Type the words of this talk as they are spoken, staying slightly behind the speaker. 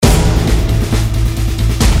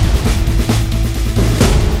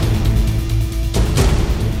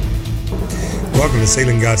to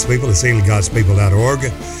Sealing God's People at sealinggodspeople.org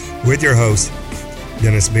with your host,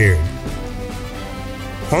 Dennis Beard.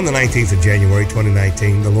 On the 19th of January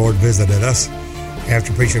 2019, the Lord visited us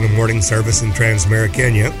after preaching a morning service in Transmara,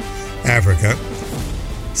 Kenya, Africa,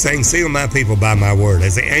 saying, "Seal my people by my word.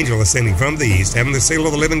 As the angel ascending from the east, having the seal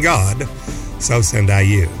of the living God, so send I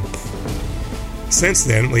you." Since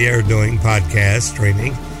then, we are doing podcast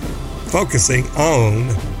streaming, focusing on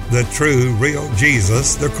the true, real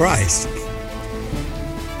Jesus, the Christ.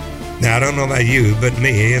 Now, I don't know about you, but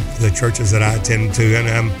me, the churches that I attend to, and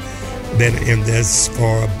I've been in this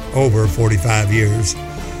for over 45 years,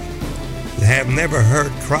 have never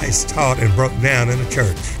heard Christ taught and broke down in a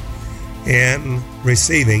church in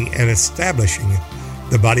receiving and establishing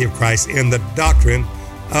the body of Christ in the doctrine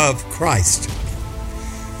of Christ.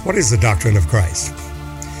 What is the doctrine of Christ?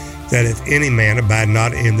 That if any man abide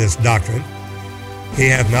not in this doctrine, he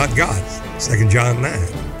hath not God. 2 John 9.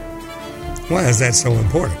 Why is that so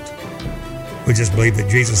important? We just believe that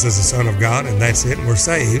Jesus is the Son of God and that's it, and we're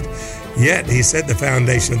saved. Yet he said the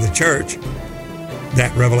foundation of the church,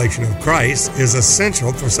 that revelation of Christ, is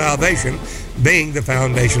essential for salvation, being the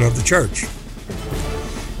foundation of the church.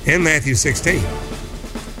 In Matthew 16,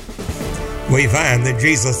 we find that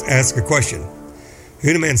Jesus asked a question.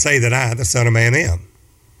 Who do men say that I, the Son of Man, am?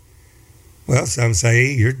 Well, some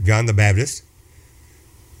say you're John the Baptist,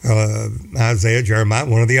 Isaiah, Jeremiah,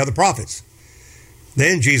 one of the other prophets.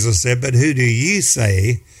 Then Jesus said, "But who do ye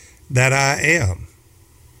say that I am?"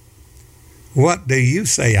 What do you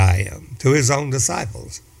say I am? To his own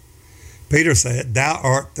disciples. Peter said, "Thou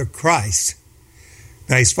art the Christ."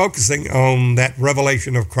 Now he's focusing on that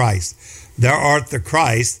revelation of Christ. Thou art the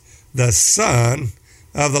Christ, the Son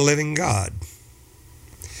of the living God.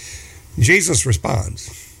 Jesus responds,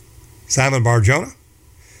 "Simon Bar-Jonah,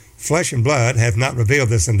 flesh and blood hath not revealed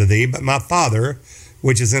this unto thee, but my Father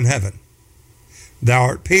which is in heaven. Thou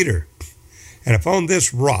art Peter, and upon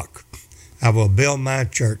this rock I will build my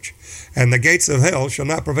church, and the gates of hell shall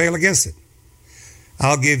not prevail against it.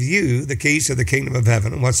 I'll give you the keys to the kingdom of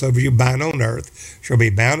heaven, and whatsoever you bind on earth shall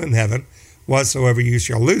be bound in heaven. Whatsoever you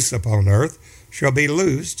shall loose upon earth shall be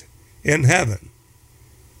loosed in heaven."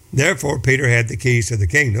 Therefore, Peter had the keys to the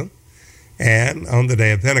kingdom, and on the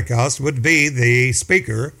day of Pentecost would be the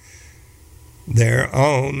speaker there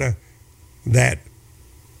on that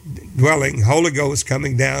dwelling, Holy Ghost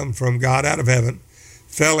coming down from God out of heaven,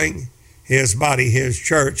 filling his body, his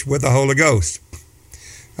church, with the Holy Ghost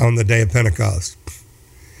on the day of Pentecost.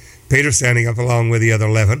 Peter standing up along with the other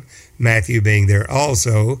 11, Matthew being there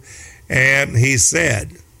also, and he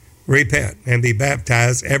said, "Repent and be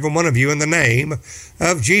baptized, every one of you, in the name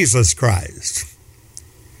of Jesus Christ."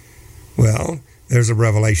 Well, there's a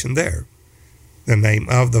revelation there. The name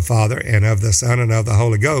of the Father and of the Son and of the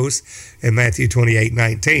Holy Ghost. In Matthew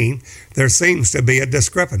 28:19, there seems to be a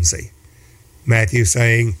discrepancy. Matthew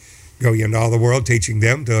saying, "Go ye into all the world, teaching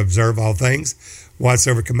them to observe all things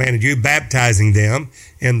whatsoever commanded you, baptizing them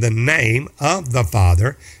in the name of the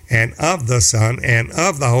Father and of the Son and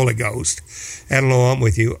of the Holy Ghost. And lo, I'm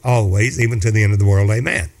with you always, even to the end of the world.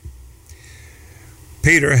 Amen."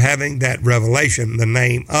 Peter having that revelation, the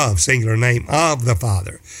name of, singular name of the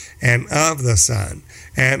Father and of the Son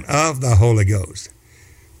and of the Holy Ghost.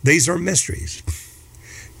 These are mysteries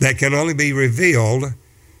that can only be revealed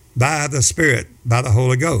by the Spirit, by the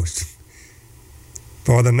Holy Ghost.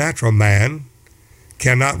 For the natural man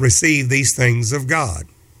cannot receive these things of God.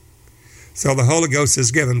 So the Holy Ghost is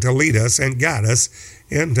given to lead us and guide us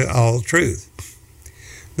into all truth.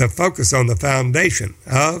 The focus on the foundation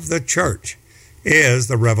of the church is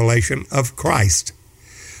the revelation of Christ.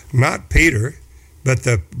 Not Peter, but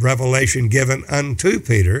the revelation given unto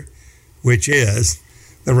Peter, which is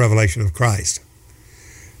the revelation of Christ.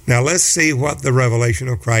 Now let's see what the revelation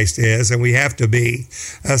of Christ is, and we have to be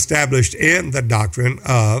established in the doctrine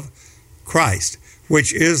of Christ,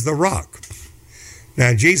 which is the rock.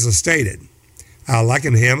 Now Jesus stated, "I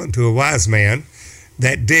liken him unto a wise man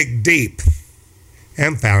that digged deep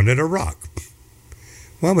and founded a rock."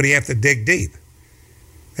 Why would he have to dig deep?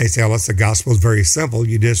 They tell us the gospel is very simple.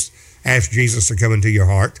 You just ask Jesus to come into your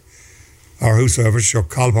heart, or whosoever shall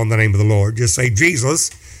call upon the name of the Lord. Just say Jesus,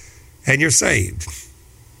 and you're saved.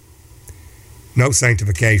 No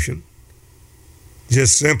sanctification.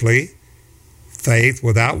 Just simply faith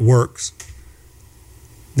without works.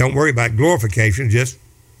 Don't worry about glorification. Just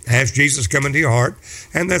ask Jesus to come into your heart,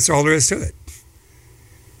 and that's all there is to it.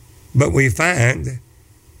 But we find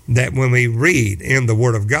that when we read in the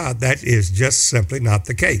Word of God, that is just simply not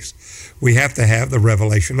the case. We have to have the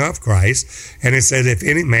revelation of Christ. And it says, if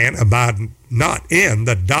any man abide not in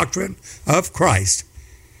the doctrine of Christ,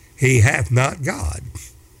 he hath not God.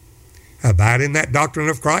 abide in that doctrine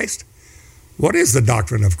of Christ. What is the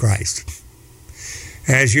doctrine of Christ?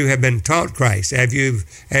 As you have been taught Christ, as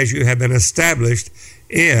you have been established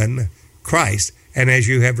in Christ, and as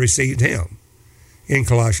you have received him, in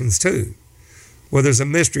Colossians 2. Well, there's a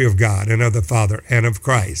mystery of God and of the Father and of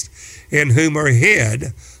Christ, in whom are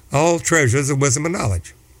hid all treasures of wisdom and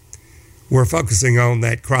knowledge. We're focusing on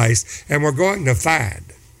that Christ, and we're going to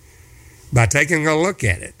find, by taking a look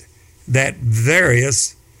at it, that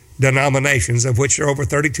various denominations, of which there are over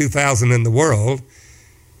 32,000 in the world,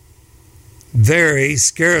 very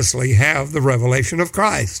scarcely have the revelation of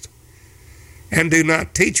Christ and do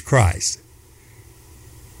not teach Christ.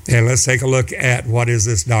 And let's take a look at what is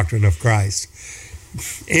this doctrine of Christ.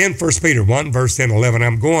 In 1 Peter 1, verse 10, 11,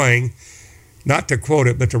 I'm going not to quote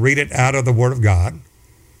it, but to read it out of the Word of God.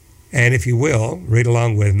 And if you will, read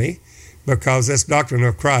along with me, because this doctrine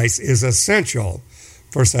of Christ is essential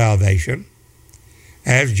for salvation,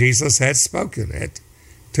 as Jesus had spoken it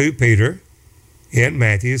to Peter in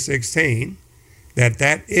Matthew 16,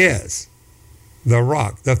 that is the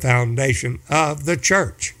rock, the foundation of the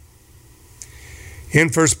church. In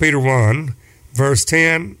 1 Peter 1, verse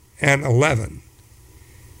 10 and 11,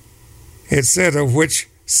 it said, of which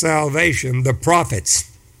salvation the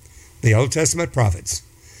prophets, the Old Testament prophets,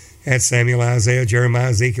 at Samuel, Isaiah, Jeremiah,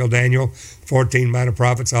 Ezekiel, Daniel, 14 minor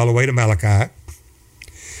prophets, all the way to Malachi,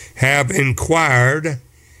 have inquired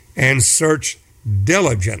and searched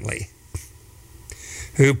diligently,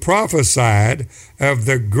 who prophesied of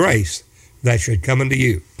the grace that should come unto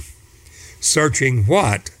you. Searching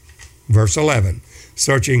what? Verse 11.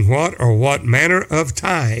 Searching what or what manner of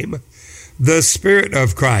time the Spirit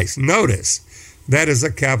of Christ. Notice, that is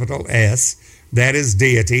a capital S. That is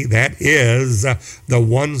deity. That is the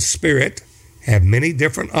one Spirit. Have many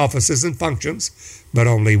different offices and functions, but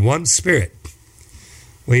only one Spirit.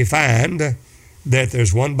 We find that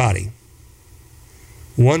there's one body,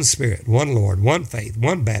 one Spirit, one Lord, one faith,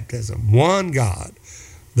 one baptism, one God,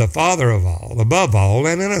 the Father of all, above all,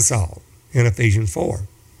 and in us all, in Ephesians 4.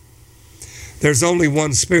 There's only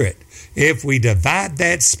one Spirit. If we divide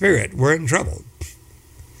that Spirit, we're in trouble.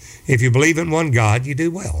 If you believe in one God, you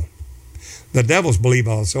do well. The devils believe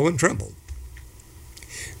also and tremble.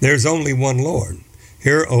 There's only one Lord.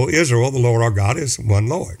 Hear, O Israel, the Lord our God is one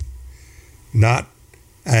Lord. Not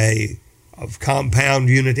of compound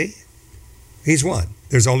unity. He's one.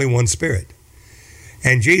 There's only one Spirit.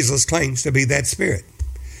 And Jesus claims to be that Spirit.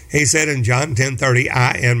 He said in John 10:30,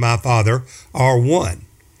 I and my Father are one.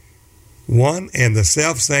 One and the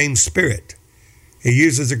self-same Spirit. He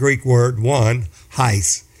uses the Greek word one,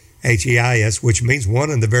 heis, H-E-I-S, which means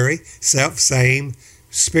one and the very self-same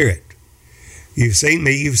Spirit. You've seen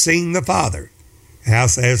me, you've seen the Father. How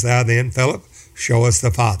sayest thou then, Philip? Show us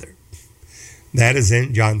the Father. That is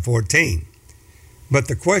in John 14. But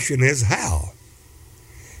the question is how?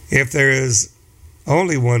 If there is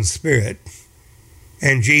only one Spirit,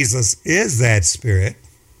 and Jesus is that Spirit,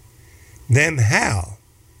 then how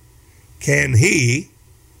can he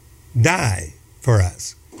die for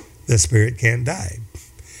us? The Spirit can't die.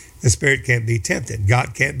 The Spirit can't be tempted.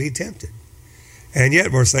 God can't be tempted. And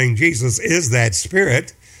yet we're saying Jesus is that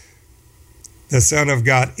Spirit. The Son of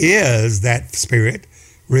God is that Spirit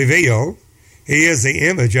revealed. He is the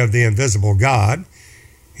image of the invisible God.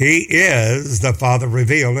 He is the Father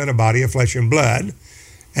revealed in a body of flesh and blood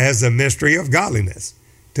as the mystery of godliness,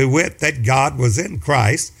 to wit, that God was in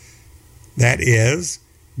Christ, that is,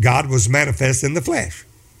 God was manifest in the flesh,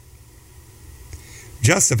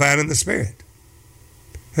 justified in the Spirit.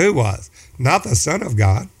 Who was? Not the Son of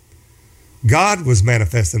God. God was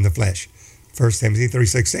manifest in the flesh. 1 Timothy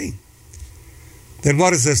 3:16. Then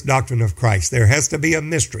what is this doctrine of Christ? There has to be a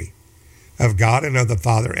mystery of God and of the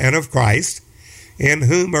Father and of Christ, in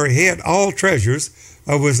whom are hid all treasures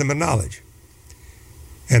of wisdom and knowledge.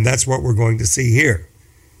 And that's what we're going to see here.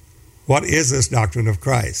 What is this doctrine of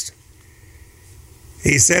Christ?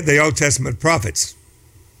 He said the Old Testament prophets,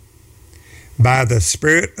 by the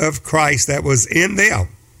Spirit of Christ that was in them,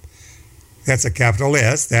 that's a capital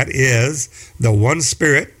S, that is the one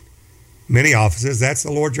Spirit, many offices, that's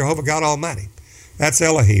the Lord Jehovah God Almighty. That's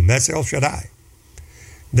Elohim, that's El Shaddai.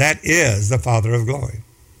 That is the Father of glory.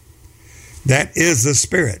 That is the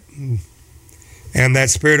Spirit. And that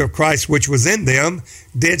Spirit of Christ which was in them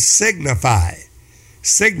did signify.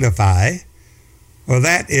 Signify, well,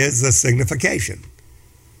 that is the signification.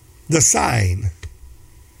 The sign.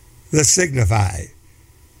 The signify.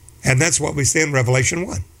 And that's what we see in Revelation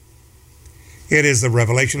 1. It is the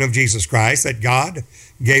revelation of Jesus Christ that God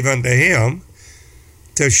gave unto him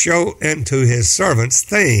to show unto his servants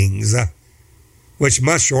things which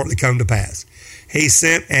must shortly come to pass. He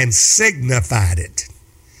sent and signified it.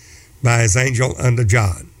 by his angel unto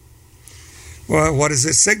John. Well, what is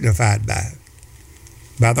it signified by?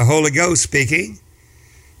 By the Holy Ghost speaking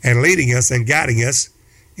and leading us and guiding us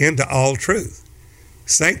into all truth.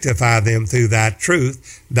 Sanctify them through thy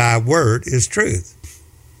truth. Thy word is truth.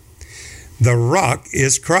 The rock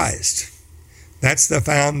is Christ. That's the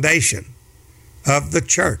foundation of the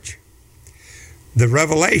church. The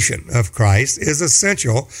revelation of Christ is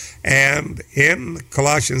essential, and in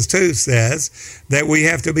Colossians 2 says that we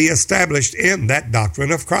have to be established in that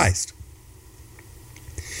doctrine of Christ.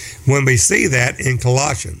 When we see that in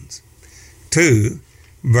Colossians 2,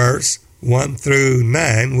 verse 1 through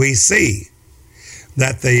 9, we see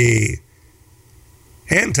that the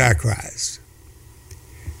Antichrist,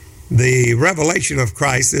 the revelation of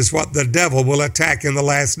Christ, is what the devil will attack in the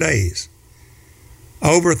last days,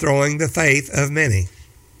 overthrowing the faith of many.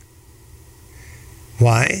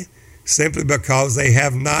 Why? Simply because they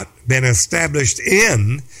have not been established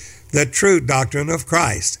in the true doctrine of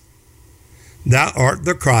Christ. Thou art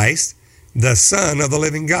the Christ, the Son of the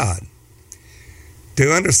living God.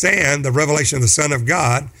 To understand the revelation of the Son of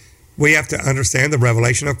God, we have to understand the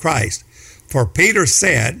revelation of Christ. For Peter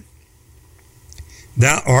said,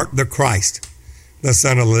 Thou art the Christ, the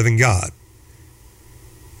Son of the living God.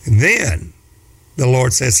 And then the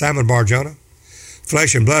Lord says, Simon Bar-Jonah,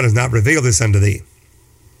 flesh and blood has not revealed this unto thee.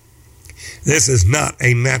 This is not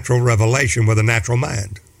a natural revelation with a natural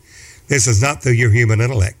mind. This is not through your human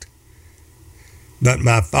intellect. But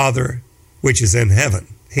my Father, which is in heaven,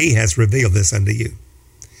 he has revealed this unto you.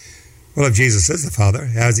 Well, if Jesus is the Father,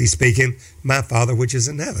 how is he speaking? My Father, which is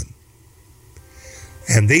in heaven.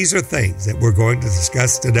 And these are things that we're going to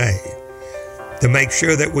discuss today to make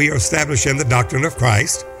sure that we are established in the doctrine of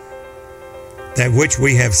Christ, that which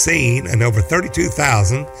we have seen in over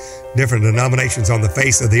 32,000 different denominations on the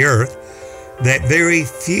face of the earth, that very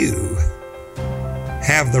few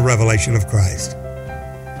have the revelation of Christ.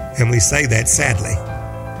 And we say that sadly,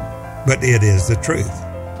 but it is the truth.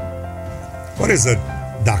 What is the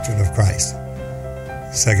doctrine of Christ?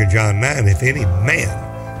 2 John 9, if any man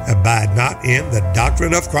abide not in the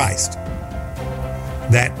doctrine of Christ,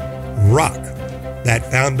 that rock,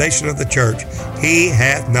 that foundation of the church, he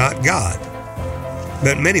hath not God.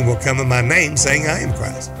 But many will come in my name saying I am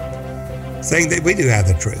Christ, saying that we do have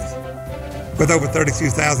the truth, with over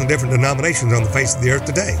 32,000 different denominations on the face of the earth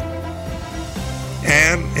today,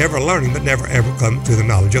 and ever learning but never ever come to the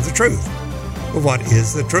knowledge of the truth. But what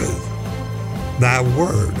is the truth? Thy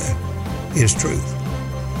word is truth.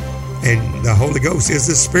 And the Holy Ghost is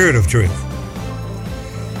the Spirit of truth.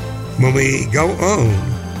 When we go on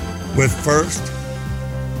with 1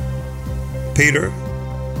 Peter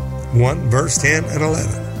 1, verse 10 and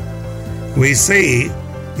 11, we see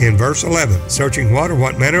in verse 11, searching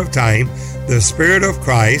what manner of time the Spirit of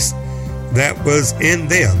Christ that was in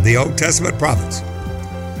them, the Old Testament prophets.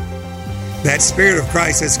 That Spirit of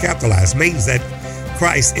Christ is capitalized, means that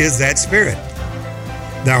Christ is that Spirit.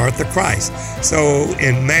 Thou art the Christ. So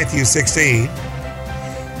in Matthew 16,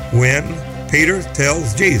 when Peter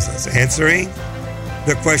tells Jesus, answering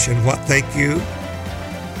the question, what think you?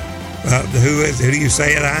 Who do you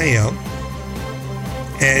say that I am?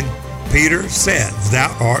 And Peter says,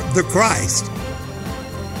 Thou art the Christ.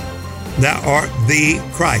 Thou art the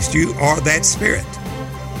Christ. You are that Spirit.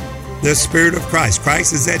 The Spirit of Christ.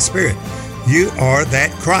 Christ is that Spirit. You are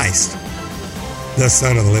that Christ, the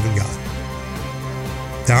Son of the living God.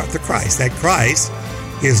 Thou art the Christ. That Christ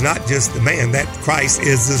is not just the man. That Christ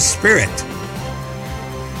is the Spirit,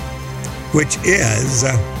 which is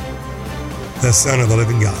the Son of the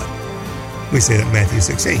living God. We say that in Matthew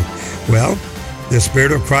 16. Well, the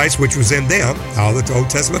Spirit of Christ, which was in them, all the Old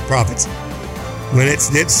Testament prophets, when it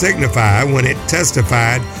did signify, when it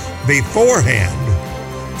testified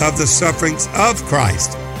beforehand of the sufferings of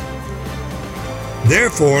Christ.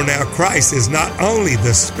 Therefore, now Christ is not only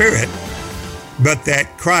the Spirit, but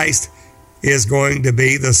that Christ is going to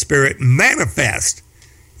be the Spirit manifest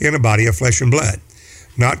in a body of flesh and blood.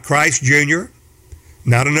 Not Christ Jr.,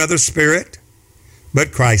 not another Spirit,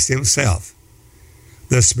 but Christ himself.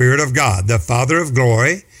 The Spirit of God, the Father of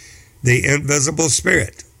glory, the invisible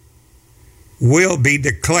Spirit, will be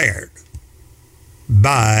declared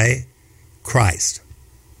by Christ.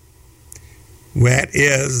 That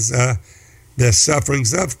is the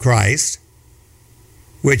sufferings of Christ,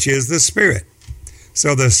 which is the Spirit.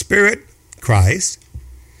 So the Spirit, Christ,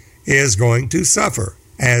 is going to suffer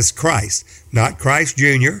as Christ. Not Christ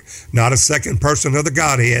Jr., not a second person of the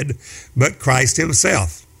Godhead, but Christ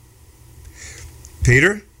himself.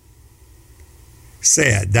 Peter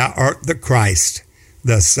said, Thou art the Christ,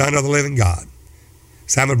 the Son of the living God.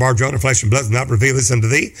 Simon Bar-Jonah, flesh and blood does not reveal this unto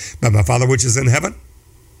thee, but my Father which is in heaven.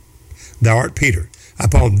 Thou art Peter.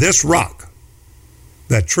 Upon this rock,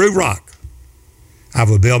 the true rock, I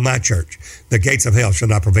will build my church. The gates of hell shall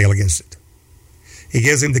not prevail against it. He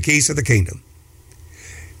gives him the keys to the kingdom.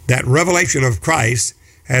 That revelation of Christ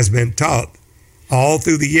has been taught all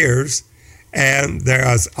through the years, and there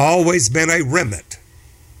has always been a remnant,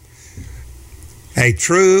 a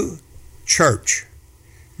true church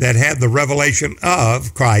that had the revelation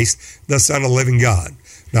of Christ, the Son of the living God.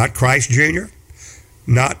 Not Christ Jr.,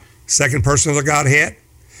 not second person of the Godhead,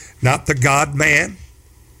 not the God-man,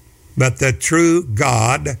 but the true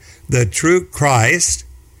God, the true Christ,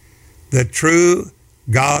 the true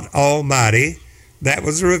God Almighty that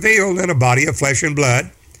was revealed in a body of flesh and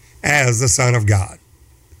blood as the Son of God.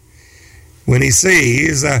 When he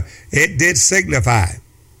sees, it did signified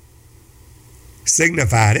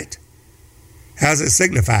it. How's it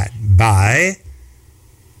signified? By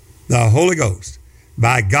the Holy Ghost,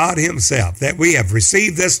 by God himself, that we have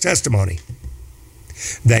received this testimony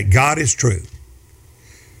that God is true.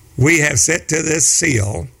 We have set to this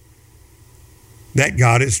seal that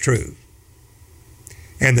God is true.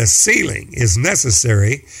 And the sealing is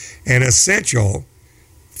necessary and essential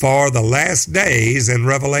for the last days in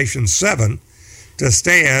Revelation 7 to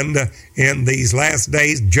stand in these last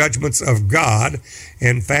days judgments of God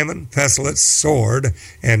in famine, pestilence, sword,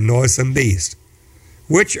 and noisome beast,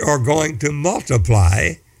 which are going to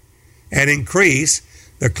multiply and increase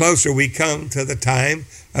the closer we come to the time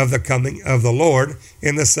of the coming of the Lord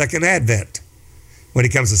in the second advent, when he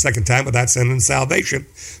comes the second time without sin and salvation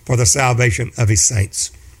for the salvation of his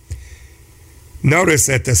saints. Notice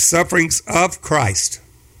that the sufferings of Christ,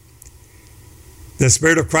 the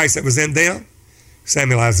Spirit of Christ that was in them,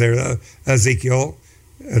 Samuel, Isaiah, Ezekiel,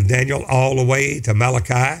 Daniel, all the way to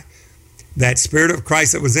Malachi, that Spirit of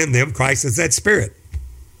Christ that was in them, Christ is that Spirit.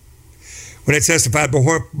 When it testified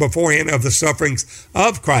beforehand of the sufferings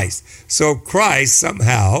of Christ. So Christ,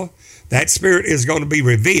 somehow, that Spirit is going to be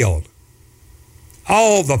revealed.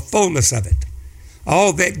 All the fullness of it,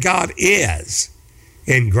 all that God is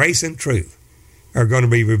in grace and truth, are going to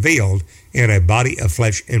be revealed in a body of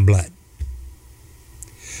flesh and blood.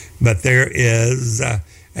 But there is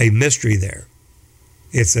a mystery there.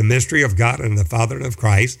 It's a mystery of God and the Father and of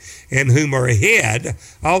Christ, in whom are hid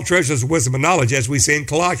all treasures of wisdom and knowledge, as we see in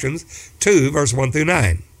Colossians 2, verse 1 through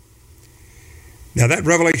 9. Now that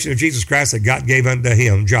revelation of Jesus Christ that God gave unto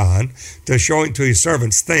him, John, to show unto his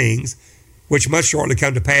servants things which must shortly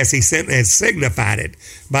come to pass, he sent and signified it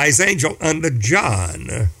by his angel unto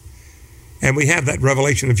John. And we have that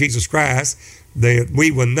revelation of Jesus Christ, that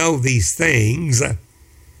we will know these things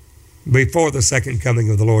before the second coming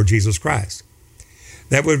of the Lord Jesus Christ,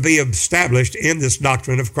 that would be established in this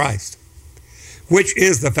doctrine of Christ, which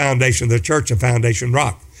is the foundation of the church, the foundation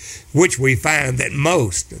rock, which we find that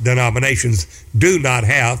most denominations do not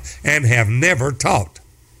have and have never taught.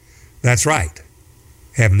 That's right,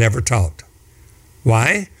 have never taught.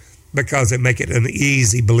 Why? Because it make it an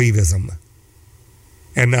easy believism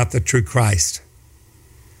and not the true Christ.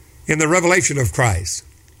 In the revelation of Christ,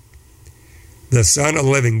 the Son of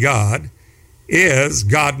the living God is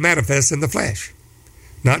God manifest in the flesh.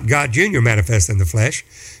 Not God Jr. manifest in the flesh,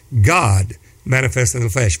 God manifest in the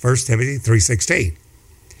flesh, 1 Timothy 3:16.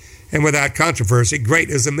 And without controversy, great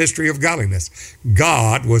is the mystery of godliness.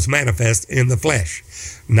 God was manifest in the flesh.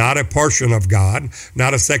 Not a portion of God,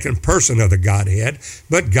 not a second person of the Godhead,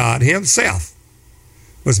 but God himself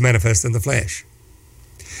was manifest in the flesh.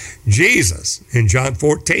 Jesus, in John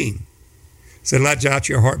 14, said, "Let not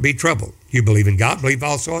your heart be troubled. You believe in God, believe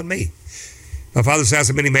also in me. My Father's house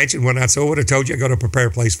have many mansions. When not so, I would have told you, I go to prepare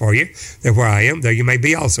a place for you, that where I am, there you may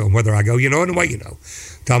be also. And whither I go, you know, and the way you know."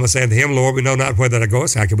 Thomas said to him, "Lord, we know not whither thou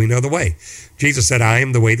goest. How can we know the way?" Jesus said, "I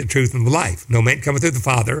am the way, the truth, and the life. No man cometh to the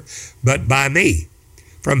Father but by me.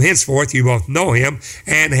 From henceforth you both know him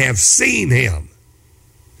and have seen him."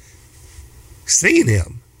 Seen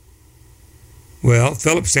him. Well,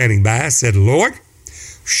 Philip, standing by, said, "Lord,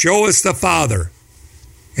 show us the Father,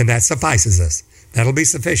 and that suffices us. That'll be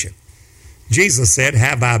sufficient." Jesus said,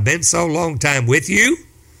 "Have I been so long time with you,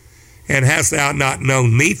 and hast thou not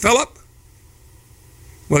known me, Philip?"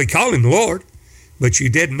 Well, he called him Lord, but you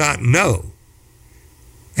did not know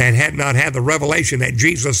and had not had the revelation that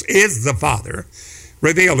Jesus is the Father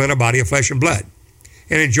revealed in a body of flesh and blood.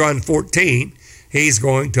 And in John 14, he's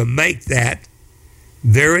going to make that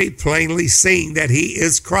very plainly seen, that he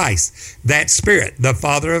is Christ, that Spirit, the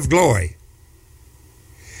Father of glory.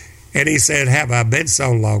 And he said, "Have I been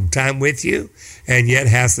so long time with you, and yet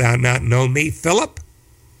hast thou not known me, Philip?"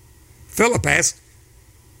 Philip asked,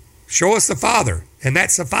 "Show us the Father, and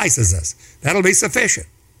that suffices us. That'll be sufficient.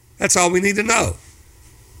 That's all we need to know."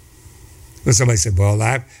 When somebody said, well,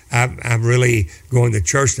 I'm really going to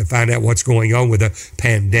church to find out what's going on with the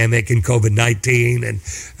pandemic and COVID-19 and,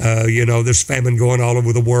 there's famine going all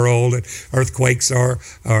over the world and earthquakes are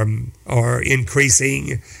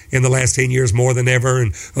increasing in the last 10 years more than ever.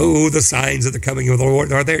 And, the signs of the coming of the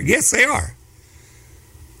Lord are there. Yes, they are.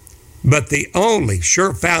 But the only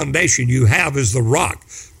sure foundation you have is the rock,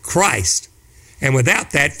 Christ. And without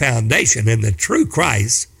that foundation and the true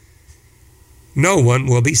Christ, no one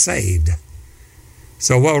will be saved.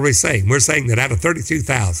 So what are we saying? We're saying that out of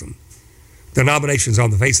 32,000 denominations on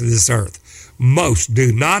the face of this earth, most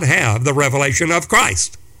do not have the revelation of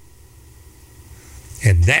Christ.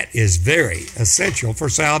 And that is very essential for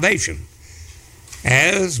salvation.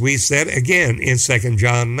 As we said again in 2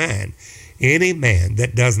 John 9, any man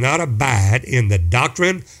that does not abide in the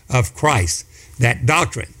doctrine of Christ, that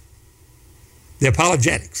doctrine, the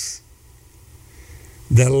apologetics,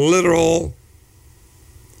 the literal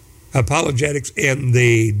apologetics in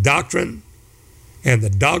the doctrine and the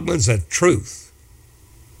dogmas of truth,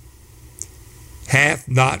 hath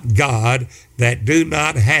not God, that do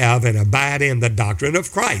not have and abide in the doctrine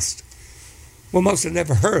of Christ. Well, most have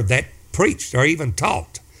never heard that preached or even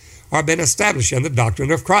taught or been established in the doctrine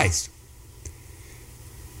of Christ.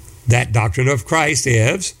 That doctrine of Christ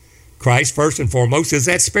is, Christ first and foremost is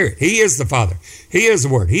that Spirit. He is the Father. He is the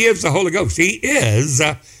Word. He is the Holy Ghost. He is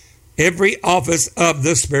every office of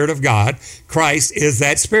the Spirit of God. Christ is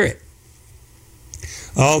that Spirit.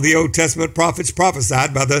 All the Old Testament prophets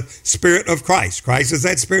prophesied by the Spirit of Christ. Christ is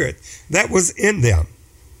that Spirit. That was in them.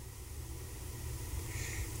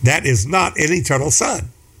 That is not an eternal Son.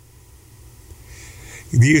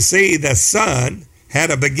 You see, the Son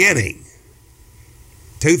had a beginning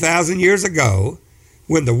 2,000 years ago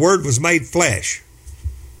when the Word was made flesh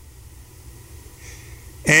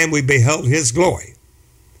and we beheld His glory.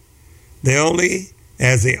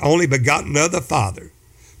 As the only begotten of the Father,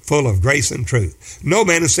 full of grace and truth. No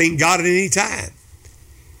man has seen God at any time.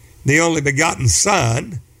 The only begotten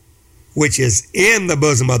Son, which is in the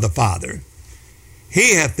bosom of the Father,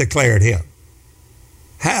 He hath declared Him.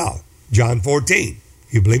 How? John 14.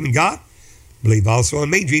 You believe in God? Believe also in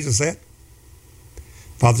me, Jesus said.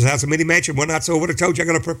 Father's house of many mansions, one not so would have told you, I'm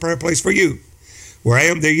going to prepare a place for you. Where I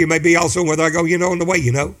am, there you may be also. Whether I go, on the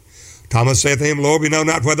way, Thomas saith to him, Lord, we know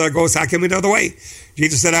not whither thou goest, how can we know the way?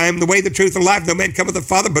 Jesus said, I am the way, the truth, and life. No man cometh to the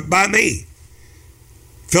Father but by me.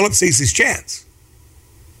 Philip sees his chance.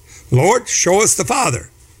 Lord, show us the Father.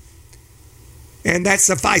 And that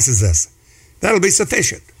suffices us. That'll be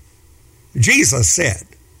sufficient. Jesus said,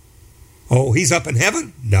 oh, He's up in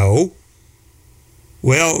heaven? No.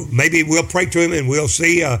 Well, maybe we'll pray to Him and we'll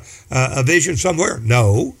see a vision somewhere?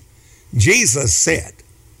 No. Jesus said,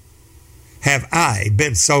 have I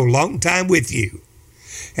been so long time with you,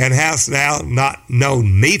 and hast thou not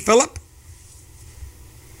known me, Philip?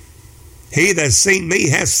 He that has seen me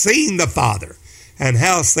has seen the Father. And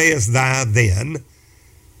how sayest thou then,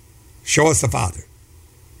 show us the Father?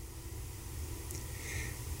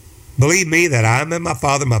 Believe me that I am in my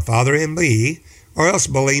Father in me, or else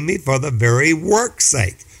believe me for the very work's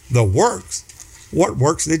sake. The works. What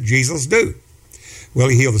works did Jesus do? Well,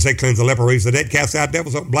 He healed the sick, cleansed the leper, raised the dead, cast out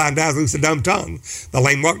devils, opened blind eyes, loosed the dumb tongue. The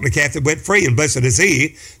lame walked, and the captive went free, and blessed is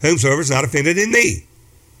he whomsoever is not offended in me,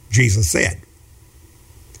 Jesus said.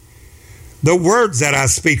 The words that I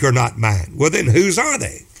speak are not mine. Well, then whose are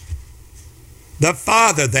they? The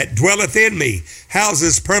Father that dwelleth in me,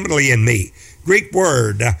 houses permanently in me. Greek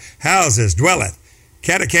word, houses, dwelleth.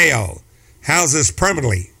 Katakeo, houses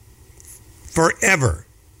permanently, forever,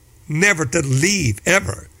 never to leave,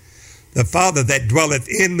 ever. The Father that dwelleth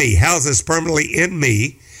in me, houses permanently in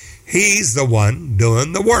me, He's the one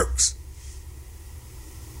doing the works.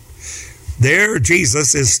 There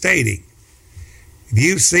Jesus is stating, if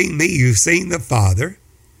you've seen me, you've seen the Father.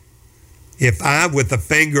 If I with the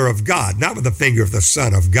finger of God, not with the finger of the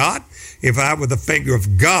Son of God, if I with the finger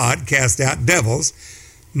of God cast out devils,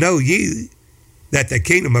 know ye that the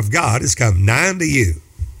kingdom of God is come nigh unto you.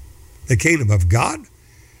 The kingdom of God?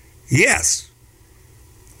 Yes.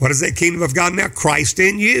 What is that kingdom of God now? Christ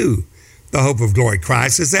in you, the hope of glory.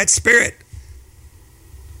 Christ is that Spirit.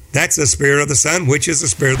 That's the Spirit of the Son, which is the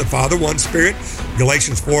Spirit of the Father, one Spirit.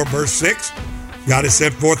 Galatians 4, verse 6. God has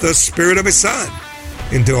sent forth the Spirit of His Son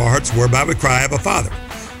into our hearts, whereby we cry, Abba, Father.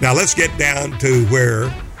 Now let's get down to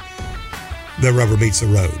where the rubber meets the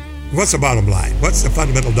road. What's the bottom line? What's the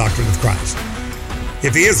fundamental doctrine of Christ?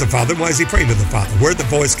 If He is the Father, why is He praying to the Father? Where'd the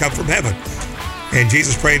voice come from heaven? And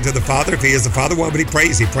Jesus praying to the Father. If He is the Father, why would He pray?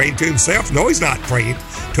 Is He praying to Himself? No, He's not praying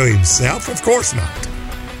to Himself. Of course not.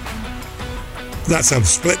 Not some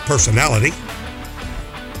split personality.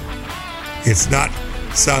 It's not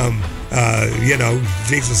some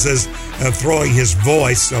Jesus is throwing his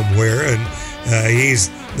voice somewhere, and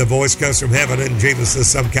the voice comes from heaven, and Jesus is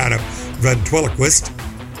some kind of ventriloquist.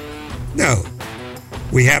 No,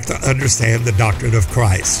 we have to understand the doctrine of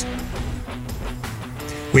Christ.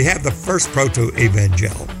 We have the first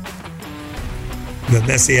proto-evangel, the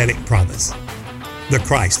messianic promise, the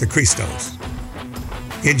Christ, the Christos,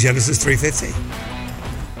 in Genesis 3:15.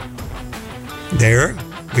 There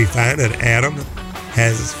we find that Adam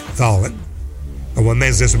has fallen. By one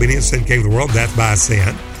man's disobedience, sin came to the world, death by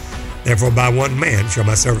sin. Therefore, by one man shall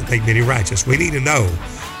my servant make many righteous. We need to know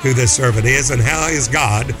who this servant is and how is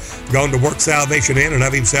God going to work salvation in and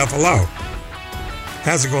of himself alone.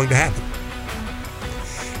 How's it going to happen?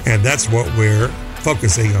 And that's what we're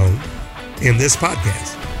focusing on in this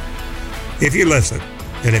podcast. If you listen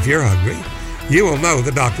and if you're hungry, you will know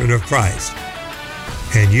the doctrine of Christ.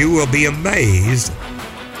 And you will be amazed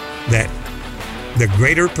that the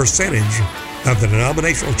greater percentage of the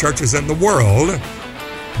denominational churches in the world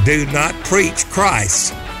do not preach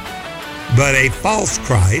Christ, but a false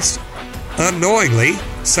Christ. Unknowingly,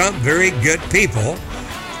 some very good people,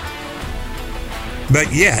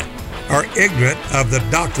 but yet are ignorant of the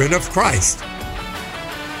doctrine of Christ.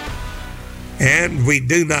 And we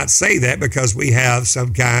do not say that because we have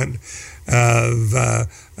some kind of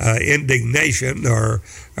indignation or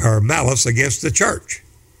malice against the church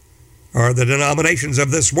or the denominations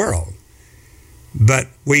of this world. But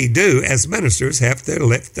we do, as ministers, have to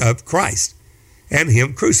lift up Christ and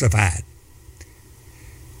him crucified.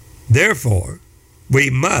 Therefore, we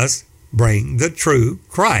must bring the true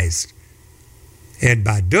Christ. And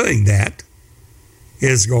by doing that,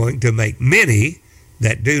 is going to make many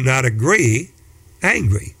that do not agree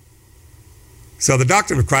angry. So the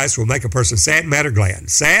doctrine of Christ will make a person sad, mad, or glad.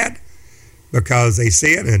 Sad because they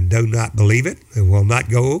see it and do not believe it and will not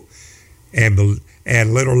go and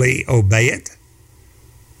literally obey it.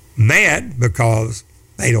 Mad because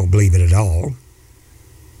they don't believe it at all.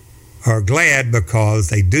 Or glad because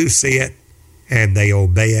they do see it and they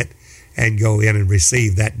obey it and go in and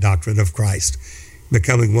receive that doctrine of Christ.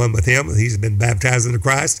 Becoming one with him, he's been baptized into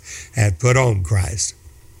Christ, hath put on Christ.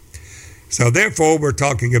 So therefore, we're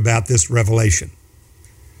talking about this revelation.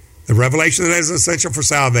 The revelation that is essential for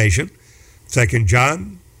salvation. 2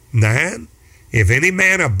 John 9, if any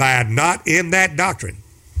man abide not in that doctrine.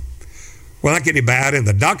 Well, how can he abide in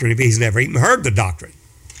the doctrine if he's never even heard the doctrine?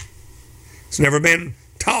 It's never been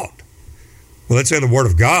taught. Well, it's in the Word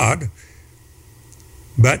of God.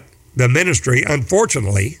 But the ministry,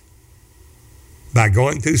 unfortunately, by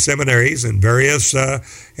going through seminaries and various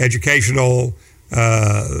educational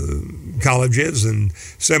colleges and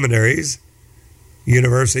seminaries,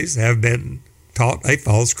 universities have been taught a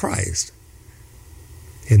false Christ.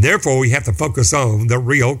 And therefore, we have to focus on the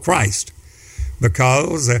real Christ.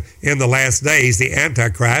 Because in the last days, the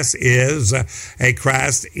Antichrist is a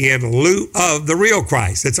Christ in lieu of the real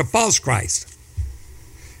Christ. It's a false Christ.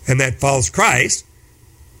 And that false Christ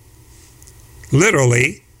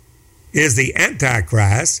literally is the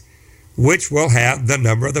Antichrist, which will have the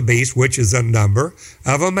number of the beast, which is a number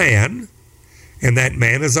of a man, and that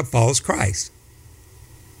man is a false Christ.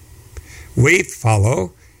 We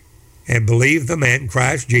follow and believe the man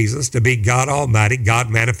Christ Jesus to be God Almighty, God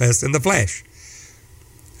manifest in the flesh,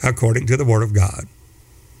 according to the Word of God.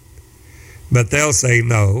 But they'll say,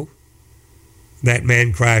 no, that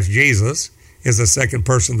man Christ Jesus is the second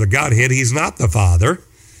person of the Godhead. He's not the Father.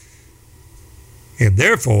 And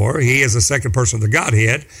therefore, he is the second person of the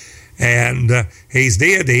Godhead, and he's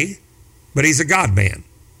deity, but he's a God-man.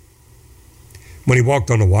 When he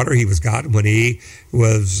walked on the water, he was God. When he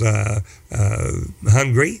was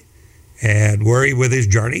hungry and worried with his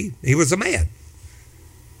journey, he was a man.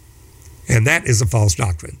 And that is a false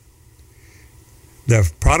doctrine.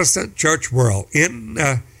 The Protestant church world in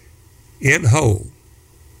whole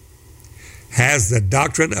has the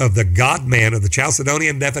doctrine of the God-man of the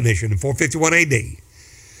Chalcedonian definition in 451 AD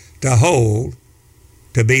to hold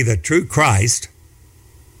to be the true Christ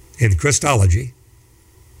in Christology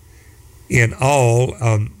in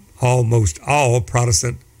almost all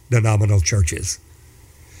Protestant denominational churches.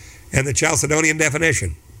 And the Chalcedonian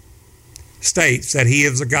definition states that he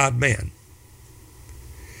is a God-man,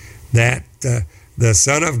 that the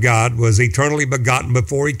Son of God was eternally begotten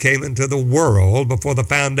before he came into the world, before the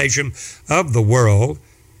foundation of the world,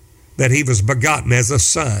 that he was begotten as a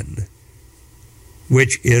son,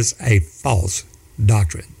 which is a false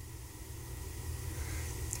doctrine.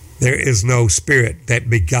 There is no spirit that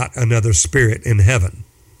begot another spirit in heaven.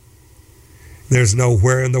 There's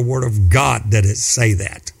nowhere in the Word of God that it say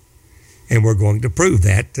that. And we're going to prove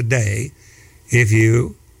that today if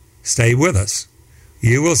you stay with us.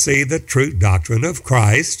 you will see the true doctrine of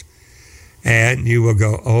Christ, and you will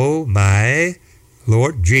go, oh my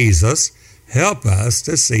Lord Jesus, help us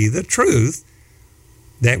to see the truth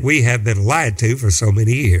that we have been lied to for so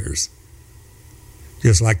many years.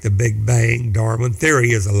 Just like the Big Bang Darwin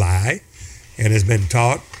theory is a lie and has been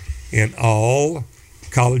taught in all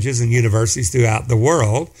colleges and universities throughout the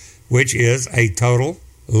world, which is a total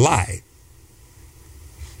lie.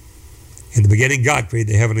 In the beginning, God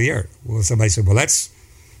created the heaven and the earth. Well, somebody said, well,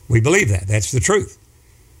 we believe that. That's the truth.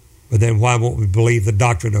 But then why won't we believe the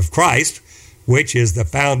doctrine of Christ, which is the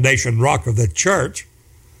foundation rock of the church,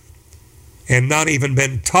 and not even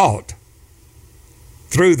been taught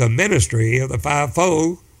through the ministry of the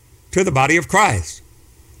fivefold to the body of Christ?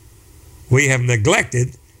 We have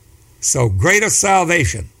neglected so great a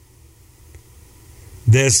salvation,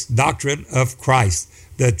 this doctrine of Christ,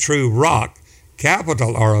 the true rock,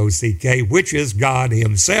 capital R-O-C-K, which is God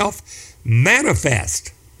himself,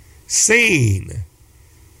 manifest, seen,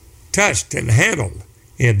 touched, and handled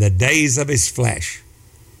in the days of his flesh,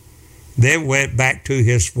 then went back to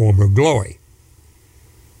his former glory.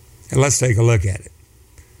 And let's take a look at it.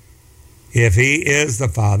 If he is the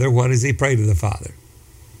Father, why does he pray to the Father?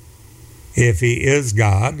 If he is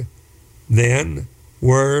God, then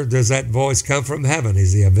where does that voice come from heaven?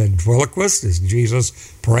 Is he a ventriloquist? Is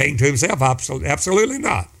Jesus praying to himself? Absolutely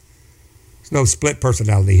not. There's no split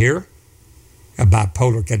personality here, a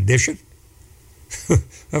bipolar condition.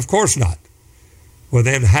 Of course not. Well,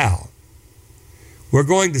 then how? We're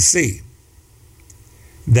going to see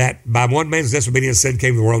that by one man's disobedience, sin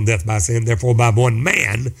came to the world, and death by sin. Therefore, by one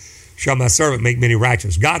man shall my servant make many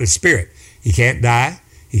righteous. God is spirit. He can't die.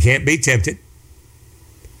 He can't be tempted.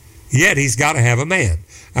 Yet he's got to have a man.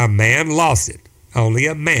 A man lost it. Only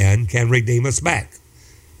a man can redeem us back.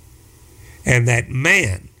 And that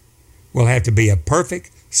man will have to be a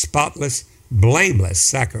perfect, spotless, blameless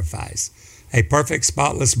sacrifice. A perfect,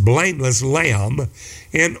 spotless, blameless lamb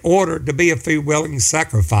in order to be a free-willing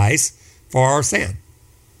sacrifice for our sin.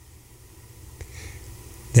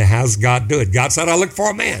 Now, how's God do it? God said, I looked for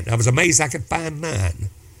a man. I was amazed I could find none.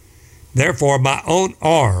 Therefore, my own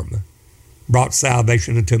arm brought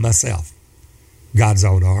salvation unto myself. God's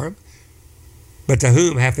own arm. But to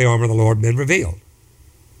whom hath the arm of the Lord been revealed?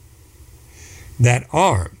 That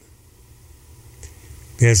arm,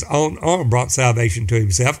 his own arm brought salvation to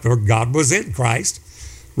himself, for God was in Christ,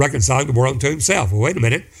 reconciling the world unto himself. Well, wait a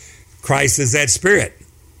minute. Christ is that spirit.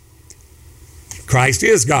 Christ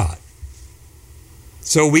is God.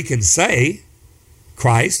 So we can say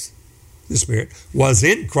Christ, the Spirit, was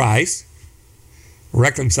in Christ,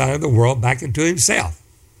 reconciling the world back into himself.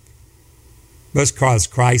 Because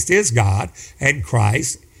Christ is God, and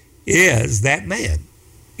Christ is that man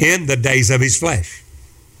in the days of his flesh.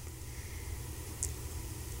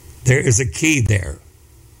 There is a key there.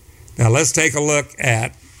 Now let's take a look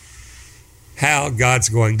at how God's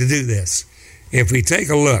going to do this. If we take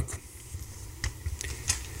a look,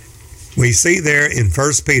 we see there in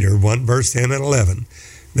 1 Peter 1, verse 10 and 11,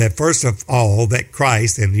 that first of all, that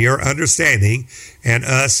Christ, and your understanding and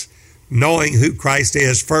us knowing who Christ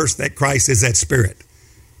is, first, that Christ is that Spirit.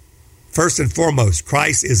 First and foremost,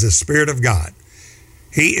 Christ is the Spirit of God.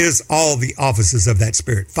 He is all the offices of that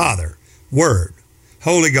Spirit. Father, Word,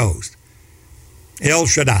 Holy Ghost, El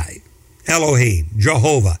Shaddai, Elohim,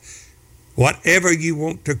 Jehovah, whatever you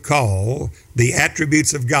want to call the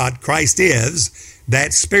attributes of God, Christ is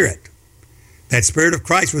that Spirit. That Spirit of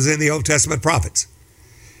Christ was in the Old Testament prophets.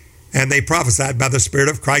 And they prophesied by the Spirit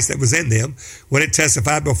of Christ that was in them when it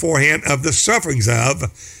testified beforehand of the sufferings of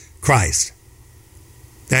Christ.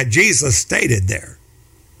 Now, Jesus stated there,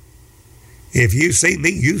 if you've seen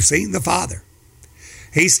me, you've seen the Father.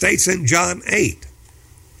 He states in John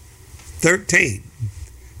 8:13,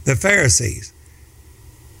 the Pharisees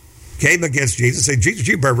came against Jesus and said, Jesus,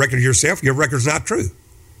 you bear record of yourself. Your record's not true.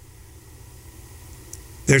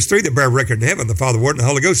 There's three that bear record in heaven, the Father, Word, and the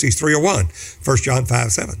Holy Ghost. These three are one. 1 John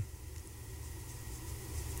 5:7.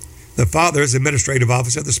 The Father is the administrative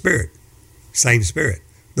office of the Spirit. Same Spirit.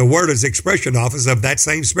 The Word is the expression office of that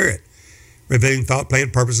same Spirit, revealing thought,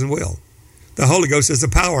 plan, purpose, and will. The Holy Ghost is the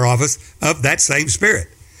power office of that same Spirit.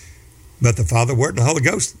 But the Father, Word, and the Holy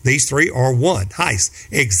Ghost, these three are one. Heis,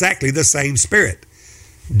 exactly the same Spirit.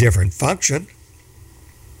 Different function,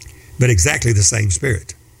 but exactly the same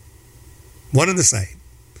Spirit. One and the same.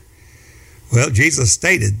 Well, Jesus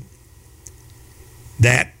stated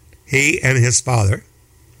that he and his Father,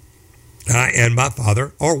 I and my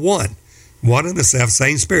Father, are one. One and the self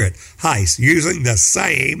same Spirit. Heis, using the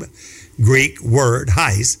same Greek word,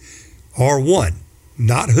 heis, are one.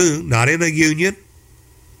 Not whom, not in a union,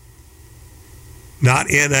 not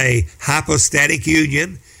in a hypostatic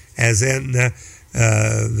union, as in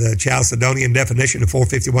the Chalcedonian definition of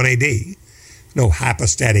 451 AD. No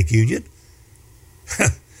hypostatic union.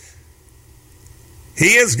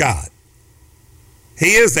 He is God.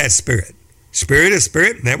 He is that Spirit. Spirit is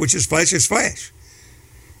spirit, and that which is flesh.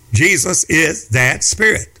 Jesus is that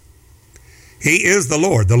Spirit. He is the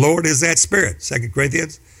Lord. The Lord is that Spirit. 2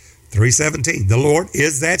 Corinthians 3:17. The Lord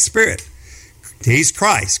is that Spirit. He's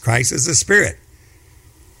Christ. Christ is the Spirit.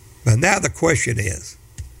 But now the question is,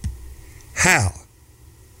 how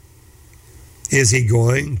is he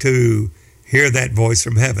going to hear that voice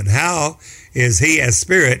from heaven? How is he as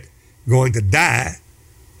Spirit going to die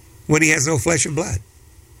when he has no flesh and blood?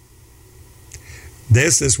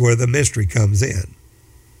 This is where the mystery comes in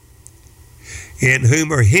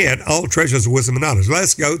whom are hid all treasures of wisdom and knowledge.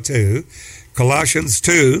 Let's go to Colossians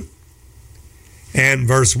 2 and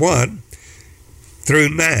verse 1 through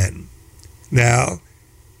 9. Now,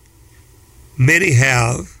 many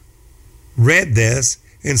have read this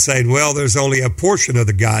and said, well, there's only a portion of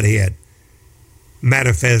the Godhead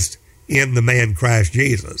manifest in the man Christ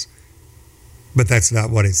Jesus. But that's not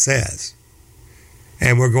what it says.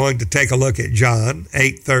 And we're going to take a look at John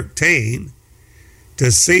 8:13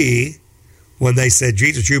 to see when they said,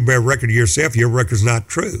 Jesus, you bear record of yourself, your record's not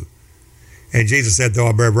true. And Jesus said, though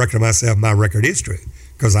I bear record of myself, my record is true,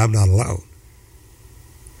 because I'm not alone.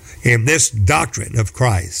 In this doctrine of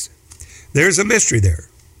Christ, there's a mystery there.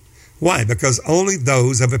 Why? Because only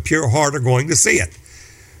those of a pure heart are going to see it.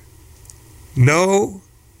 No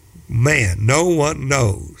man, no one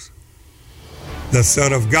knows the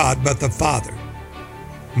Son of God but the Father.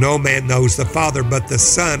 No man knows the Father but the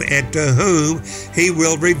Son, and to whom he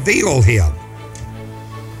will reveal him.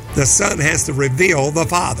 The Son has to reveal the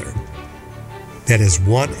Father. That is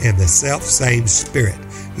one and the self same Spirit.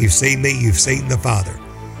 You've seen me, you've seen the Father.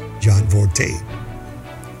 John 14.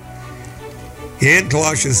 In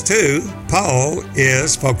Colossians 2, Paul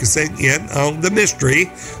is focusing in on the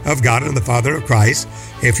mystery of God and the Father of Christ.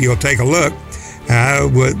 If you'll take a look, I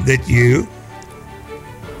would that you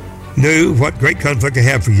knew what great conflict I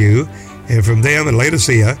have for you, and from them in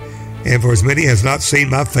Laodicea, and for as many as not seen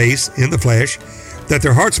my face in the flesh, that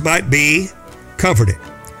their hearts might be comforted,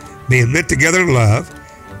 being knit together in love,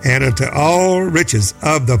 and unto all riches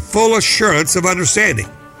of the full assurance of understanding.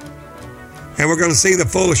 And we're going to see the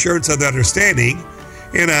full assurance of the understanding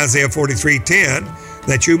in Isaiah 43:10,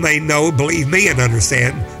 that you may know, believe me, and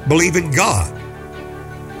understand, believe in God,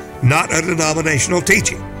 not a denominational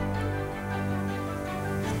teaching,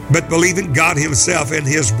 but believe in God himself and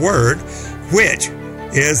his word, which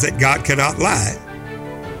is that God cannot lie,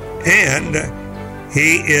 and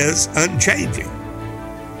he is unchanging.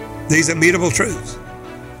 These immutable truths.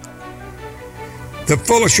 The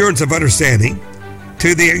full assurance of understanding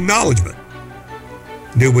to the acknowledgement.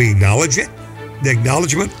 Do we acknowledge it? The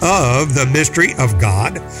acknowledgement of the mystery of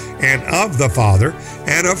God and of the Father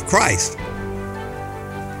and of Christ,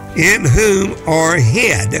 in whom are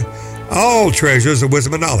hid all treasures of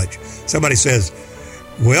wisdom and knowledge. Somebody says,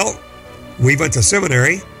 well, we went to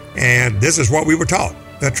seminary and this is what we were taught,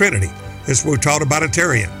 the Trinity. This is what we were taught about a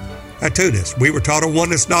Trinitarian, a Tunist. We were taught a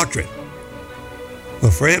oneness doctrine.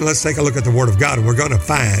 Well, friend, let's take a look at the Word of God, and we're going to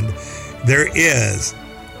find there is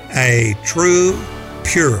a true,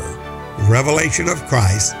 pure revelation of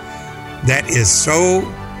Christ that is so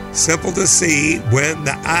simple to see when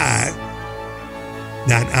the eye,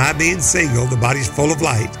 that eye being single, the body's full of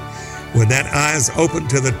light, when that eye is open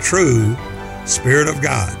to the true Spirit of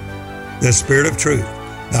God, the Spirit of truth,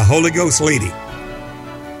 the Holy Ghost leading,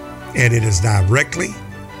 and it is directly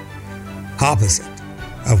opposite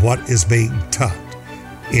of what is being taught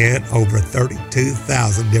in over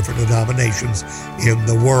 32,000 different denominations in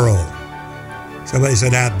the world. Somebody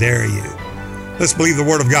said, how dare you? Let's believe the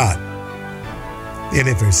Word of God. And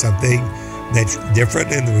if there's something that's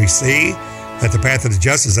different, and we see that the path of the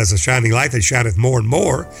just is as a shining light that shineth more and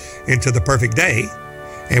more into the perfect day,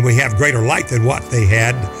 and we have greater light than what they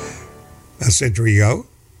had a century ago,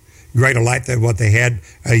 greater light than what they had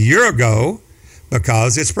a year ago,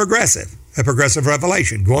 because it's progressive, a progressive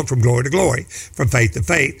revelation, going from glory to glory, from faith to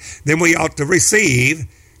faith. Then we ought to receive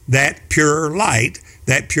that pure light,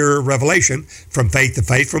 that pure revelation, from faith to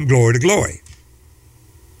faith, from glory to glory,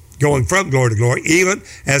 going from glory to glory, even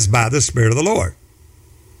as by the Spirit of the Lord.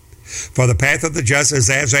 For the path of the just is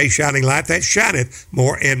as a shining light that shineth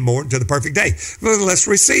more and more into the perfect day. Well, let's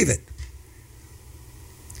receive it.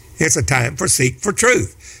 It's a time for seek for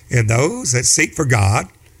truth. And those that seek for God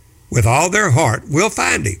with all their heart will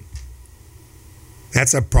find him.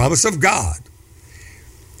 That's a promise of God.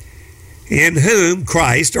 in whom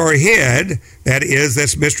Christ are hid, that is,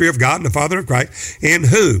 this mystery of God and the Father of Christ, in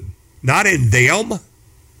whom, not in them,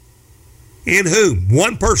 in whom,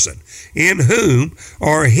 one person, in whom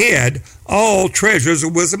are hid all treasures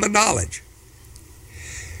of wisdom and knowledge.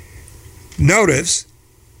 Notice,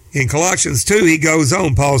 in Colossians 2, he goes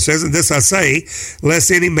on, Paul says, and this I say, lest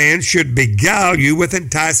any man should beguile you with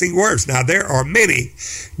enticing words. Now, there are many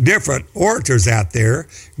different orators out there,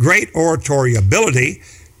 great oratory ability,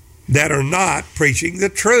 that are not preaching the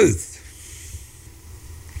truth.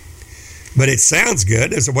 But it sounds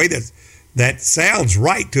good. There's a way that sounds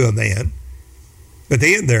right to a man, but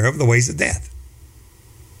the end thereof, the ways of death.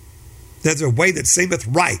 There's a way that seemeth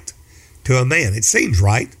right to a man. It seems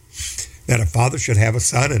right that a father should have a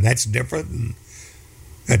son, and that's different, and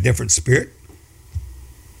a different spirit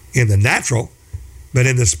in the natural, but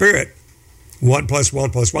in the spirit, 1 +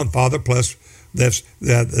 1 + 1, Father plus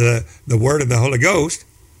the Word and the Holy Ghost,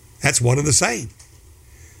 that's one and the same.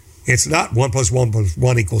 It's not 1 + 1 +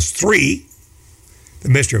 1 = 3, the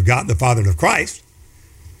mystery of God and the Father and of Christ,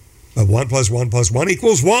 but 1 + 1 + 1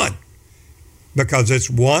 = 1, because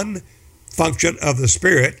it's one function of the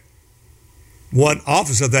Spirit, one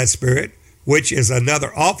office of that Spirit, which is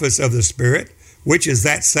another office of the Spirit, which is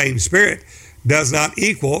that same Spirit, does not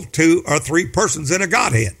equal 2 or 3 persons in a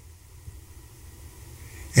Godhead.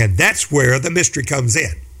 And that's where the mystery comes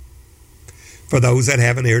in, for those that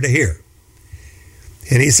have an ear to hear.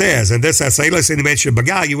 And he says, and this I say, lest any man should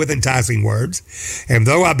beguile you with enticing words. And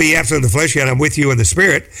though I be absent in the flesh, yet I'm with you in the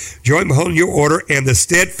Spirit, join me in your order and the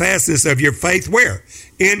steadfastness of your faith, where?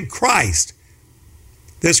 In Christ.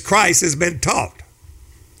 This Christ has been taught.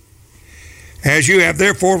 As you have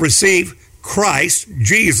therefore received Christ,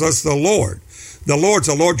 Jesus the Lord. The Lord's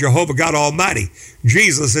the Lord Jehovah God Almighty.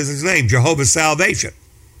 Jesus is his name, Jehovah's salvation.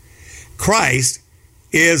 Christ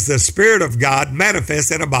is the Spirit of God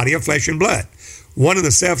manifest in a body of flesh and blood. One and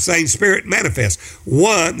the self-same Spirit manifest.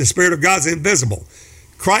 One, the Spirit of God is invisible.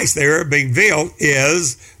 Christ there being veiled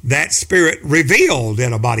is that Spirit revealed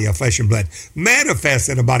in a body of flesh and blood, manifest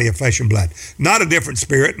in a body of flesh and blood. Not a different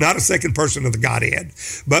Spirit, not a second person of the Godhead,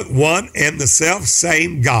 but one and the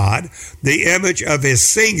self-same God, the image of his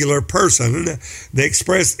singular person, the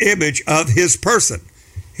express image of his person.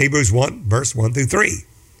 Hebrews 1, verse 1 through 3.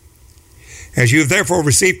 As you have therefore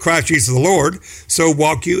received Christ Jesus the Lord, so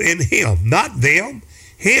walk you in him. Not them,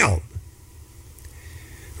 him.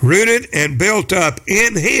 Rooted and built up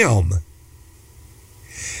in him,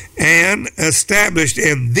 and established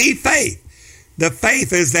in the faith. The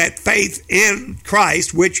faith is that faith in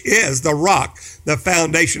Christ, which is the rock, the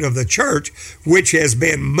foundation of the church, which has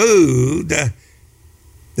been moved.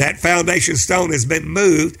 That foundation stone has been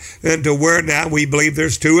moved into where now we believe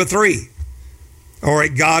there's 2 or 3, or a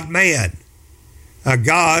God-man. A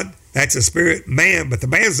God, that's a spirit man, but the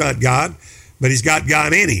man's not God, but he's got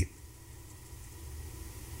God in him.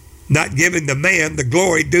 Not giving the man the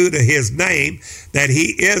glory due to his name, that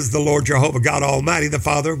he is the Lord Jehovah God Almighty, the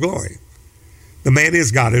Father of glory. The man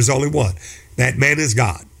is God. There's only one. That man is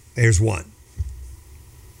God. There's one.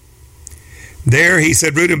 There he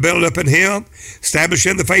said, root and build up in him, establish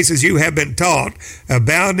in the faith as you have been taught,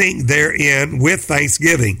 abounding therein with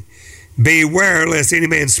thanksgiving. Beware lest any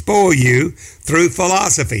man spoil you through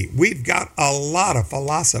philosophy. We've got a lot of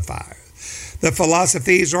philosophers. The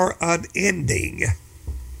philosophies are unending.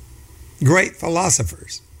 Great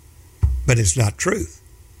philosophers, but it's not truth.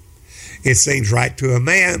 It seems right to a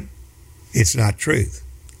man, it's not truth.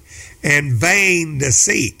 And vain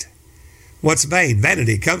deceit. What's vain?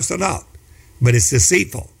 Vanity comes to naught, but it's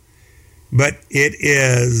deceitful. But it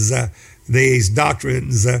is these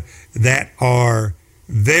doctrines that are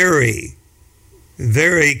very,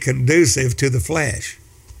 very conducive to the flesh.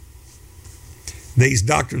 These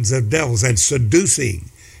doctrines of devils and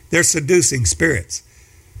seducing. They're seducing spirits.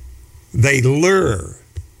 They lure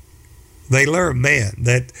man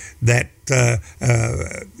that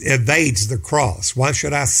evades the cross. Why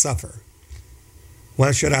should I suffer?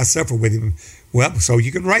 Why should I suffer with him? Well, so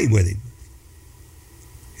you can reign with him.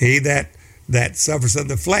 He that suffers in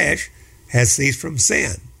the flesh has ceased from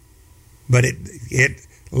sin. But it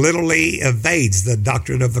literally evades the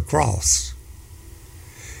doctrine of the cross.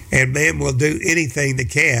 And man will do anything they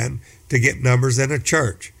can to get numbers in a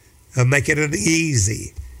church. Make it an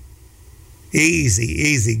easy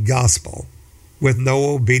gospel with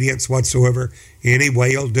no obedience whatsoever. Any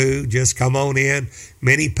way you'll do, just come on in.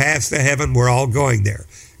 Many paths to heaven, we're all going there.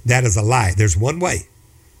 That is a lie. There's one way.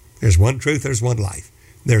 There's one truth, there's one life.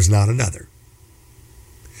 There's not another.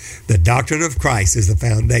 The doctrine of Christ is the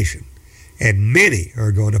foundation. And many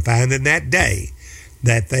are going to find in that day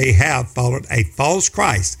that they have followed a false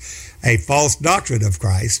Christ, a false doctrine of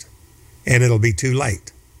Christ, and it'll be too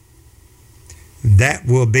late. That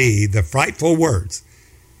will be the frightful words,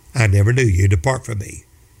 I never knew you, depart from me,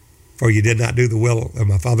 for you did not do the will of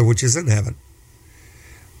my Father which is in heaven.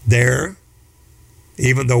 There,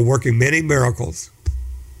 even though working many miracles,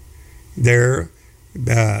 they're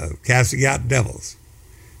casting out devils,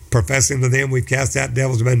 professing to them, we've cast out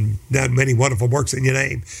devils, done many wonderful works in your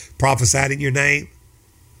name, prophesied in your name.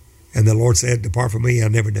 And the Lord said, depart from me, I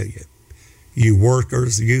never knew you. You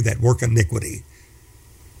workers, you that work iniquity,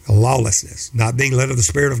 lawlessness, not being led of the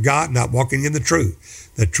Spirit of God, not walking in the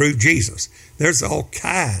true Jesus. There's all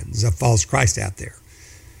kinds of false Christ out there.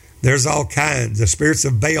 There's all kinds. The spirits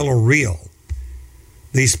of Baal are real.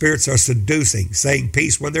 These spirits are seducing, saying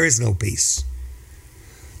peace when there is no peace.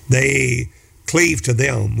 They cleave to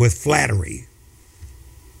them with flattery,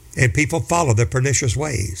 and people follow their pernicious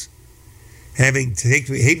ways, heaping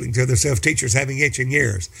to themselves teachers having itching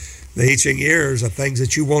ears. The itching ears are things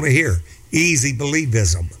that you want to hear. Easy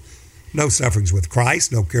believism. No sufferings with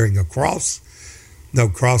Christ, no carrying a cross, no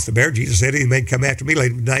cross to bear. Jesus said, any man come after me, lay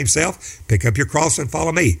deny himself, pick up your cross and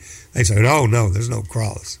follow me. They say, no, there's no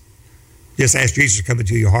cross. Just ask Jesus to come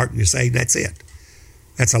into your heart and you say, that's it.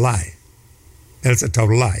 That's a lie. That's a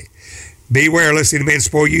total lie. Beware, lest any man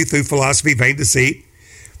spoil you through philosophy, vain deceit,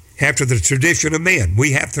 after the tradition of men.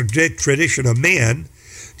 We have the tradition of men,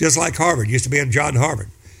 just like Harvard. Used to be on John Harvard.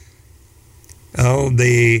 Oh,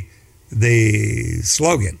 the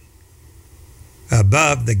slogan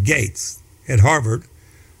above the gates at Harvard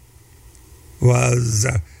was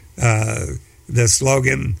the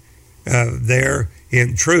slogan there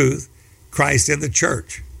in truth, Christ in the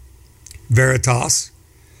church. Veritas,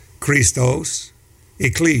 Christos,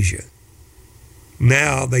 Ecclesia.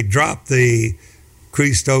 Now they dropped the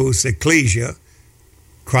Christos, Ecclesia,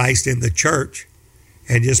 Christ in the church,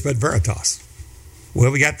 and just put Veritas.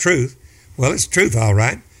 Well, we got truth. Well, it's truth, all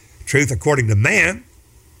right. Truth according to man.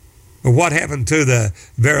 But what happened to the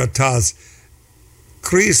Veritas?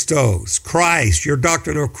 Christos, Christ, your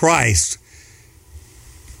doctrine of Christ.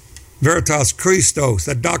 Veritas Christos,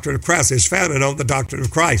 the doctrine of Christ is founded on the doctrine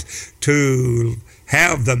of Christ. To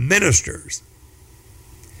have the ministers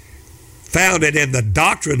founded in the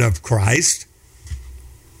doctrine of Christ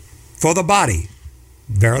for the body.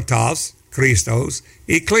 Veritas, Christos,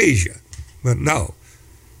 Ecclesia. But no,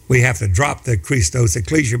 we have to drop the Christos,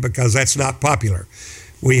 Ecclesia, because that's not popular.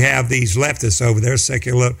 We have these leftists over there,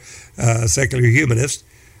 secular humanists,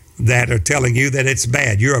 that are telling you that it's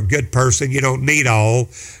bad. You're a good person. You don't need all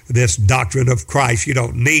this doctrine of Christ. You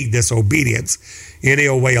don't need this obedience. Any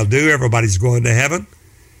old way will do. Everybody's going to heaven.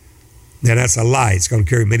 Now that's a lie. It's going to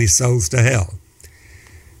carry many souls to hell.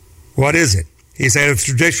 What is it? He said it's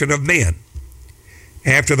tradition of men,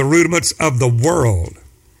 after the rudiments of the world,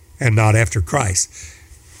 and not after Christ.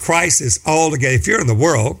 Christ is altogether. If you're in the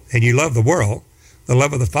world and you love the world, the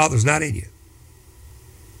love of the Father is not in you.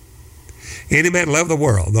 Any man love the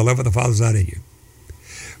world, the love of the Father is not in you.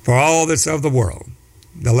 For all that's of the world,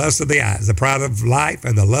 the lust of the eyes, the pride of life,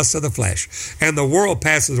 and the lust of the flesh. And the world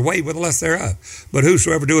passes away with the lust thereof. But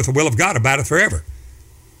whosoever doeth the will of God abideth forever.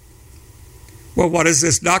 Well, what is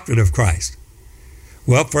this doctrine of Christ?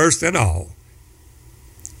 Well, first and all,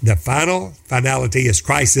 the finality is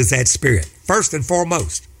Christ is that Spirit. First and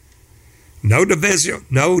foremost. No division,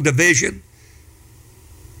 not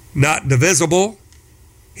divisible.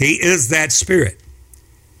 He is that Spirit.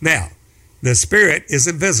 Now, the Spirit is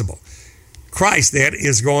invisible. Christ then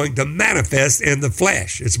is going to manifest in the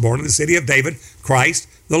flesh. It's born in the city of David, Christ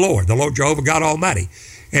the Lord Jehovah God Almighty.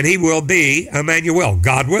 And he will be Emmanuel,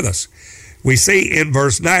 God with us. We see in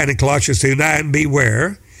verse 9 in Colossians 2:9,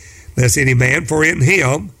 beware lest any man, for in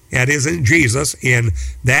him, that is in Jesus, in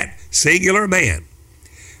that singular man,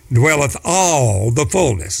 dwelleth all the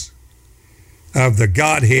fullness of the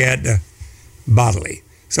Godhead bodily.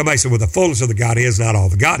 Somebody said, well, the fullness of the Godhead is not all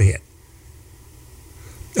the Godhead.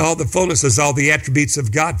 All the fullness is all the attributes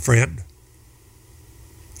of God, friend.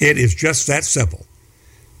 It is just that simple.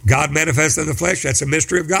 God manifested in the flesh, that's a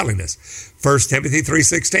mystery of godliness. 1 Timothy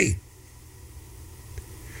 3:16.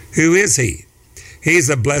 Who is he? He's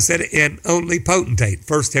the blessed and only potentate.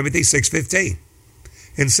 1 Timothy 6:15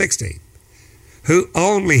 and 16. Who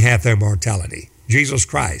only hath immortality? Jesus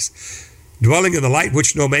Christ. Dwelling in the light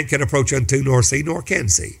which no man can approach unto, nor see, nor can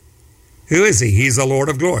see. Who is he? He's the Lord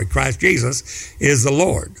of glory. Christ Jesus is the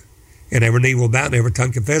Lord. And every knee will bow and every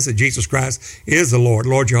tongue confess that Jesus Christ is the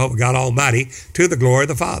Lord Jehovah God Almighty, to the glory of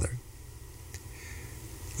the Father.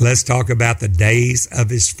 Let's talk about the days of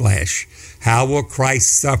his flesh. How will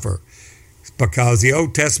Christ suffer? Because the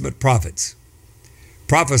Old Testament prophets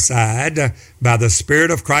prophesied by the Spirit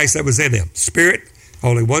of Christ that was in him. Spirit,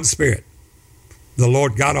 only one Spirit. the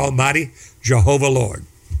Lord God Almighty, Jehovah Lord.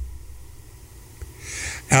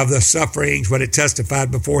 Of the sufferings, when it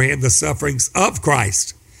testified before him, the sufferings of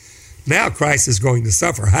Christ. Now Christ is going to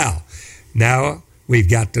suffer. How? Now we've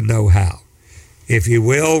got to know how. If you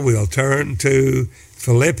will, we'll turn to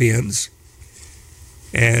Philippians.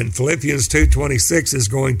 And Philippians 2:26 is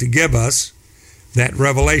going to give us that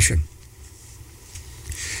revelation.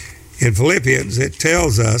 In Philippians, it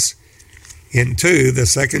tells us in the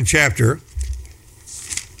second chapter,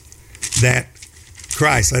 that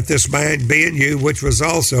Christ, let this mind be in you, which was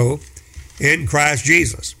also in Christ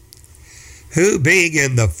Jesus, who being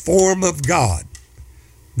in the form of God,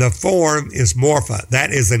 the form is morpha,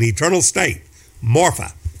 that is an eternal state,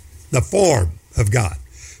 morpha, the form of God.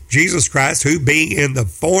 Jesus Christ, who being in the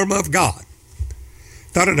form of God,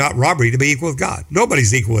 thought it not robbery to be equal with God.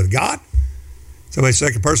 Nobody's equal with God. Somebody's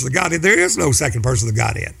second person of the Godhead. There is no second person of the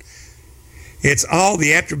Godhead. It's all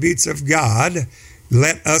the attributes of God.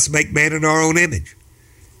 Let us make man in our own image.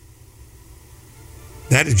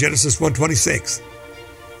 That is Genesis 1:26.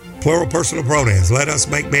 Plural personal pronouns. Let us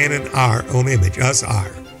make man in our own image. Us,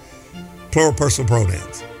 our. Plural personal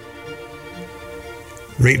pronouns.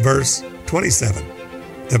 Read verse 27,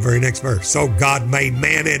 the very next verse. So God made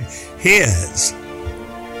man in his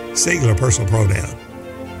singular personal pronoun,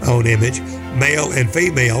 own image. Male and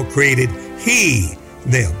female created he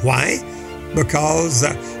them. Why? Because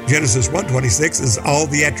Genesis 1:26 is all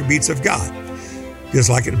the attributes of God. Just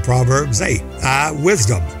like in Proverbs 8, I,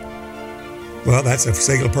 wisdom. Well, that's a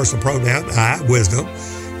singular personal pronoun, I, wisdom,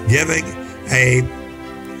 giving a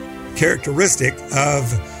characteristic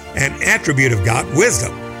of an attribute of God,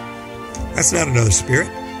 wisdom. That's not another spirit.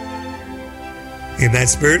 In that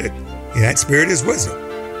spirit is wisdom.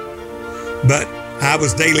 But I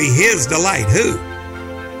was daily his delight. Who?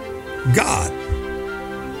 God.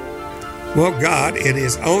 Well, God, in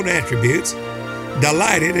his own attributes,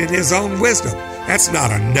 delighted in his own wisdom. That's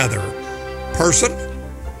not another person.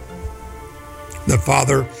 The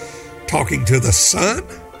Father talking to the Son?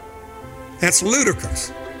 That's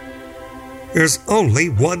ludicrous. There's only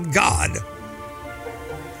one God.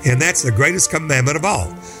 And that's the greatest commandment of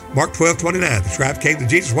all. Mark 12:29, the scribe came to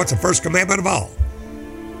Jesus. What's the first commandment of all?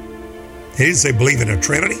 He didn't say believe in a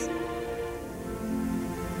Trinity.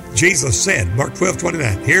 Jesus said, Mark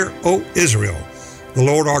 12:29, Hear, O Israel, the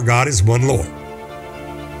Lord our God is one Lord.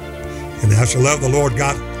 And thou shalt love the Lord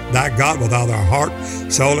God, thy God with all thy heart,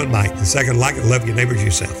 soul, and might. And second, like it, love your neighbor as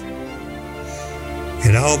yourself.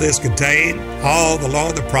 And all this contained, all the law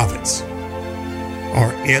and the prophets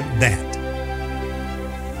are in that.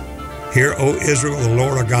 Hear, O Israel, the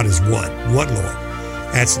Lord our God is one Lord.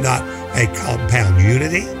 That's not a compound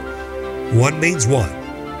unity. One means one.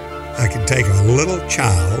 I can take a little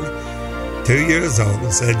child, 2 years old,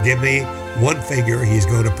 and say, give me one finger, he's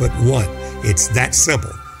going to put one. It's that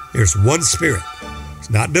simple. There's one spirit. It's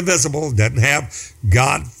not divisible. It doesn't have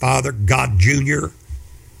God, Father, God, Junior.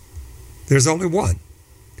 There's only one.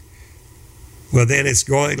 Well, then it's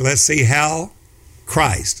going, let's see how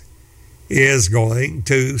Christ is going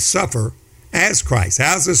to suffer as Christ.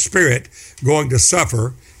 How's the Spirit going to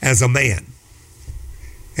suffer as a man?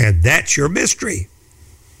 And that's your mystery.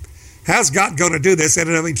 How's God going to do this in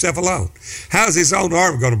and of himself alone? How's his own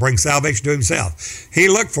arm going to bring salvation to himself? He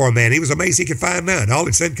looked for a man. He was amazed he could find none. All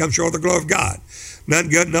he said, come short of the glory of God. None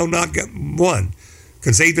good, no, not good, one.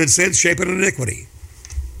 Conceived in sin, shaped in iniquity.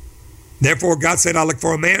 Therefore, God said, I looked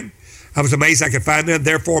for a man. I was amazed I could find none.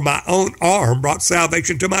 Therefore, my own arm brought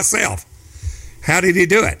salvation to myself. How did he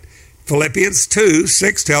do it? Philippians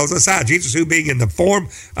 2:6 tells us how. Jesus, who being in the form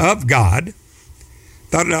of God,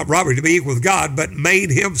 thought it not robbery to be equal with God, but made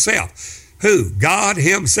himself. Who? God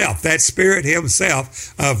himself, that Spirit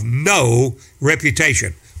himself of no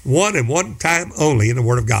reputation. One and one time only in the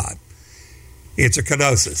Word of God. It's a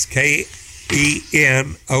kenosis, K-E-N-O-O,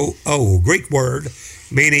 Greek word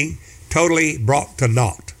meaning totally brought to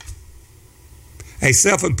naught. A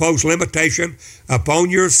self-imposed limitation upon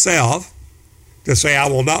yourself to say, I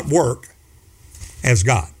will not work as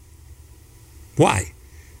God. Why?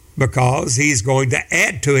 Because he's going to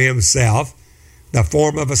add to himself the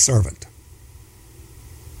form of a servant.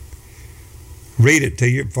 Read it to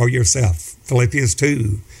you for yourself. Philippians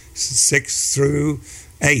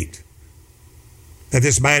 2:6-8. That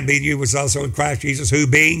this mind be in you was also in Christ Jesus, who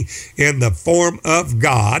being in the form of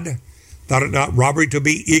God, thought it not robbery to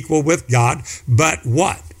be equal with God, but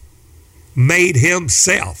what? Made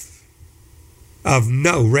himself of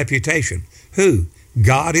no reputation. Who?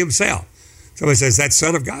 God himself. Somebody says, that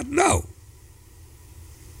Son of God? No.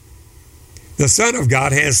 The Son of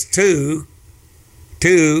God has two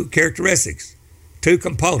characteristics, two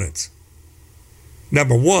components.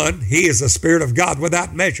 Number one, he is the Spirit of God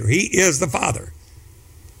without measure. He is the Father.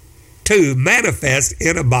 Two, manifest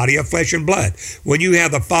in a body of flesh and blood. When you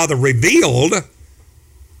have the Father revealed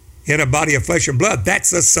in a body of flesh and blood,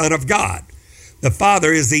 that's the Son of God. The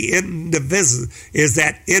Father is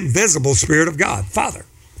that invisible Spirit of God. Father.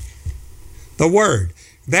 The Word.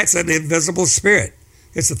 That's an invisible Spirit.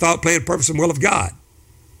 It's the thought, plan, purpose, and will of God.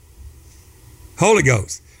 Holy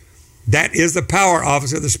Ghost. That is the power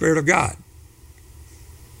office of the Spirit of God.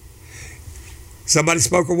 Somebody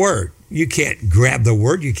spoke a word. You can't grab the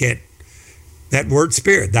word. You can't. That word,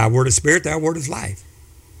 Spirit. Thy word is Spirit. Thy word is life.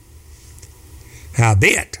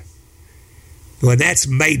 Howbeit, when that's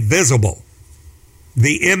made visible,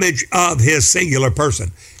 the image of his singular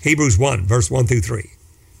person, Hebrews 1, verse 1 through 3.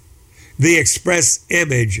 The express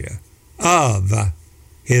image of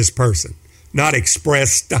his person. Not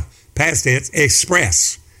expressed, past tense,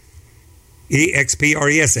 express.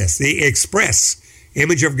 E-X-P-R-E-S-S. The express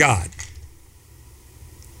image of God.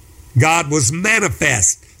 God was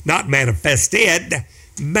manifest, not manifested,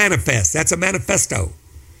 manifest. That's a manifesto.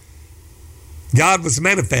 God was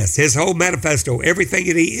manifest, his whole manifesto, everything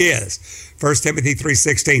that he is. 1 Timothy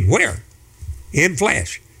 3:16. Where? In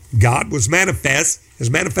flesh. God was manifest, his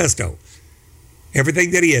manifesto.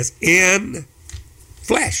 Everything that he is in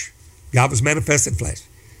flesh. God was manifest in flesh.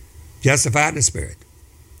 Justified in the Spirit.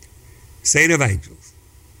 Saint of angels.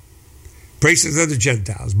 Priests of the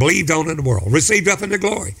Gentiles. Believed on in the world. Received up into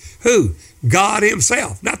glory. Who? God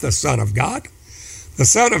himself, not the Son of God. The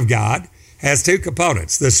Son of God has two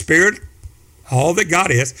components. The Spirit, all that God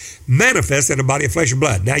is, manifest in a body of flesh and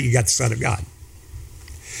blood. Now you got the Son of God.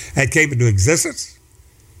 That came into existence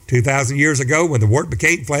 2,000 years ago when the Word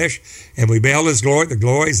became flesh and we beheld his glory. The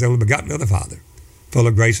glory is the only begotten of the Father, full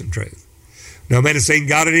of grace and truth. No man has seen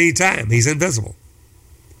God at any time. He's invisible.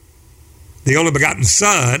 The only begotten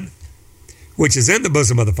Son, which is in the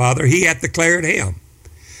bosom of the Father, he hath declared him.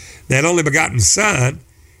 That only begotten Son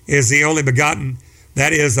is the only begotten,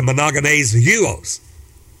 that is the monogenes huios,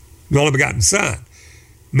 the only begotten Son.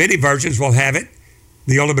 Many versions will have it,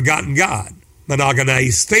 the only begotten God,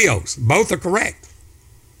 monogenes theos. Both are correct.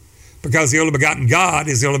 Because the only begotten God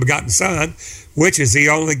is the only begotten Son, which is the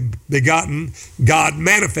only begotten God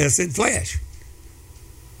manifest in flesh.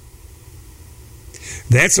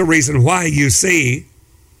 That's the reason why you see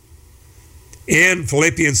in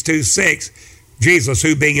Philippians 2:6, Jesus,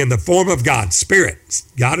 who being in the form of God, Spirit,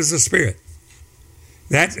 God is a Spirit.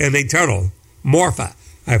 That's an eternal morpha,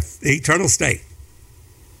 an eternal state.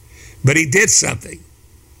 But he did something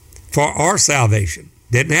for our salvation.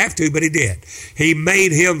 Didn't have to, but he did. He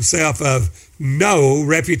made himself of no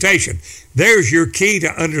reputation. There's your key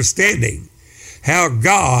to understanding how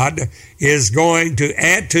God is going to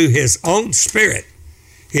add to his own Spirit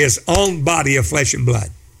his own body of flesh and blood.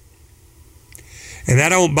 And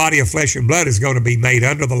that own body of flesh and blood is going to be made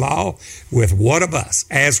under the law with one of us,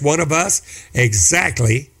 as one of us,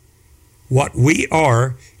 exactly what we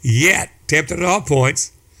are, yet tempted at all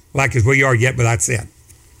points, like as we are yet without sin.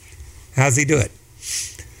 How does he do it?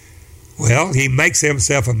 Well, he makes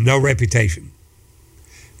himself of no reputation.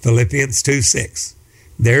 Philippians 2:6.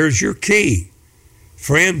 There's your key.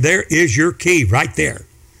 Friend, there is your key right there.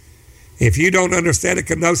 If you don't understand a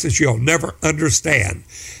kenosis, you'll never understand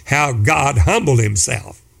how God humbled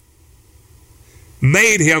himself,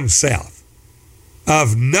 made himself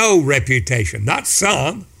of no reputation, not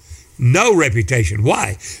some, no reputation.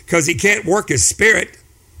 Why? Because he can't work his Spirit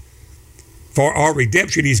for our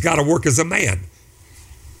redemption. He's got to work as a man.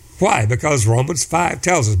 Why? Because Romans 5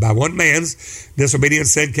 tells us, by one man's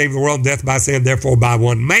disobedience sin came to the world, and death by sin, therefore by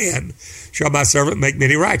one man shall my servant make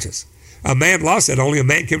many righteous. A man lost it, only a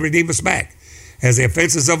man can redeem us back. As the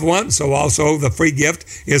offense is of one, so also the free gift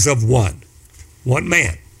is of one. One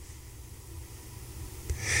man.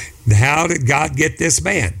 How did God get this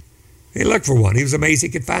man? He looked for one. He was amazed he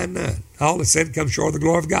could find none. All that sin comes short of the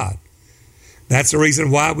glory of God. That's the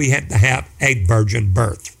reason why we had to have a virgin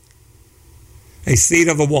birth. A seed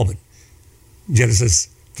of a woman. Genesis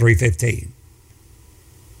 3:15.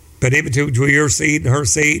 But in between your seed and her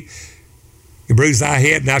seed, you bruise thy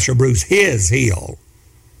head, and I shall bruise his heel.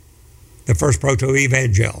 The first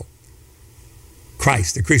proto-evangel.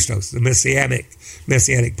 Christ, the Christos, the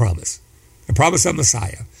messianic promise. The promise of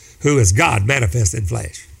Messiah, who is God manifest in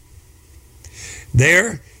flesh.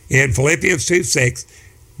 There, in Philippians 2:6,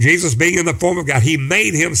 Jesus being in the form of God, he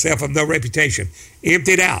made himself of no reputation,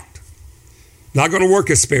 emptied out. Not going to work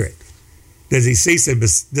his Spirit. Does he cease and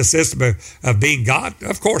desist of being God?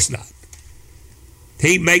 Of course not.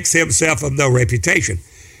 He makes himself of no reputation.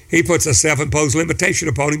 He puts a self-imposed limitation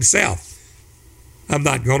upon himself. I'm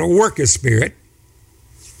not going to work his Spirit.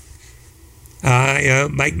 I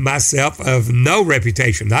make myself of no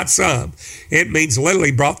reputation, not some. It means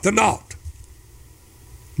literally brought to naught.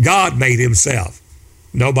 God made himself.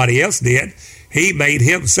 Nobody else did. He made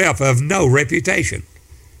himself of no reputation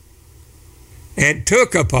and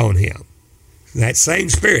took upon him that same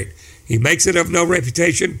spirit. He makes it of no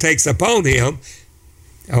reputation, takes upon him,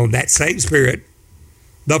 on that same spirit,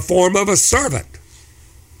 the form of a servant.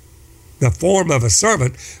 The form of a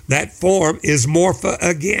servant, that form is morpha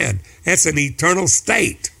again. That's an eternal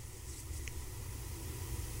state.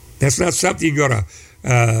 That's not something you're going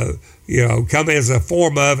to, come as a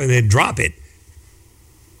form of and then drop it.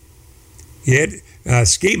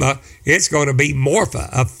 Schema, it's going to be morpha,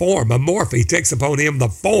 a form, a morpha. He takes upon him the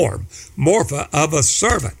form, morpha of a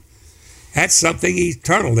servant. That's something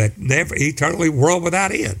eternal that never eternally world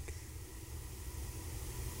without end.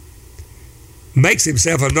 Makes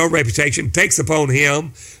himself of no reputation, takes upon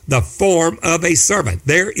him the form of a servant.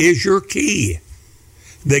 There is your key.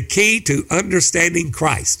 The key to understanding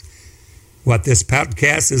Christ. What this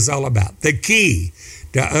podcast is all about. The key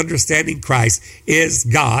to understanding Christ is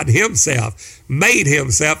God himself made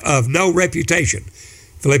himself of no reputation.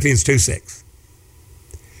 Philippians 2:6.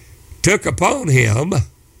 Took upon him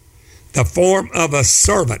the form of a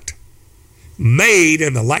servant, made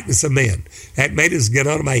in the likeness of men. That made is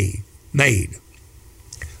genonomai, made.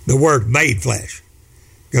 The word made flesh,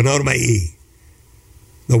 genonomai.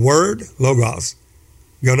 The word logos,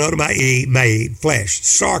 genonomai, made flesh,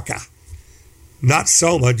 sarka. Not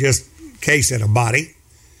soma, just case in a body,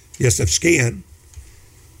 just of skin,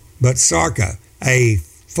 but sarka, a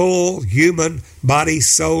full human body,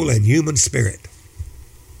 soul, and human spirit.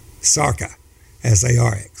 Sarka,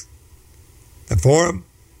 S-A-R-X. That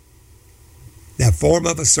form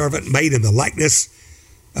of a servant made in the likeness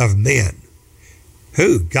of men.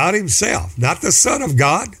 Who? God himself, not the Son of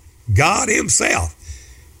God, God himself.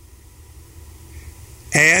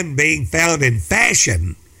 And being found in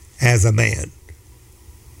fashion as a man.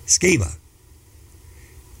 Schema.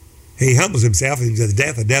 He humbles himself into the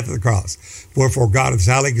death of the cross. Wherefore God has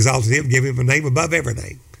highly exalted him, give him a name above every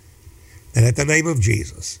name. And at the name of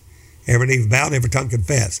Jesus, every knee bow and every tongue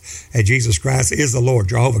confess that Jesus Christ is the Lord,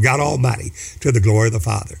 Jehovah, God Almighty, to the glory of the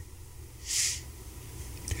Father.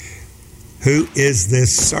 Who is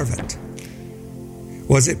this servant?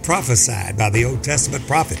 Was it prophesied by the Old Testament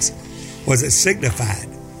prophets? Was it signified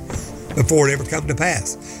before it ever come to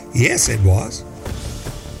pass? Yes, it was.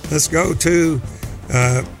 Let's go to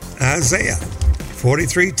Isaiah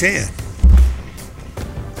 43:10.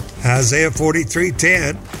 Isaiah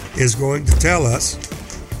 43:10 is going to tell us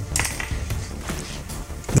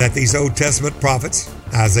that these Old Testament prophets,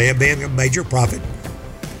 Isaiah being a major prophet,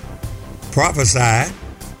 prophesied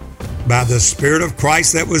by the Spirit of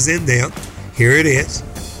Christ that was in them. Here it is.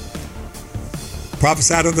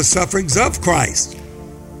 Prophesied of the sufferings of Christ.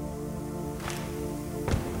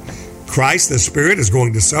 Christ, the Spirit, is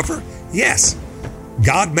going to suffer? Yes.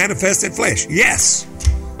 God manifested flesh? Yes.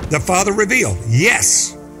 The Father revealed?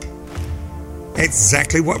 Yes.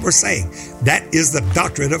 Exactly what we're saying. That is the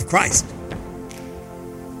doctrine of Christ.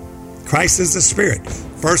 Christ is the Spirit,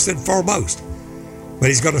 first and foremost. But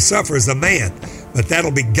he's going to suffer as a man. But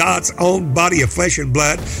that'll be God's own body of flesh and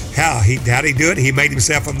blood. How'd he do it? He made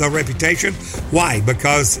himself of no reputation. Why?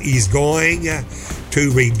 Because he's going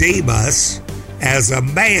to redeem us as a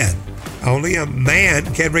man. Only a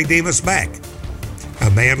man can redeem us back. A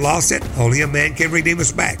man lost it. Only a man can redeem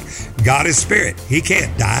us back. God is spirit. He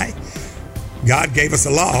can't die. God gave us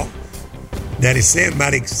a law that his sin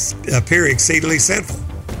might appear exceedingly sinful.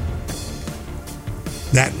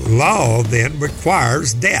 That law then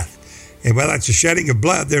requires death. And without the shedding of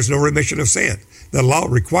blood, there's no remission of sin. The law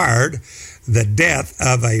required the death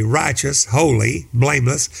of a righteous, holy,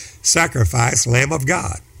 blameless sacrifice, Lamb of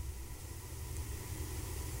God.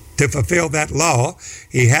 To fulfill that law,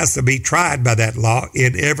 he has to be tried by that law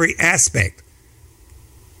in every aspect.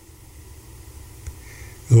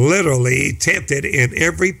 Literally tempted in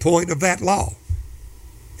every point of that law.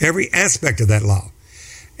 Every aspect of that law.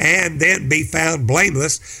 And then be found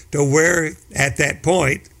blameless to where at that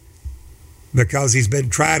point, because he's been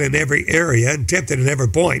tried in every area and tempted in every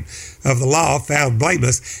point of the law, found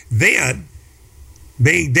blameless, then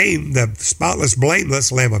being deemed the spotless,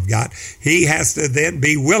 blameless Lamb of God, he has to then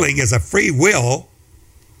be willing as a free willing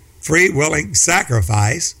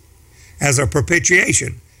sacrifice as a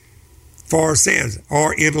propitiation for our sins,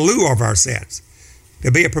 or in lieu of our sins,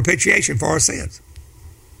 to be a propitiation for our sins.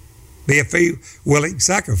 Be a free willing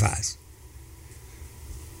sacrifice.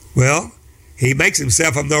 Well, he makes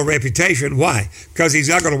himself of no reputation. Why? Because he's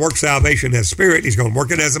not going to work salvation as spirit. He's going to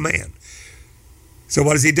work it as a man. So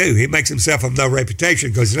what does he do? He makes himself of no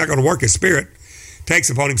reputation because he's not going to work his spirit. Takes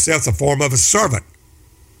upon himself the form of a servant,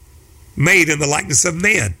 made in the likeness of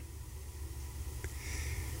men.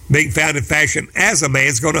 Being found in fashion as a man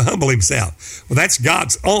is going to humble himself. Well, that's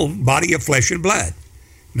God's own body of flesh and blood.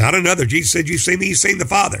 Not another. Jesus said, "You've seen me, you've seen the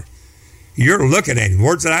Father." You're looking at him.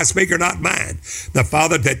 Words that I speak are not mine. The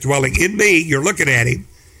Father that dwelling in me, you're looking at him.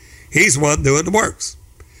 He's the one doing the works.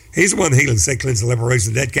 He's the one healing the sick, cleansing the leper,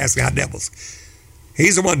 raising the dead, casting out devils.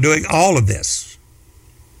 He's the one doing all of this.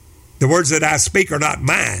 The words that I speak are not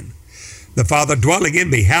mine. The Father dwelling in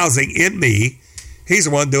me, housing in me, he's the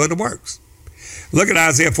one doing the works. Look at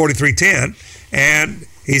Isaiah 43:10, and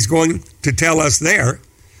he's going to tell us there,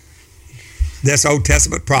 this Old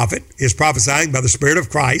Testament prophet is prophesying by the Spirit of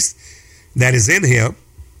Christ that is in him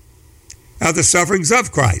of the sufferings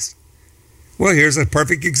of Christ. Well, here's a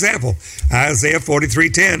perfect example. Isaiah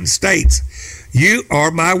 43:10 states, "You are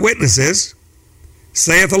my witnesses,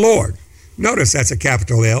 saith the Lord." Notice that's a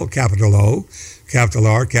capital L, capital O, capital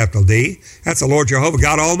R, capital D. That's the Lord Jehovah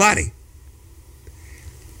God Almighty.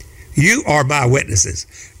 You are my witnesses,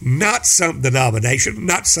 not some denomination,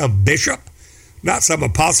 not some bishop, not some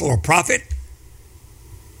apostle or prophet.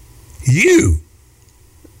 You,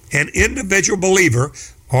 an individual believer,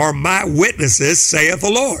 are my witnesses, saith the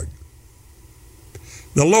Lord.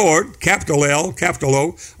 The Lord, capital L, capital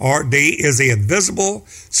O, R, D, is the invisible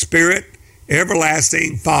Spirit,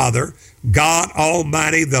 everlasting Father, God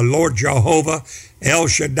Almighty, the Lord Jehovah, El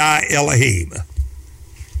Shaddai, Elohim.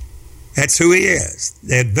 That's who he is.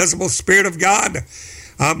 The invisible Spirit of God,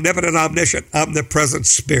 omnipotent, omniscient, omnipresent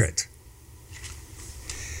Spirit.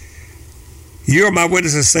 You are my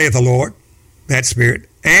witnesses, saith the Lord, that Spirit,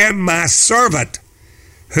 and my servant,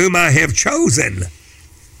 whom I have chosen.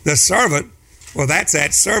 The servant, well, that's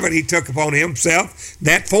that servant. He took upon himself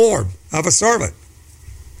that form of a servant.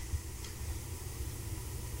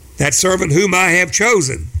 That servant whom I have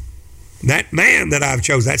chosen. That man that I've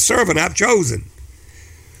chosen. That servant I've chosen.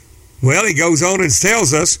 Well, he goes on and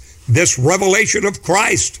tells us this revelation of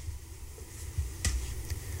Christ.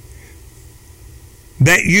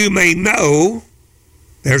 That you may know,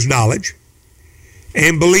 there's knowledge,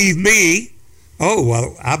 and believe me. Oh,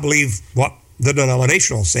 well, I believe what the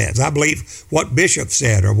denominational says. I believe what bishop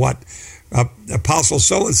said, or what apostle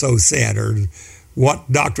so-and-so said, or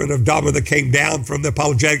what doctrine of dogma that came down from the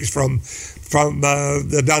apologetics from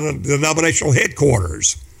the denominational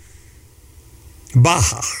headquarters.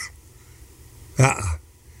 Bah.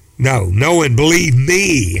 No, and believe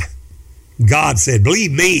me. God said,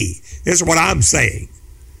 believe me. This is what I'm saying.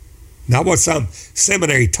 Not what some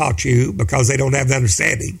seminary taught you because they don't have the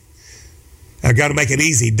understanding. I've got to make an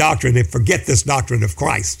easy doctrine and forget this doctrine of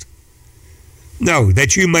Christ. No,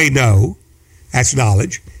 that you may know, that's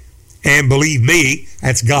knowledge, and believe me,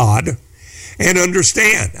 that's God, and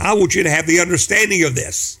understand. I want you to have the understanding of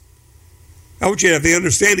this. I want you to have the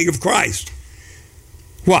understanding of Christ.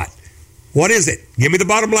 What? What is it? Give me the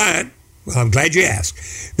bottom line. Well, I'm glad you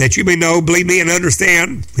asked. That you may know, believe me, and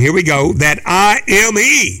understand, here we go, that I am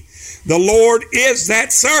He. The Lord is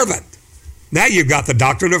that servant. Now you've got the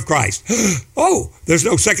doctrine of Christ. Oh, there's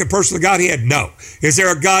no second person of the Godhead? No. Is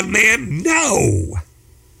there a God-man? No.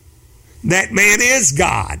 That man is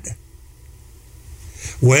God.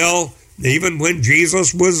 Well, even when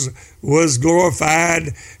Jesus was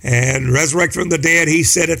glorified and resurrected from the dead, he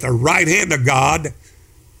sat at the right hand of God.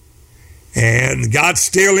 And God's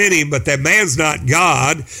still in him, but that man's not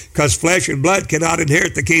God, because flesh and blood cannot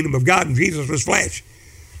inherit the kingdom of God, and Jesus was flesh.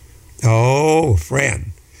 Oh,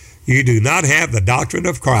 friend, you do not have the doctrine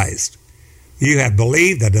of Christ. You have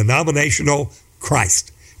believed the denominational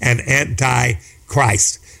Christ, an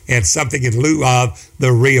anti-Christ, and something in lieu of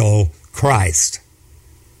the real Christ.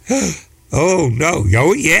 Oh, no.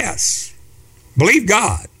 Oh, yes. Believe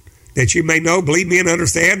God, that you may know, believe me, and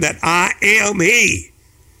understand that I am He.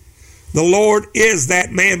 The Lord is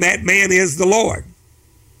that man. That man is the Lord.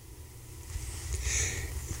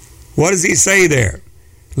 What does he say there?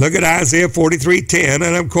 Look at Isaiah 43:10,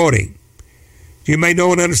 and I'm quoting. You may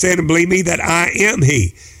know and understand and believe me that I am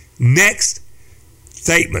He. Next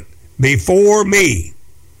statement. Before me,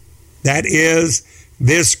 that is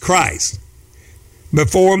this Christ.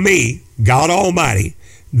 Before me, God Almighty,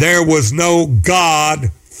 there was no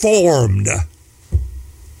God formed.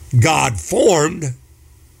 God formed.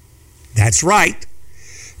 That's right.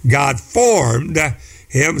 God formed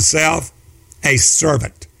himself a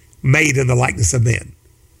servant made in the likeness of men.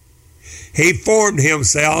 He formed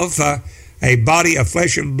himself a body of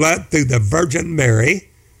flesh and blood through the Virgin Mary,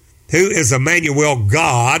 who is Emmanuel,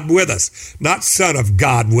 God with us, not Son of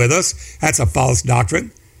God with us. That's a false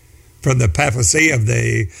doctrine from the papacy of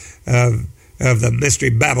the of the mystery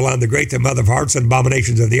Babylon the Great, the mother of harlots and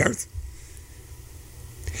abominations of the earth.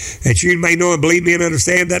 That you may know and believe me and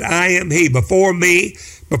understand that I am he. Before me,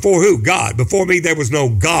 before who? God. Before me there was no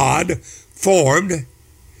God formed,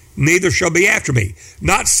 neither shall be after me.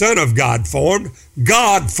 Not Son of God formed,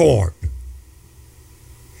 God formed.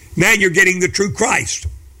 Now you're getting the true Christ.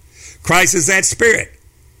 Christ is that Spirit.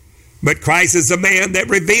 But Christ is the man that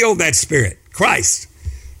revealed that Spirit. Christ.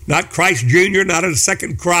 Not Christ Jr., not a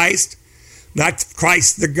second Christ. Not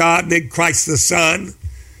Christ the God, then Christ the Son.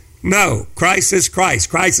 No, Christ is Christ.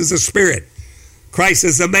 Christ is a Spirit. Christ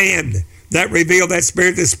is the man that revealed that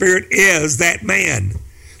Spirit. The Spirit is that man.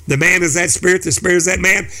 The man is that Spirit. The Spirit is that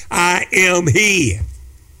man. I am he.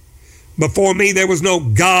 Before me there was no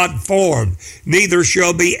God formed, neither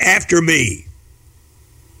shall be after me.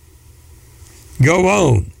 Go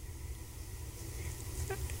on.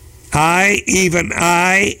 I, even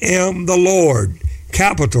I, am the Lord.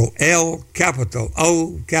 Capital L, capital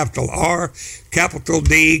O, capital R, capital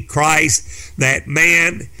D, Christ. That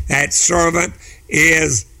man, that servant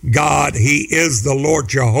is God. He is the Lord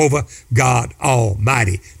Jehovah, God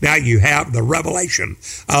Almighty. Now you have the revelation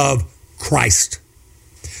of Christ.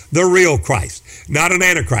 The real Christ. Not an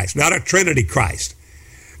Antichrist, not a Trinity Christ,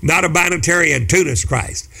 not a binitarian Tunis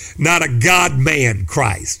Christ, not a God-man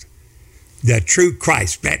Christ. The true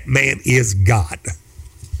Christ, that man is God.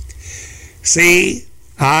 See,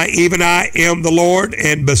 even I am the Lord,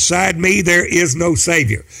 and beside me there is no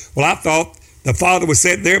Savior. Well, I thought the Father was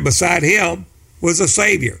sitting there, beside him was a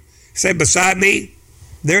Savior. He said, beside me,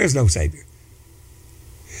 there is no Savior.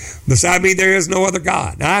 Beside me, there is no other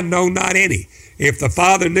God. I know not any. If the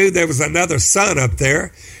Father knew there was another Son up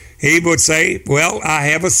there, he would say, well, I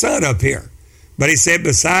have a Son up here. But he said,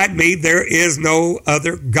 beside me, there is no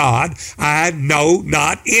other God. I know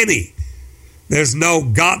not any. There's no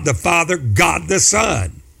God the Father, God the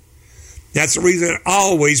Son. That's the reason it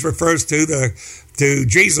always refers to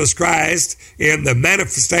Jesus Christ in the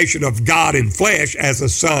manifestation of God in flesh as the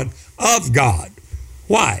Son of God.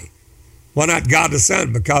 Why? Why not God the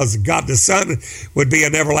Son? Because God the Son would be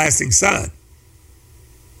an everlasting Son.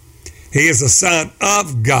 He is the Son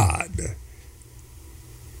of God.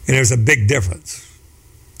 And there's a big difference.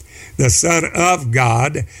 The Son of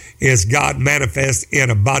God is God manifest in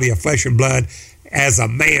a body of flesh and blood as a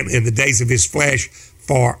man in the days of his flesh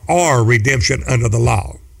for our redemption under the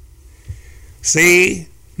law. See,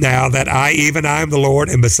 now that I, even I am the Lord,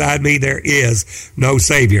 and beside me there is no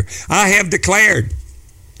Savior. I have declared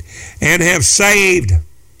and have saved.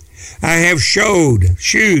 I have showed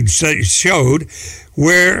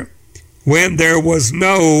when there was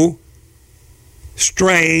no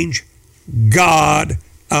strange God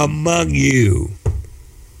among you.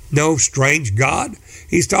 No strange God?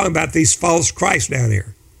 He's talking about these false Christs down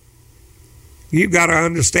here. You've got to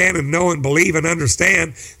understand and know and believe and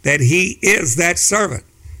understand that he is that servant.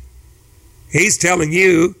 He's telling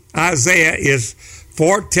you, Isaiah is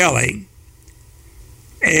foretelling,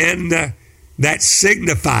 and that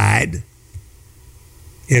signified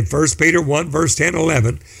in 1 Peter 1, verse 10,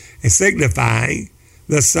 11, is signifying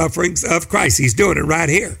the sufferings of Christ. He's doing it right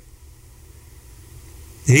here.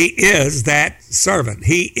 He is that servant.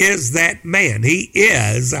 He is that man. He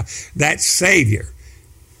is that Savior.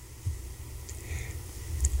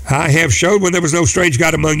 I have showed when there was no strange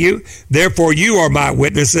God among you. Therefore you are my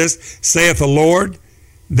witnesses, saith the Lord,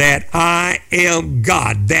 that I am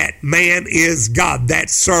God. That man is God. That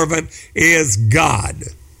servant is God.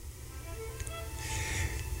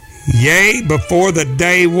 Yea, before the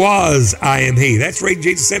day was, I am he. That's right.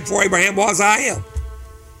 Jesus said, before Abraham was, I am.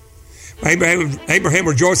 Abraham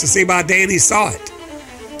rejoiced to see my day, and he saw it.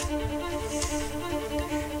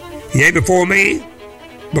 Yea, before me,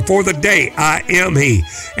 before the day, I am he,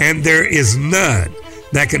 and there is none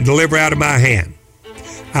that can deliver out of my hand.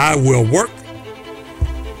 I will work,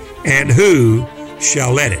 and who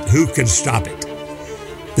shall let it? Who can stop it?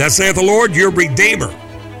 Thus saith the Lord, your Redeemer.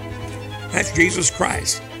 That's Jesus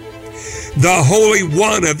Christ. The Holy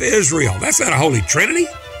One of Israel. That's not a Holy Trinity.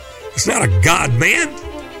 It's not a God-man.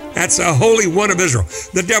 That's a Holy One of Israel.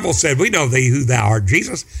 The devil said, we know thee who thou art,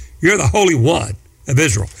 Jesus. You're the Holy One of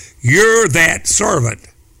Israel. You're that servant.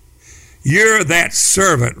 You're that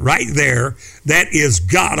servant right there. That is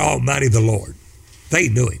God Almighty the Lord. They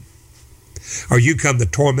knew him. Are you come to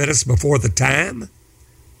torment us before the time?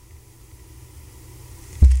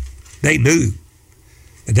 They knew.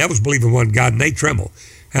 The devils believe in one God and they tremble.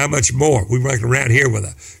 How much more? We run around here with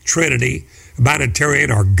a Trinity, a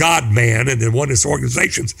binitarian, or God-man, and then oneness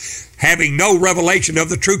organizations having no revelation of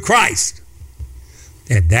the true Christ.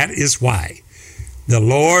 And that is why The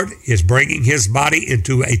Lord is bringing his body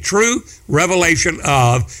into a true revelation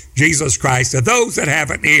of Jesus Christ to those that have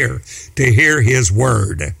an ear to hear his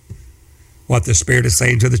word, what the Spirit is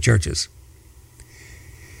saying to the churches.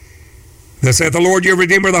 Thus saith the Lord your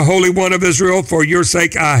Redeemer, the Holy One of Israel, for your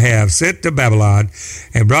sake I have sent to Babylon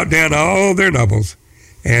and brought down all their nobles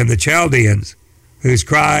and the Chaldeans, whose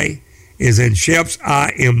cry is in ships,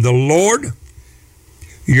 I am the Lord,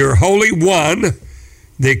 your Holy One,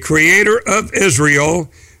 the Creator of Israel,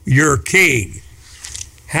 your King.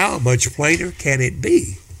 How much plainer can it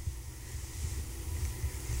be?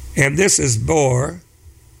 And this is bore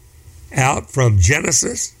out from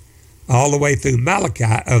Genesis all the way through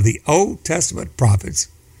Malachi of the Old Testament prophets,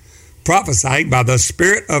 prophesying by the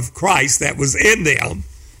Spirit of Christ that was in them,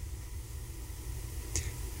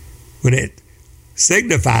 when it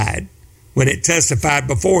signified, when it testified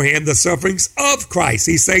beforehand the sufferings of Christ.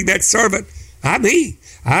 He's saying that servant, I'm he.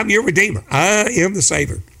 I'm your Redeemer. I am the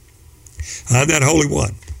Savior. I'm that Holy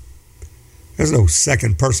One. There's no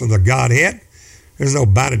second person of the Godhead. There's no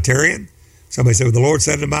binitarian. Somebody said, well, the Lord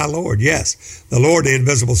said unto my Lord. Yes, the Lord, the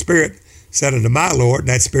invisible Spirit, said unto my Lord, and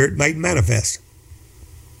that Spirit made manifest.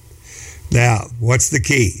 Now, what's the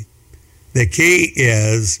key? The key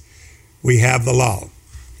is we have the law.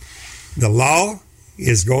 The law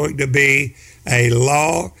is going to be a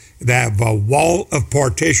law that a wall of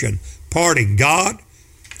partition, parting God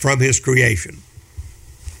from his creation.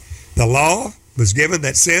 The law was given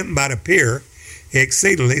that sin might appear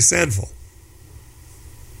exceedingly sinful.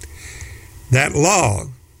 That law,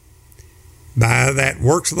 by that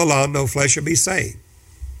works of the law, no flesh shall be saved.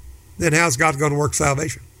 Then how's God going to work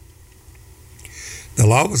salvation? The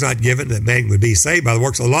law was not given that man would be saved by the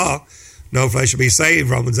works of the law. No flesh shall be saved,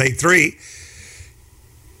 Romans 8:3.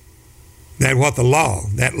 That what the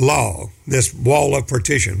law, this wall of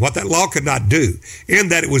partition, what that law could not do, in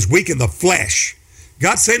that it was weak in the flesh.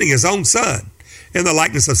 God sending his own Son in the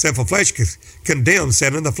likeness of sinful flesh condemned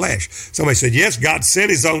sin in the flesh. Somebody said, yes, God sent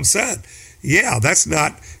his own Son. Yeah, that's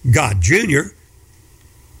not God Jr.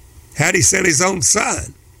 How'd he send his own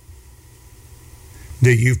Son?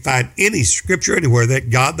 Do you find any scripture anywhere that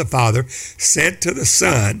God the Father said to the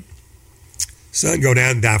Son, Son, go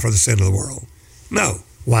down and die for the sin of the world? No.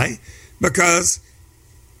 Why? Because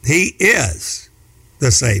he is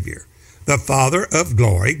the Savior, the Father of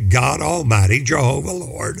glory, God Almighty, Jehovah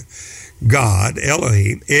Lord, God,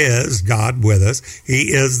 Elohim, is God with us.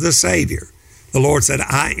 He is the Savior. The Lord said,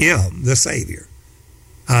 I am the Savior.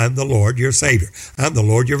 I'm the Lord, your Savior. I'm the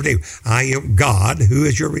Lord, your Redeemer. I am God, who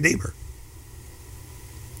is your Redeemer.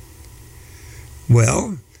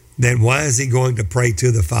 Well, then why is he going to pray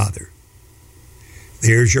to the Father?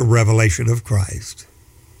 There's your revelation of Christ.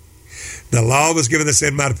 The law was given that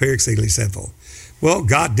sin might appear exceedingly sinful. Well,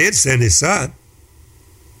 God did send his Son.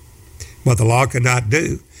 What the law could not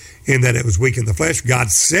do, in that it was weak in the flesh, God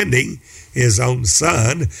sending his own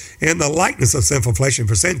Son in the likeness of sinful flesh, and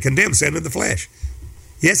for sin condemned sin in the flesh.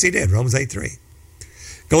 Yes, he did, Romans 8:3.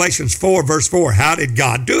 Galatians 4, verse 4, how did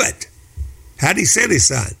God do it? How did he send his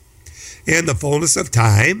Son? In the fullness of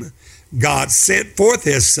time, God sent forth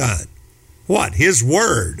his Son. What? His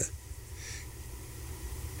Word.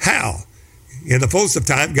 How? In the fullness of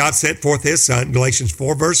time, God sent forth his Son, Galatians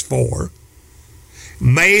 4, verse 4,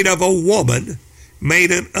 made of a woman,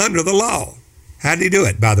 made under the law. How did he do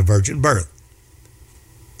it? By the virgin birth.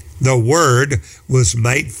 The Word was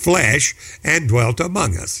made flesh and dwelt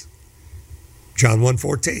among us. John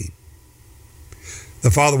 1:14.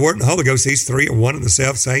 The Father, Word, and the Holy Ghost, these three are one and the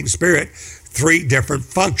self-same Spirit, three different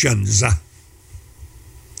functions.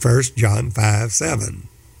 1 John 5:7.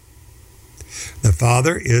 The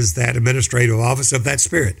Father is that administrative office of that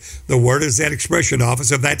Spirit. The Word is that expression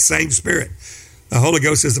office of that same Spirit. The Holy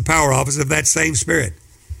Ghost is the power office of that same Spirit.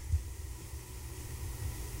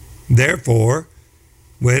 Therefore,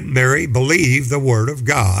 when Mary believed the Word of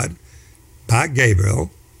God by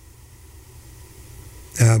Gabriel,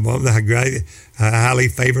 highly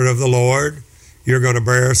favored of the Lord, you're going to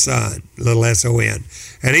bear a son, little S-O-N,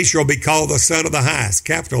 and he shall be called the Son of the Highest,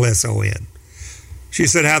 capital S-O-N. She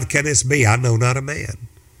said, how can this be? I know not a man.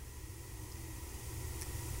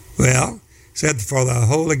 Well, said, for the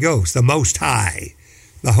Holy Ghost, the Most High,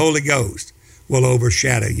 the Holy Ghost will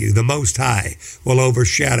overshadow you. The Most High will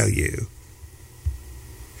overshadow you.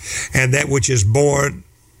 And that which is born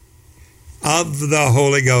of the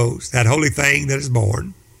Holy Ghost, that holy thing that is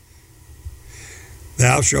born,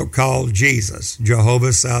 thou shalt call Jesus,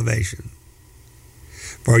 Jehovah's salvation.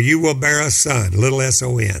 For you will bear a son, little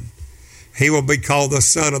S-O-N. He will be called the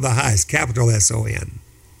Son of the Highest, capital S-O-N.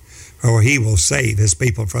 For he will save his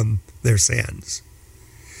people from their sins.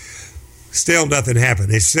 Still nothing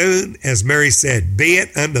happened. As soon as Mary said, "Be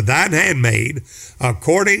it unto thine handmaid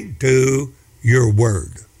according to your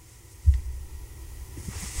word,"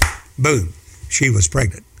 boom, she was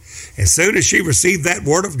pregnant. As soon as she received that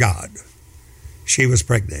word of God, she was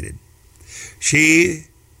pregnated. She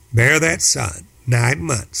bare that son 9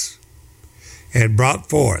 months and brought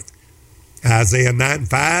forth Isaiah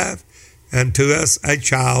 9:5, "Unto us a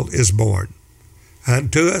child is born,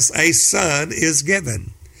 unto us a son is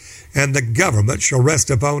given, and the government shall rest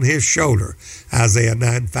upon his shoulder," Isaiah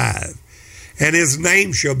 9:5. "And his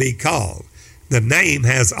name shall be called." The name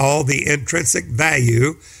has all the intrinsic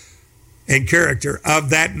value and character of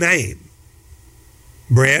that name.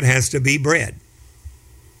 Bread has to be bread.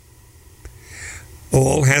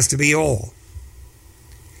 Oil has to be oil.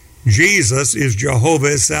 Jesus is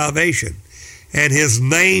Jehovah's salvation, and his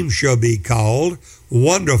name shall be called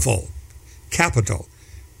Wonderful, capital,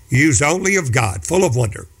 used only of God, full of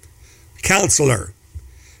wonder. Counselor,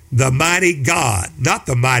 the mighty God, not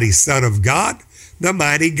the mighty Son of God, the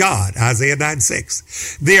mighty God, Isaiah 9:6.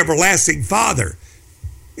 The everlasting Father.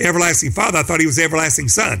 Everlasting Father, I thought he was the everlasting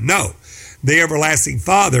Son. No, the everlasting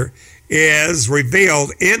Father is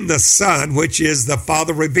revealed in the Son, which is the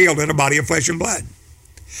Father revealed in a body of flesh and blood.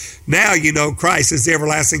 Now you know Christ is the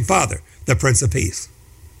everlasting Father, the Prince of Peace.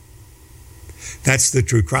 That's the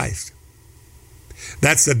true Christ.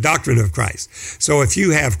 That's the doctrine of Christ. So if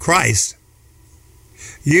you have Christ,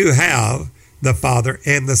 you have the Father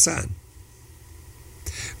and the Son.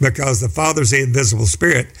 Because the Father is the invisible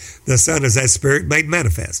Spirit, the Son is that Spirit made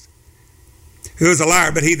manifest. Who is a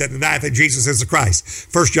liar but he that denieth that Jesus is the Christ?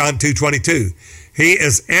 1 John 2:22. He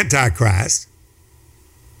is Antichrist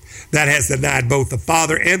that has denied both the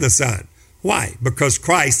Father and the Son. Why? Because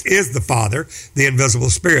Christ is the Father, the invisible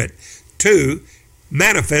Spirit. 2,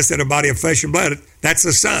 manifest in a body of flesh and blood, that's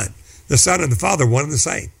the Son. The Son and the Father, one and the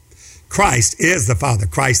same. Christ is the Father.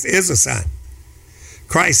 Christ is the Son.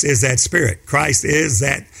 Christ is that Spirit. Christ is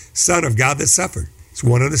that Son of God that suffered. It's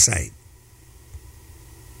one and the same.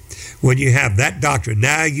 When you have that doctrine,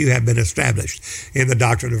 now you have been established in the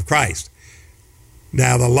doctrine of Christ.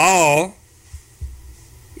 Now the law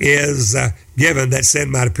is given that sin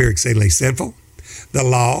might appear exceedingly sinful. The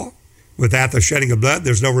law, without the shedding of blood,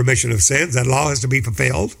 there's no remission of sins. That law has to be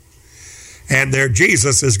fulfilled. And there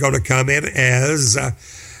Jesus is going to come in as a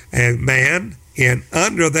man in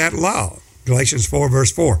under that law. Galatians 4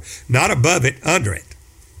 verse 4. Not above it, under it.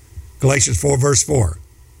 Galatians 4 verse 4.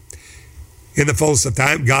 In the fullness of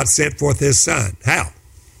time, God sent forth his Son. How?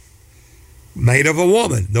 Made of a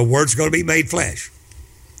woman. The word's going to be made flesh.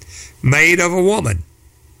 Made of a woman.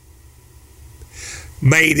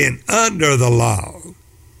 Made in under the law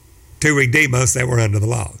to redeem us that were under the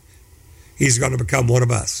law. He's going to become one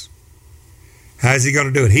of us. How is he going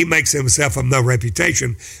to do it? He makes himself of no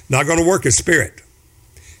reputation, not going to work his spirit.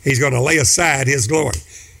 He's going to lay aside his glory.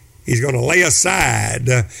 He's going to lay aside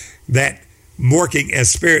that working as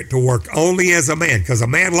spirit to work only as a man, because a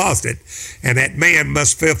man lost it, and that man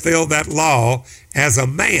must fulfill that law as a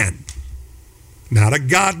man. Not a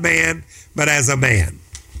God-man, but as a man.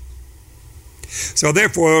 So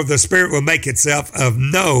therefore, the Spirit will make himself of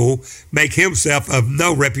no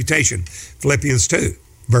reputation. Philippians 2,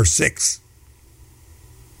 verse 6.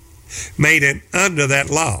 Made it under that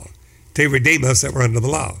law to redeem us that were under the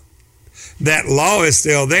law. That law is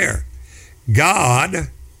still there. God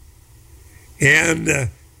and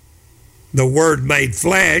the Word made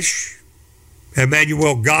flesh,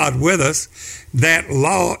 Emmanuel, God with us, that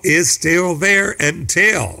law is still there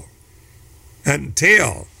until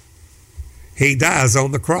he dies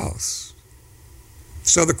on the cross.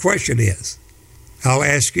 So the question is, I'll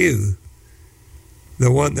ask you,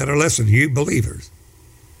 the one that are listening, you believers,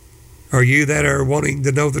 or you that are wanting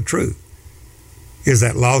to know the truth, is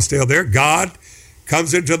that law still there? God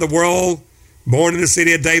comes into the world, born in the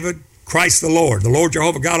city of David, Christ the Lord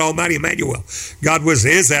Jehovah, God Almighty, Emmanuel. God was,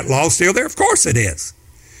 is that law still there? Of course it is.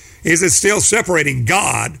 Is it still separating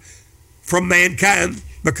God from mankind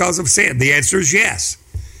because of sin? The answer is yes.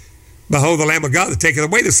 Behold the Lamb of God that taketh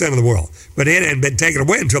away the sin of the world. But it hadn't been taken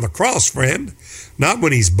away until the cross, friend. Not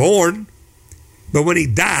when he's born, but when he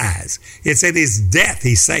dies. It's in his death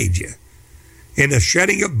he saved you. In the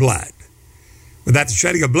shedding of blood. Without the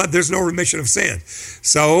shedding of blood, there's no remission of sin.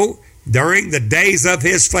 So, during the days of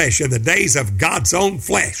his flesh, in the days of God's own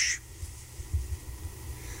flesh,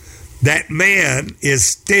 that man is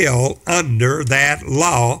still under that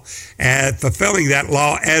law and fulfilling that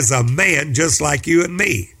law as a man just like you and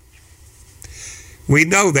me. We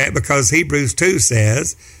know that because Hebrews 2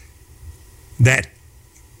 says that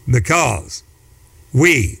because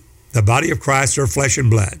we, the body of Christ, are flesh and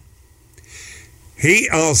blood, He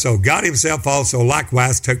also, God himself also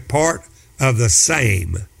likewise took part of the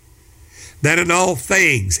same, that in all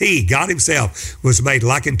things he, God himself, was made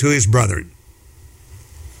like unto his brethren.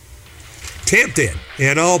 Tempted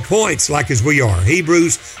in all points like as we are.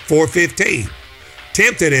 Hebrews 4:15.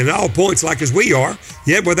 Tempted in all points like as we are,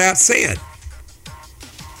 yet without sin.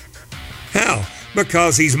 How?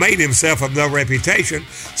 Because he's made himself of no reputation,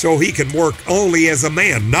 so he can work only as a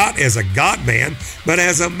man, not as a God-man, but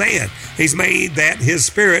as a man. He's made that his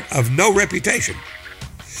spirit of no reputation.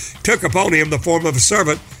 Took upon him the form of a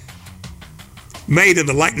servant, made in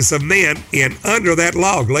the likeness of men, in under that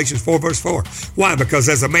law, Galatians 4 verse 4. Why? Because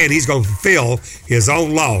as a man, he's going to fulfill his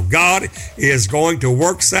own law. God is going to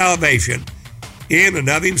work salvation in and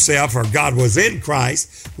of himself, for God was in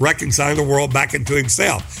Christ, reconciling the world back into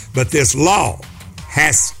himself. But this law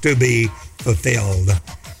has to be fulfilled.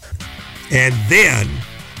 And then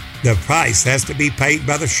the price has to be paid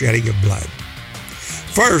by the shedding of blood.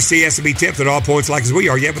 First, he has to be tempted at all points like as we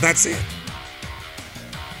are, yet without sin.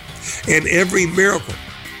 And every miracle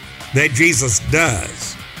that Jesus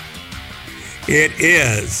does, it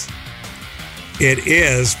is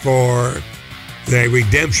for the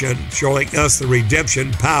redemption, showing us the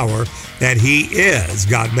redemption power that he is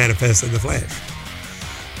God manifest in the flesh.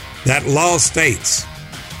 That law states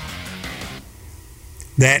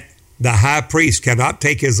that the high priest cannot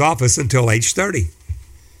take his office until age 30.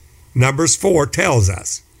 Numbers 4 tells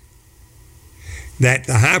us that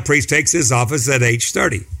the high priest takes his office at age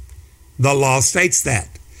 30. The law states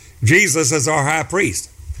that. Jesus is our high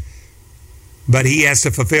priest. But he has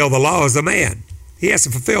to fulfill the law as a man. He has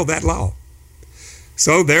to fulfill that law.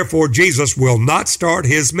 So therefore, Jesus will not start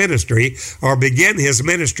his ministry or begin his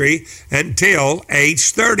ministry until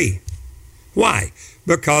age 30. Why?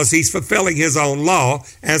 Because he's fulfilling his own law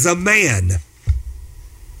as a man.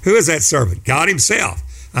 Who is that servant? God himself.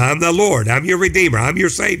 I'm the Lord. I'm your Redeemer. I'm your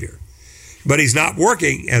Savior. But he's not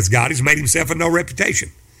working as God. He's made himself of no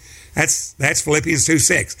reputation. That's Philippians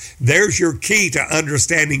 2:6. There's your key to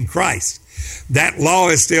understanding Christ. That law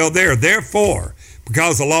is still there. Therefore,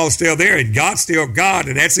 because the law is still there and God's still God,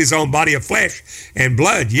 and that's his own body of flesh and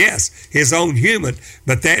blood, yes, his own human,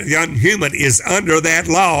 but that unhuman is under that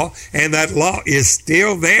law, and that law is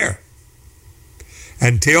still there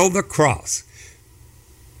until the cross.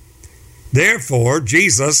 Therefore,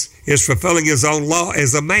 Jesus is fulfilling his own law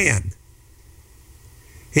as a man.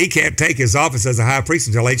 He can't take his office as a high priest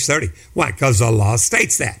until age 30. Why? Because the law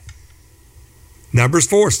states that. Numbers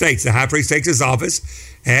 4 states the high priest takes his office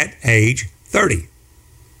at age 30.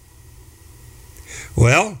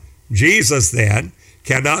 Well, Jesus then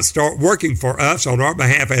cannot start working for us on our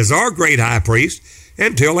behalf as our great high priest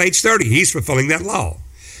until age 30. He's fulfilling that law.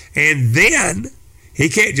 And then he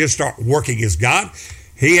can't just start working as God.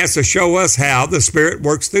 He has to show us how the Spirit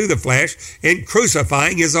works through the flesh in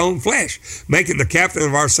crucifying his own flesh, making the captain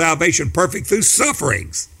of our salvation perfect through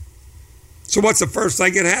sufferings. So what's the first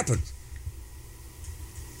thing that happens?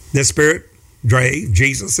 The Spirit drave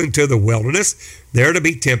Jesus into the wilderness, there to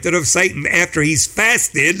be tempted of Satan after he's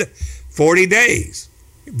fasted 40 days.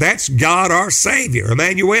 That's God our Savior,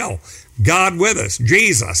 Emmanuel, God with us,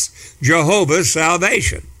 Jesus, Jehovah's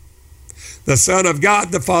salvation. The Son of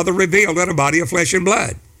God, the Father revealed in a body of flesh and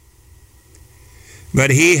blood. But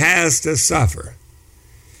he has to suffer.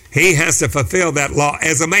 He has to fulfill that law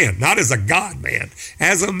as a man, not as a God-man,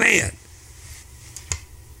 as a man.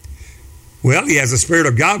 Well, he has the Spirit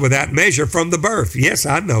of God without measure from the birth. Yes,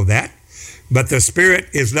 I know that. But the Spirit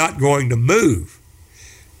is not going to move.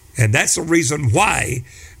 And that's the reason why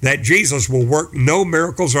that Jesus will work no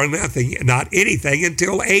miracles or nothing, not anything,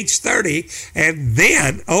 until age 30, and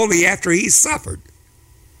then only after he's suffered.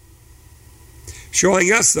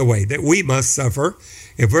 Showing us the way that we must suffer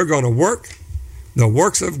if we're going to work the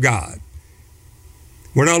works of God.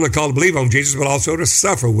 We're not only called to believe on Jesus, but also to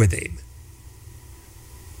suffer with him.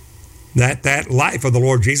 That life of the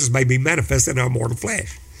Lord Jesus may be manifested in our mortal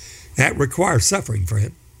flesh. That requires suffering for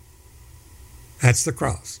him. That's the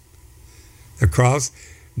cross. The cross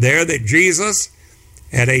there that Jesus,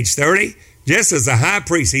 at age 30, just as a high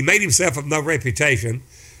priest, he made himself of no reputation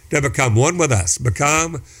to become one with us,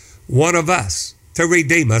 become one of us, to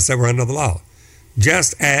redeem us that were under the law,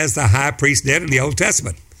 just as the high priest did in the Old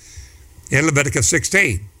Testament. In Leviticus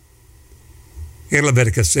 16. In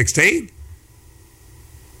Leviticus 16,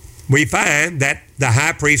 we find that the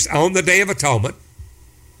high priest on the Day of Atonement,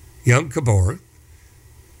 Yom Kippur,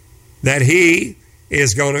 that he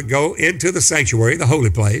is going to go into the sanctuary, the holy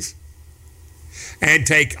place, and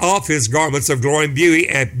take off his garments of glory and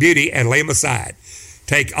beauty and lay them aside.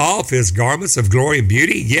 take off his garments of glory and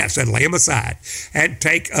beauty, yes, and lay them aside, and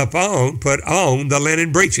put on the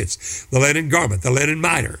linen breeches, the linen garment, the linen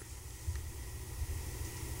mitre.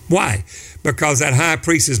 Why? Because that high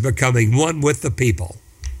priest is becoming one with the people.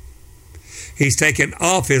 He's taken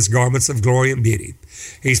off his garments of glory and beauty.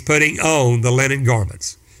 He's putting on the linen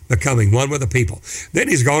garments, becoming one with the people. Then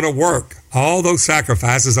he's going to work all those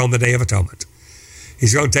sacrifices on the Day of Atonement.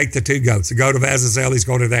 He's going to take the 2 goats, the goat of Azazel. He's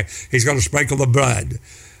going to sprinkle the blood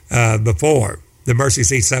before the mercy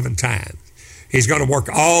seat 7 times. He's going to work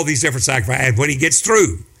all these different sacrifices. And when he gets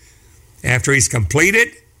through, after he's completed,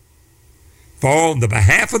 for on the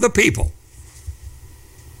behalf of the people,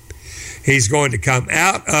 he's going to come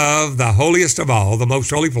out of the holiest of all, the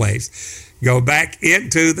most holy place, go back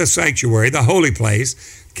into the sanctuary, the holy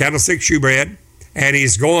place, candlestick shewbread, and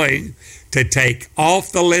he's going to take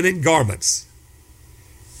off the linen garments,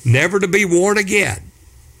 never to be worn again,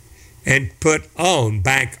 and put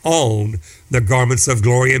back on the garments of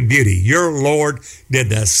glory and beauty. Your Lord did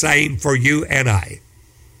the same for you and I.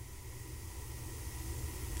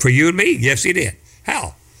 For you and me, yes, he did.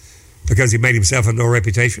 How? Because he made himself of no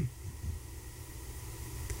reputation.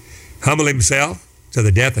 Humble himself to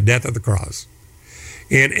the death of the cross.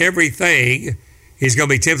 In everything, he's going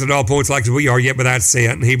to be tempted at all points like as we are, yet without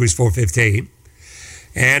sin, Hebrews 4:15.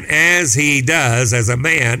 And as he does, as a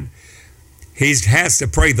man, he has to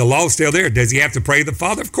pray. The law's still there. Does he have to pray the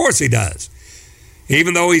Father? Of course he does.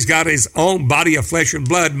 Even though he's got his own body of flesh and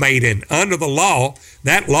blood made in under the law,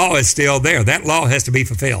 that law is still there. That law has to be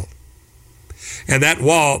fulfilled. And that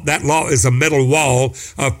law is a middle wall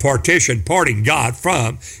of partition, parting God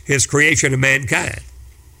from his creation of mankind.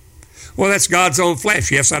 Well, that's God's own flesh.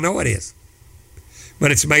 Yes, I know it is.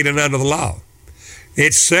 But it's made under the law.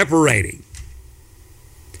 It's separating.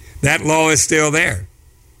 That law is still there.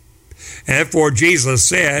 And therefore Jesus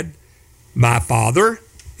said, my Father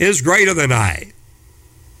is greater than I.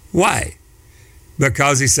 Why?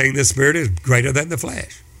 Because he's saying the Spirit is greater than the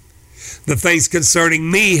flesh. The things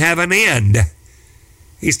concerning me have an end.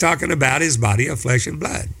 He's talking about his body of flesh and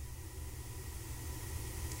blood.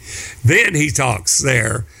 Then he talks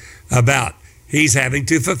there about he's having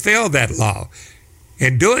to fulfill that law.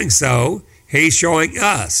 In doing so, he's showing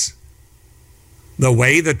us the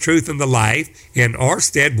way, the truth, and the life in our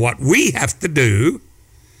stead, what we have to do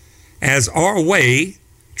as our way,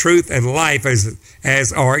 truth, and life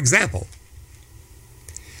as our example.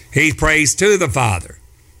 He prays to the Father.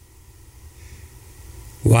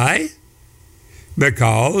 Why?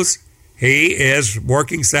 Because he is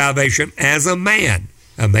working salvation as a man.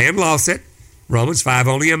 A man lost it. Romans 5,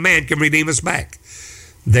 only a man can redeem us back.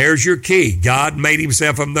 There's your key. God made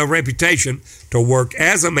himself of no reputation to work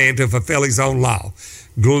as a man to fulfill his own law,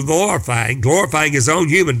 glorifying his own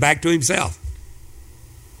human back to himself.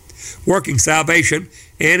 Working salvation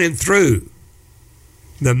in and through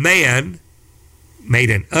the man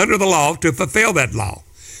made in under the law to fulfill that law,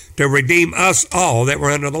 to redeem us all that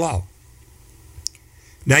were under the law.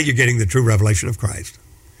 Now you're getting the true revelation of Christ,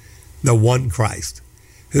 the one Christ,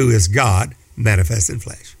 who is God manifest in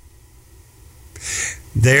flesh.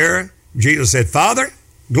 There, Jesus said, Father,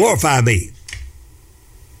 glorify me.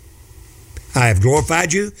 I have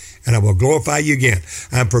glorified you, and I will glorify you again.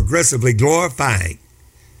 I'm progressively glorifying.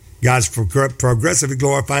 God's progressively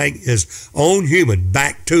glorifying his own human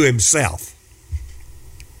back to himself.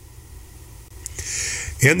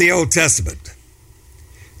 In the Old Testament,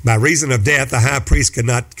 by reason of death, the high priest could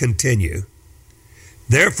not continue.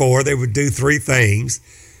 Therefore, they would do 3 things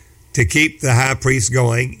to keep the high priest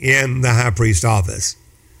going in the high priest office.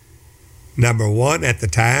 Number 1, at the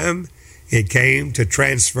time it came to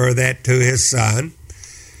transfer that to his son,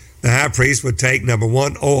 the high priest would take, number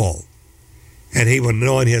 1, oil, and he would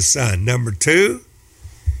anoint his son. Number 2,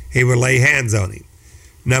 he would lay hands on him.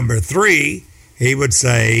 Number 3, he would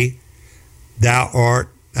say, thou art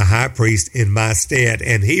a high priest in my stead,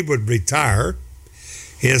 and he would retire.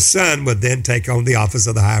 His son would then take on the office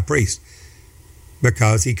of the high priest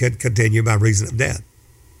because he could continue by reason of death.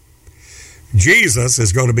 Jesus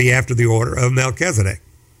is going to be after the order of Melchizedek.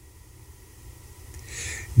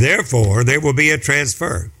 Therefore, there will be a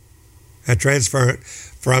transfer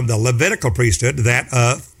from the Levitical priesthood to that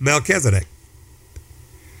of Melchizedek.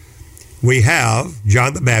 We have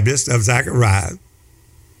John the Baptist of Zechariah,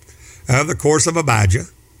 of the course of Abijah,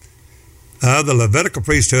 of the Levitical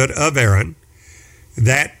priesthood of Aaron,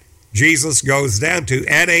 that Jesus goes down to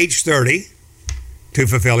at age 30 to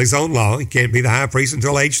fulfill his own law. He can't be the high priest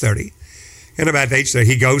until age 30. And about age 30,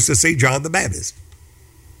 he goes to see John the Baptist.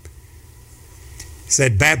 He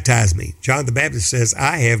said, baptize me. John the Baptist says,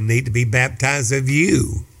 I have need to be baptized of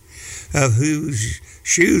you, of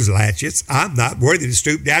shoes latchets I'm not worthy to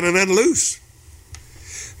stoop down and unloose.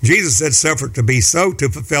 Jesus said, suffer to be so to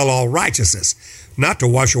fulfill all righteousness, not to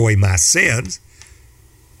wash away my sins.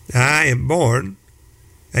 I am born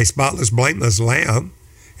a spotless, blameless lamb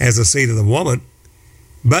as the seed of the woman,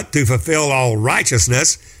 but to fulfill all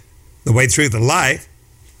righteousness, the way, truth, and life,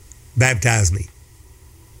 baptize me.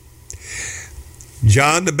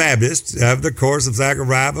 John the Baptist, of the course of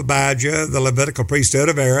Zechariah of Abijah, the Levitical priesthood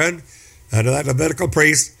of Aaron, under that Levitical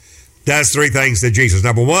priest, does three things to Jesus.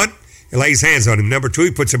 Number one, he lays hands on him. Number two,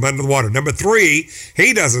 he puts him under the water. Number three,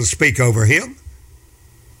 he doesn't speak over him.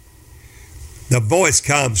 The voice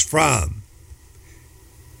comes from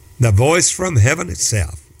heaven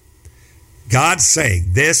itself. God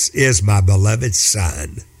saying, this is my beloved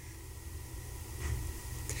Son.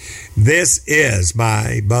 This is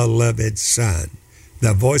my beloved Son.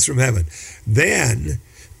 The voice from heaven. Then,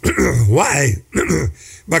 why?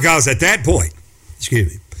 Because at that point,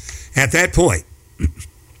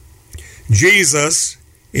 Jesus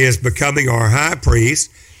is becoming our high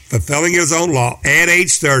priest, fulfilling his own law at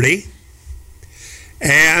age 30,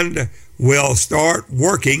 and will start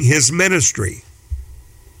working his ministry,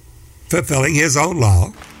 fulfilling his own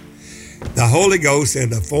law. The Holy Ghost,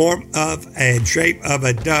 in the form of and shape of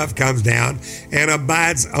a dove, comes down and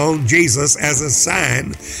abides on Jesus as a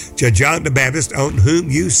sign to John the Baptist, on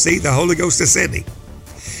whom you see the Holy Ghost descending.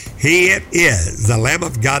 He it is, the Lamb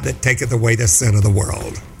of God that taketh away the sin of the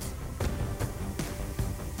world.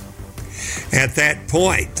 At that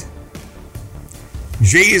point,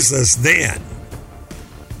 Jesus then,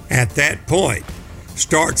 at that point,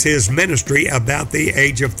 starts his ministry about the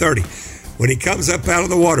age of 30. When he comes up out of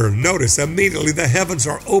the water, notice immediately the heavens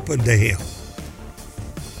are open to him.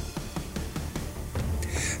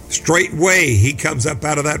 Straightway he comes up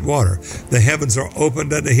out of that water. The heavens are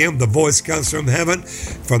opened unto him. The voice comes from heaven.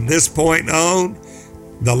 From this point on,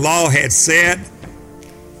 the law had said,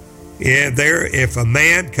 if a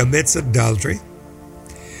man commits adultery,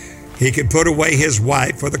 he can put away his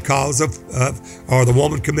wife for the cause or the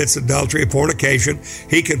woman commits adultery or fornication,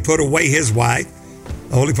 he can put away his wife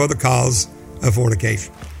only for the cause of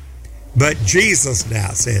fornication. But Jesus now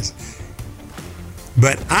says,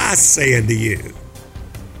 but I say unto you,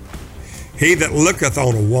 he that looketh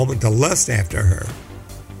on a woman to lust after her,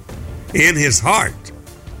 in his heart,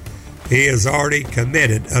 he has already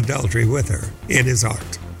committed adultery with her in his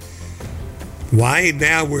heart. Why?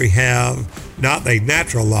 Now we have not the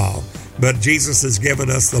natural law, but Jesus has given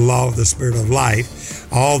us the law of the Spirit of life.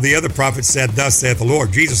 All the other prophets said, thus saith the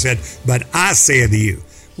Lord. Jesus said, but I say unto you.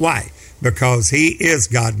 Why? Because he is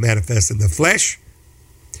God manifest in the flesh,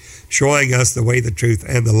 showing us the way, the truth,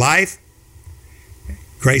 and the life.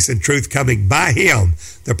 Grace and truth coming by him,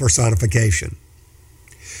 the personification.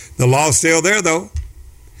 The law's still there, though.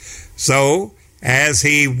 So, as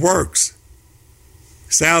he works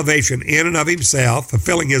salvation in and of himself,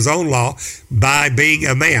 fulfilling his own law by being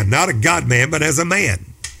a man, not a God man, but as a man.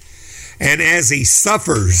 And as he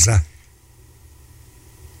suffers,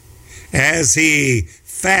 as he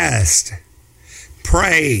fasts,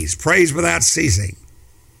 prays without ceasing,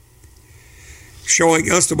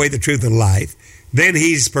 showing us the way, the truth, and life, then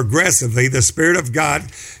he's progressively, the Spirit of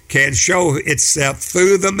God can show itself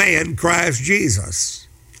through the man, Christ Jesus,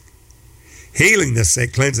 healing the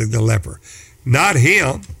sick, cleansing the leper. Not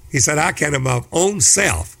him. He said, I can of my own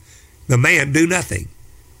self, the man, do nothing.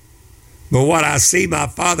 But what I see my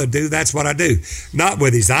Father do, that's what I do. Not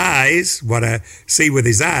with his eyes, what I see with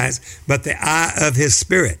his eyes, but the eye of his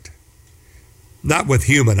Spirit. Not with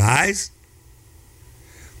human eyes.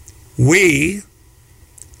 We,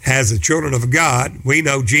 as the children of God, we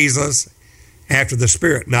know Jesus after the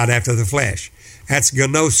Spirit, not after the flesh. That's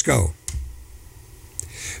gnosko.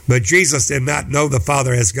 But Jesus did not know the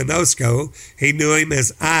Father as gnosko. He knew him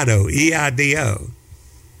as Ido, E-I-D-O.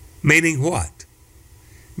 Meaning what?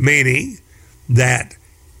 Meaning that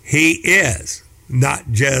he is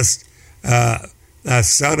not just a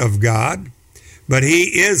son of God, but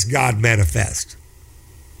he is God manifest.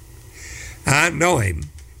 I know him.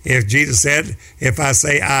 If Jesus said, if I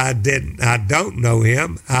say I don't know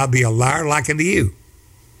him, I'll be a liar like unto you.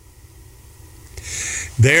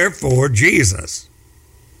 Therefore, Jesus,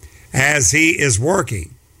 as he is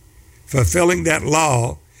working, fulfilling that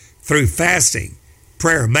law through fasting,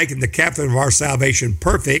 prayer, making the captain of our salvation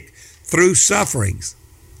perfect through sufferings,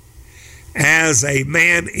 as a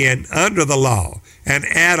man in under the law, an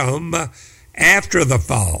Adam after the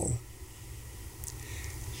fall,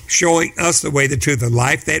 showing us the way, the truth, and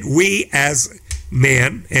life, that we as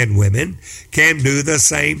men and women can do the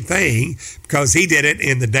same thing, because he did it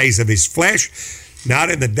in the days of his flesh, not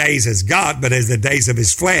in the days as God, but as the days of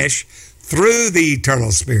his flesh, through the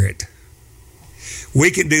eternal Spirit.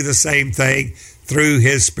 We can do the same thing through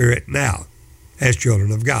His Spirit now as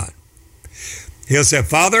children of God. He'll say,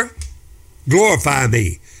 Father, glorify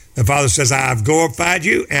me. The Father says, I have glorified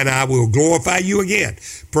you, and I will glorify you again,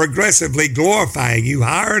 progressively glorifying you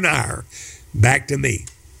higher and higher back to me.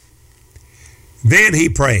 Then He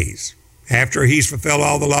prays. After He's fulfilled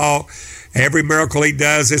all the law, every miracle He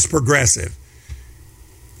does is progressive.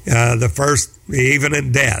 The first, even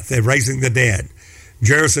in death, and raising the dead.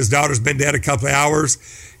 Jairus' daughter's been dead a couple of hours.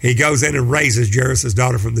 He goes in and raises Jairus'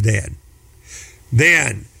 daughter from the dead.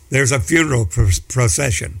 Then there's a funeral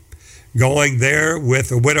procession going there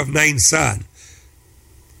with a widow of Nain's son.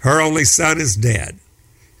 Her only son is dead.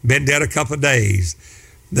 Been dead a couple of days.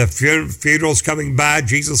 The funeral's coming by.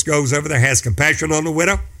 Jesus goes over there, has compassion on the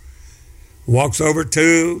widow, walks over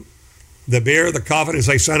to the bier, the coffin, and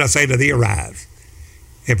says, Son, I say to thee, arise.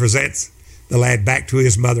 And presents the lad back to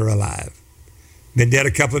his mother alive. Been dead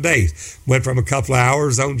a couple of days. Went from a couple of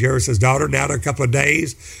hours on Jairus' daughter, now to a couple of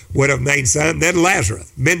days, widow of Nain's son, then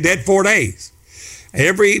Lazarus. Been dead 4 days.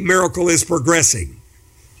 Every miracle is progressing,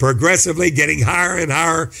 progressively getting higher and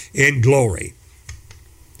higher in glory.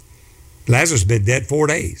 Lazarus has been dead 4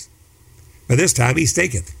 days. But this time he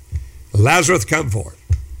stinketh. Lazarus come forth.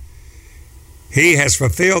 He has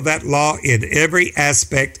fulfilled that law in every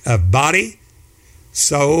aspect of body,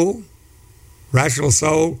 soul, rational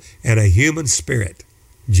soul, and a human spirit,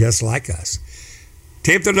 just like us.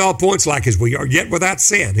 Tempted in all points like as we are, yet without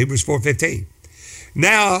sin, Hebrews 4:15.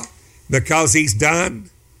 Now, because He's done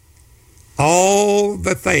all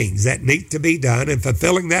the things that need to be done in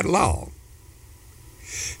fulfilling that law,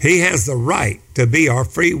 He has the right to be our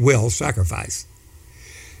free will sacrifice.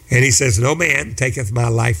 And He says, no man taketh my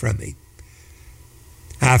life from me.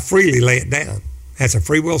 I freely lay it down. That's a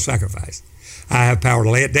free will sacrifice. I have power to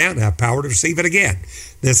lay it down. I have power to receive it again.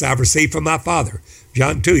 This I've received from my Father.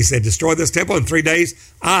 John 2, He said, destroy this temple in 3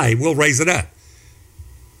 days. I will raise it up.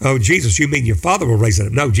 Oh, Jesus, you mean your Father will raise it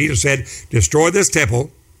up? No, Jesus said, destroy this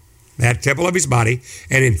temple, that temple of His body,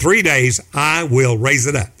 and in 3 days I will raise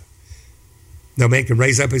it up. No man can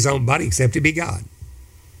raise up his own body except He be God.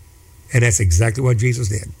 And that's exactly what Jesus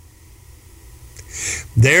did.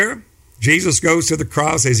 There, Jesus goes to the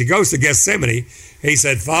cross. As He goes to Gethsemane, He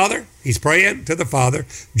said, Father, He's praying to the Father,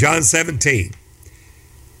 John 17.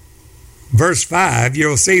 Verse 5,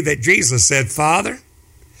 you'll see that Jesus said, Father,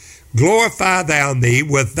 glorify thou me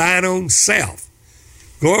with thine own self.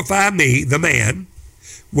 Glorify me, the man,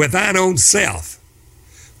 with thine own self,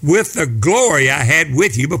 with the glory I had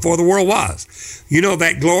with you before the world was. You know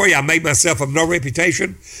that glory, I made myself of no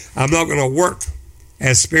reputation. I'm not going to work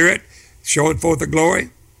as spirit, showing forth the glory.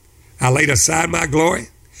 I laid aside my glory.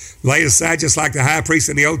 Laid aside, just like the high priest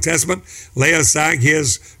in the Old Testament, lay aside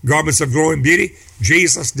his garments of glory and beauty.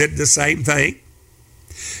 Jesus did the same thing.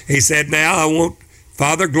 He said, now I want,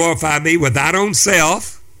 Father, glorify me with thine own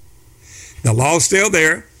self. The law's still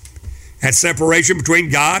there. That separation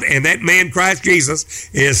between God and that man, Christ Jesus,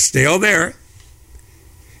 is still there.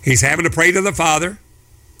 He's having to pray to the Father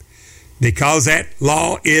because that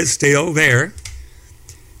law is still there.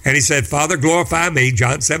 And He said, Father, glorify me,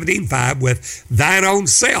 John 17:5, with thine own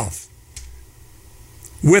self,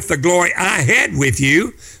 with the glory I had with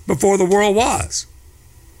you before the world was.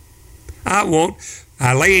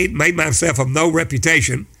 Made myself of no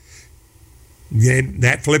reputation. Then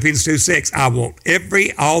that Philippians 2:6, I want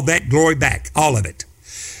all that glory back, all of it.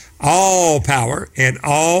 All power and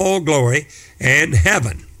all glory and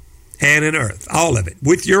heaven and in earth, all of it,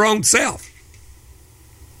 with your own self.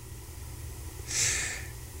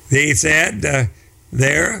 He said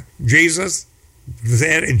Jesus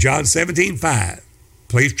said in John 17:5,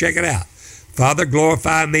 please check it out. Father,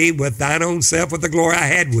 glorify me with thine own self, with the glory I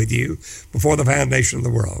had with you before the foundation of the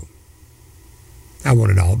world. I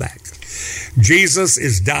want it all back. Jesus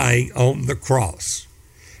is dying on the cross.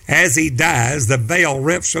 As He dies, the veil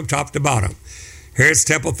rips from top to bottom. Here's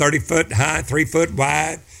temple 30 foot high, 3 foot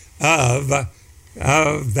wide of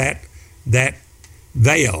that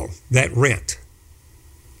veil, that rent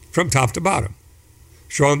from top to bottom,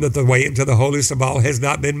 showing that the way into the holiest of all has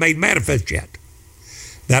not been made manifest yet.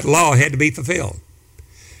 That law had to be fulfilled.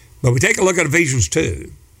 But we take a look at Ephesians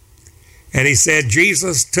 2, and he said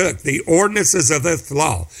Jesus took the ordinances of this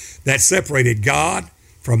law that separated God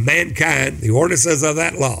from mankind, the ordinances of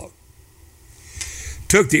that law,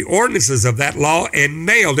 took the ordinances of that law and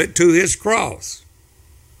nailed it to His cross,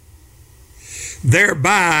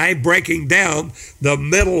 thereby breaking down the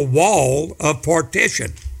middle wall of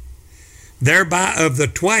partition, thereby of the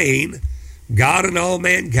twain, God and all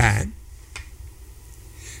mankind,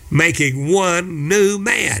 making one new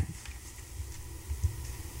man.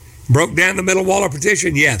 Broke down the middle wall of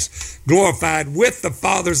partition? Yes. Glorified with the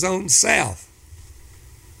Father's own self.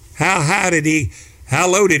 How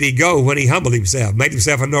low did he go when he humbled himself, made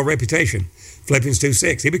himself of no reputation? Philippians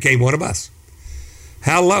 2:6. He became one of us.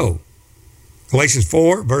 How low? Galatians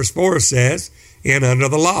 4, verse 4 says, in under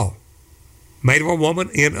the law. Made of a woman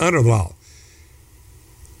in under the law.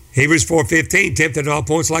 Hebrews 4:15, tempted in all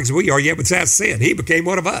points like as we are, yet without sin. He became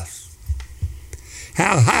one of us.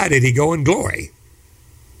 How high did he go in glory?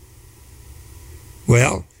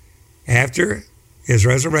 Well, after his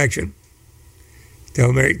resurrection,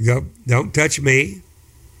 told Mary, don't touch me,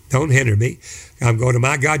 don't hinder me. I'm going to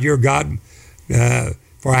my God, your God,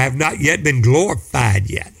 for I have not yet been glorified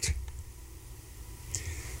yet.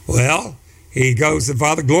 Well, he goes to the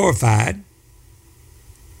Father glorified,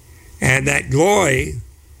 and that glory,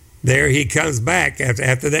 there he comes back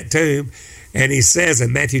after that tomb, and he says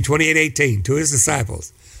in Matthew 28:18 to his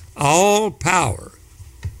disciples, all power,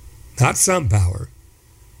 not some power,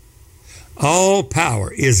 all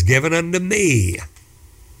power is given unto me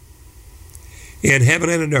in heaven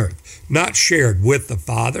and on earth, not shared with the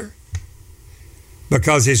Father,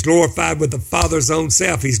 because he's glorified with the Father's own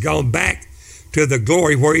self. He's gone back to the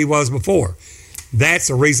glory where he was before. That's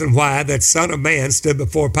the reason why that Son of Man stood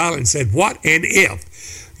before Pilate and said, what and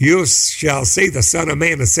if you shall see the Son of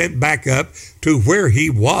Man ascend back up to where he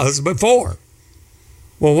was before?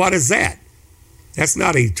 Well, what is that? That's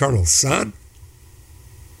not an eternal Son.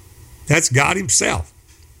 That's God himself.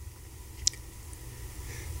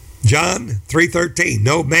 John 3:13,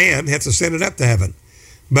 no man hath ascended up to heaven,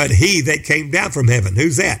 but he that came down from heaven.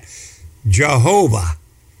 Who's that? Jehovah.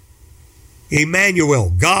 Emmanuel,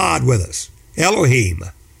 God with us. Elohim,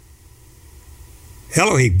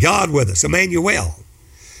 God with us. Emmanuel.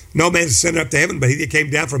 No man has ascended up to heaven, but he that came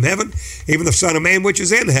down from heaven, even the Son of Man which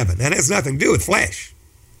is in heaven. That has nothing to do with flesh.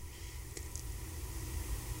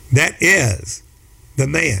 That is the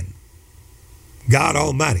man, God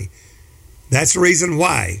Almighty. That's the reason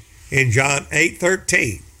why in John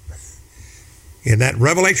 8:13, in that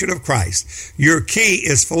revelation of Christ, your key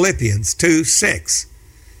is Philippians 2:6.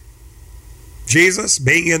 Jesus,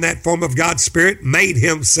 being in that form of God's Spirit, made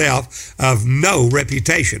himself of no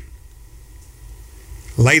reputation.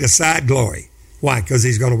 Laid aside glory. Why? Because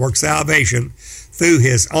he's going to work salvation through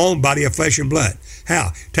his own body of flesh and blood.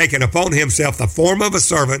 How? Taking upon himself the form of a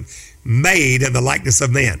servant, made in the likeness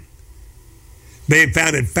of men. Being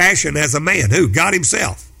found in fashion as a man. Who? God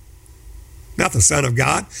himself. Not the Son of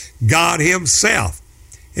God. God himself.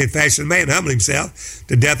 In fashion man, humbled himself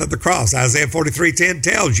to death of the cross. Isaiah 43:10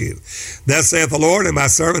 tells you, thus saith the Lord, and my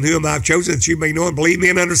servant whom I have chosen, that you may know and believe me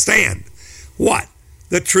and understand. What?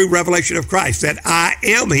 The true revelation of Christ, that I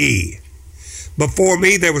am he. Before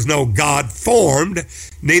me there was no God formed,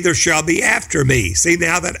 neither shall be after me. See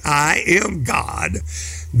now that I am God,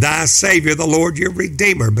 thy Savior, the Lord your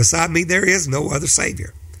Redeemer. Beside me there is no other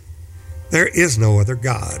Savior. There is no other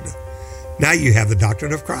God. Now you have the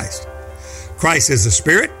doctrine of Christ. Christ is the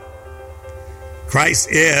Spirit.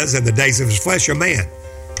 Christ is, in the days of his flesh, a man.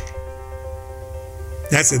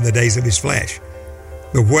 That's in the days of his flesh.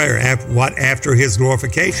 But what after his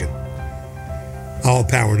glorification? All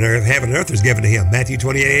power in heaven and earth is given to him. Matthew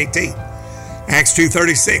 28:18. Acts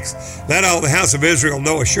 2:36. Let all the house of Israel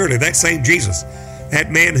know assuredly that same Jesus,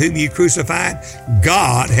 that man whom you crucified,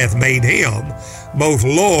 God hath made him both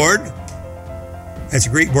Lord. That's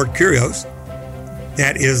the Greek word kurios.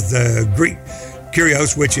 That is the Greek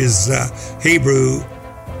kurios, which is Hebrew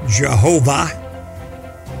Jehovah,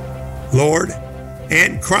 Lord,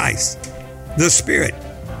 and Christ, the Spirit.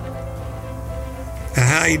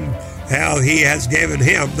 How he has given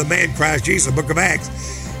him, the man Christ Jesus, the book of Acts,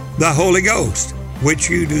 the Holy Ghost, which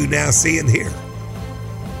you do now see and hear.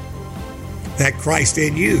 That Christ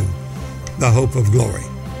in you, the hope of glory.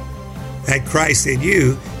 That Christ in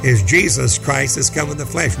you is Jesus Christ has come in the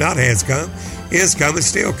flesh. Not has come, is come, and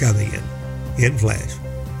still coming in flesh.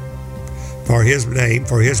 For his name,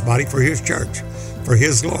 for his body, for his church, for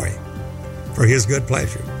his glory, for his good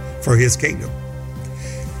pleasure, for his kingdom.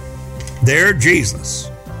 There, Jesus.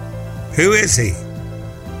 Who is he?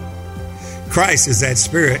 Christ is that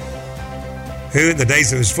Spirit who in the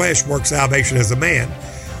days of his flesh worked salvation as a man.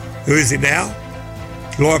 Who is he now?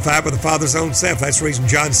 Glorified with the Father's own self. That's the reason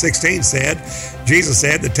John 16 said, Jesus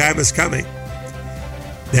said, the time is coming.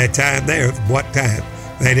 That time there, what time?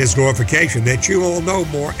 That is glorification, that you will no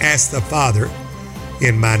more ask the Father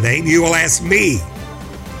in my name. You will ask me.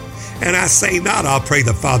 And I say not, I'll pray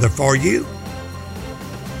the Father for you.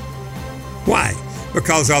 Why?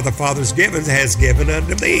 Because all the Father's given has given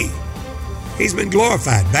unto me. He's been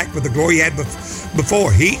glorified, back with the glory he had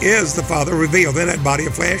before. He is the Father revealed in that body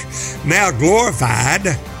of flesh, now glorified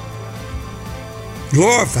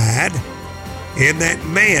glorified in that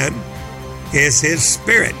man is his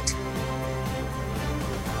spirit.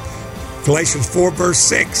 Galatians 4 verse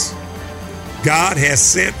 6. God has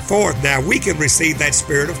sent forth. Now we can receive that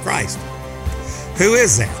Spirit of Christ. Who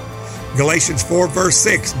is that? Galatians 4 verse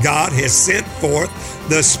 6. God has sent forth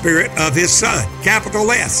the Spirit of His Son,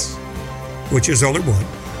 capital S, which is only one,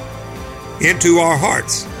 into our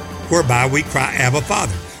hearts, whereby we cry, Abba,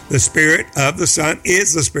 Father. The Spirit of the Son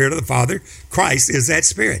is the Spirit of the Father. Christ is that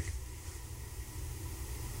Spirit.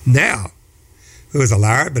 Now, who is a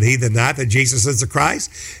liar, but he that denieth that Jesus is the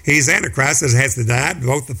Christ? He's Antichrist, as has denied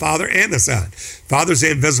both the Father and the Son. Father's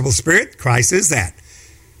the invisible Spirit. Christ is that.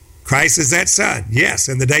 Christ is that Son. Yes,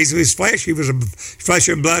 in the days of His flesh, He was a flesh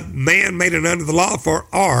and blood man made it under the law for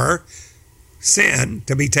our sin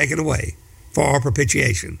to be taken away, for our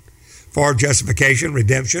propitiation, for our justification,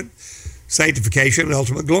 redemption, sanctification, and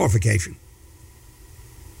ultimate glorification.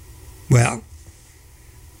 Well,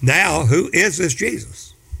 now who is this Jesus?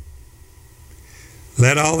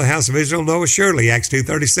 Let all the house of Israel know assuredly, Acts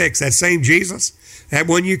 2:36, that same Jesus, that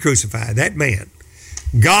one you crucified, that man,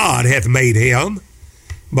 God hath made Him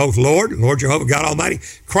both Lord Jehovah, God Almighty,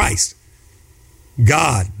 Christ,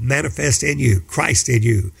 God manifest in you, Christ in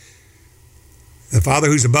you, the Father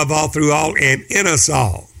who's above all, through all, and in us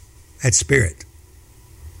all, that Spirit.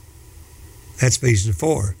 That's Ephesians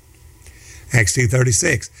 4, Acts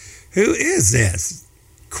 2:36. Who is this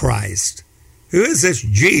Christ? Who is this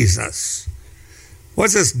Jesus?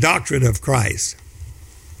 What's this doctrine of Christ?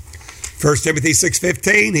 1 Timothy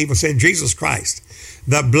 6:15, He will send Jesus Christ,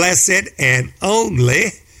 the blessed and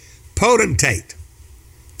only potentate.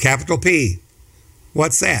 Capital P.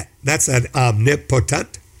 What's that? That's an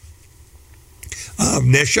omnipotent,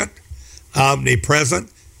 omniscient,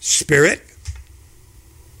 omnipresent Spirit.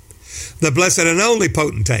 The blessed and only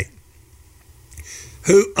potentate,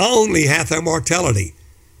 who only hath immortality.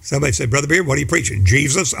 Somebody said, Brother Beard, what are you preaching?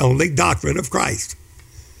 Jesus only doctrine of Christ.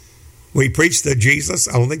 We preach the Jesus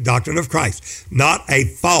only doctrine of Christ, not a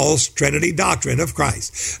false Trinity doctrine of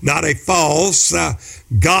Christ, not a false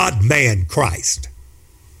God-man Christ,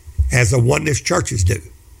 as the oneness churches do.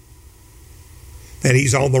 That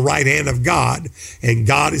He's on the right hand of God and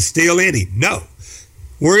God is still in Him. No.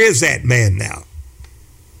 Where is that man now?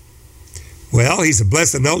 Well, He's a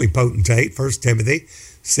blessed and only potentate, 1 Timothy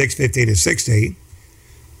 6:15 and 16.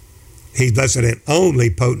 He's blessed and only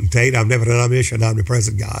potentate, omnipotent, omniscient,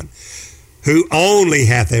 omnipresent God, who only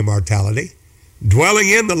hath immortality, dwelling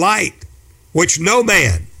in the light, which no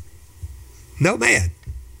man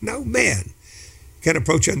can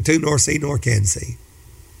approach unto, nor see, nor can see.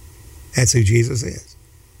 That's who Jesus is.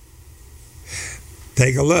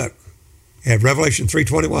 Take a look at Revelation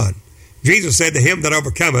 3:21. Jesus said, to him that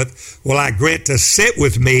overcometh will I grant to sit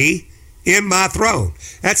with me in my throne.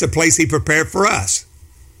 That's a place He prepared for us.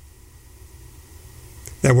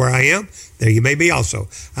 That where I am, there you may be also.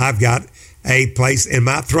 I've got a place in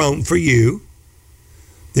my throne for you.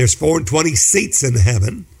 There's 24 seats in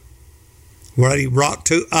heaven where He brought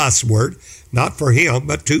to usward, not for Him,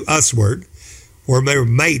 but to usward, where they were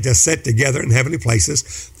made to sit together in heavenly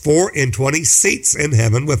places. 24 seats in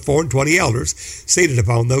heaven with 24 elders seated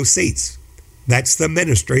upon those seats. That's the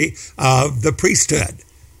ministry of the priesthood,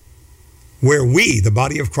 where we, the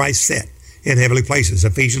body of Christ, sit in heavenly places,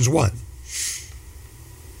 Ephesians 1.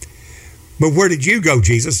 But where did you go,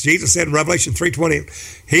 Jesus? Jesus said in Revelation 3:20,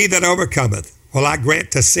 he that overcometh will I grant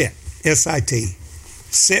to sit, S-I-T,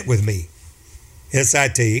 sit with me,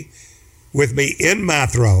 S-I-T, with me in my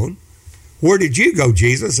throne. Where did you go,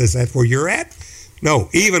 Jesus? Is that where you're at? No,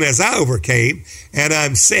 even as I overcame and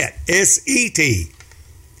I'm set, S-E-T,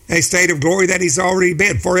 a state of glory that He's already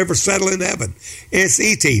been, forever settled in heaven.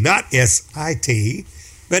 S-E-T, not S-I-T,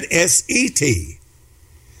 but S-E-T,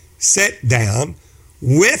 set down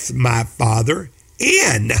with my Father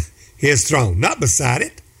in His throne, not beside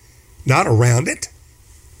it, not around it,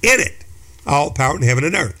 in it, all power in heaven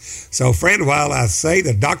and earth. So, friend, while I say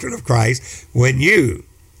the doctrine of Christ, when you,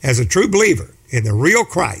 as a true believer in the real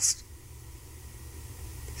Christ,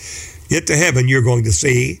 get to heaven, you're going to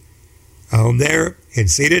see on there and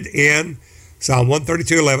seated in Psalm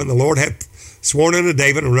 132:11, the Lord hath sworn unto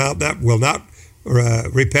David and will not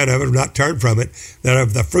repent of it, or not turn from it, that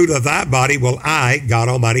of the fruit of thy body will I, God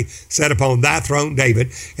Almighty, set upon thy throne,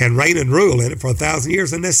 David, and reign and rule in it for 1,000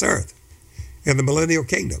 years in this earth, in the millennial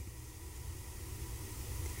kingdom.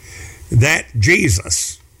 That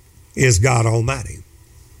Jesus is God Almighty.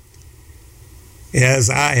 As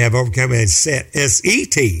I have overcome and set,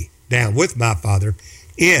 S-E-T, down with my Father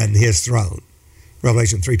in His throne.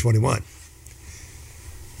 Revelation 3:21.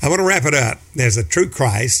 I want to wrap it up. There's a true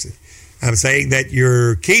Christ, I'm saying that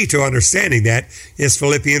your key to understanding that is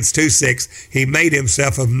Philippians 2:6. He made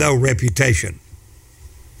himself of no reputation.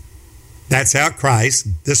 That's how Christ,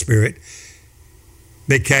 the Spirit,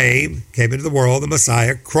 came into the world, the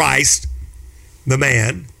Messiah, Christ, the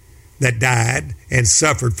man that died and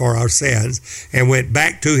suffered for our sins and went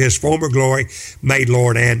back to his former glory, made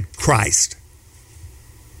Lord and Christ.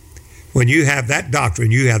 When you have that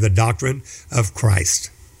doctrine, you have the doctrine of Christ.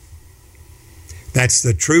 That's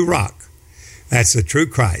the true rock. That's the true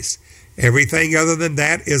Christ. Everything other than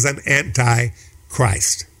that is an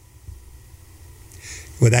anti-Christ.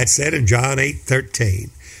 With that said, in John 8:13,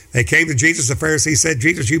 they came to Jesus, the Pharisees said,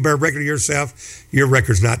 Jesus, you bear record of yourself. Your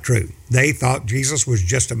record's not true. They thought Jesus was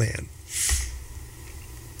just a man.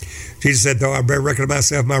 Jesus said, though I bear record of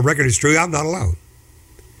myself, my record is true. I'm not alone.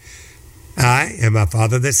 I and my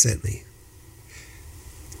Father that sent me.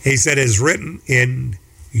 He said, it is written in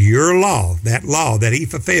your law that he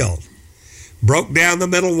fulfilled, broke down the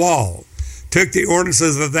middle wall, took the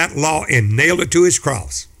ordinances of that law and nailed it to his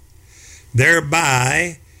cross,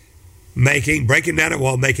 thereby breaking down the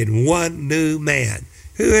wall, making one new man.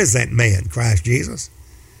 Who is that man? Christ Jesus.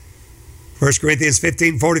 1 Corinthians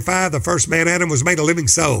 15:45, the first man, Adam, was made a living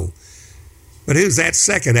soul. But who's that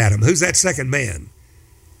second Adam? Who's that second man?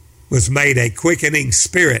 Was made a quickening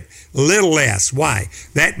spirit, little less. Why?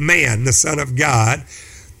 That man, the Son of God,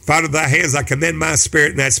 Father, thy hands I commend my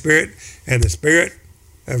spirit, and that spirit and the Spirit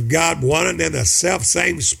of God wanted in the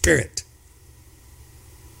self-same Spirit.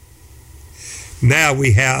 Now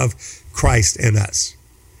we have Christ in us.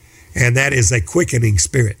 And that is a quickening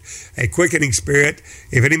spirit. A quickening spirit,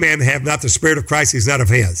 if any man have not the Spirit of Christ, he's not of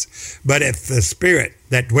his. But if the Spirit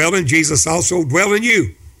that dwelt in Jesus also dwell in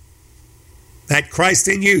you, that Christ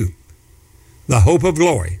in you, the hope of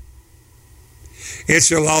glory, it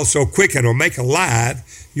shall also quicken or make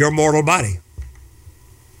alive your mortal body.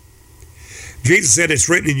 Jesus said it's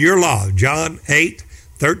written in your law, John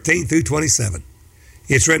 8:13 through 27.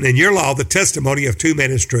 It's written in your law, the testimony of two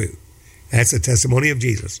men is true. That's the testimony of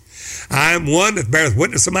Jesus. I am one that beareth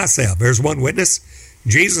witness of myself. There's one witness,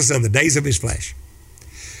 Jesus in the days of his flesh.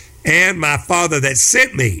 And my Father that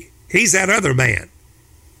sent me, he's that other man.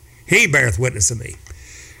 He beareth witness of me.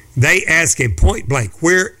 They ask him point blank,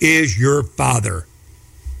 where is your Father?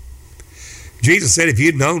 Jesus said, if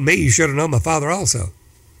you'd known me, you should have known my Father also.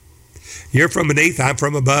 You're from beneath, I'm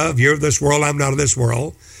from above. You're of this world, I'm not of this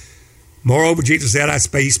world. Moreover, Jesus said,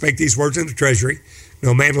 he spake these words in the treasury.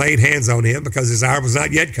 No man laid hands on him because his hour was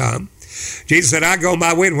not yet come. Jesus said, I go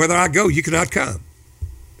my way, and whither I go, you cannot come.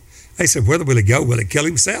 They said, whither will he go? Will he kill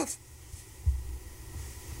himself?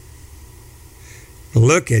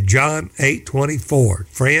 Look at John 8:24.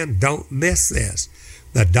 Friend, don't miss this.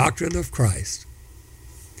 The doctrine of Christ.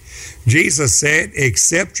 Jesus said,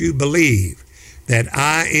 except you believe that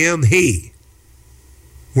I am he.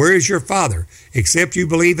 Where is your Father? Except you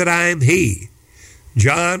believe that I am he.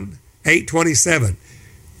 John 8:27.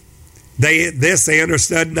 They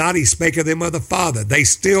understood not. He spake of them of the Father. They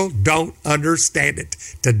still don't understand it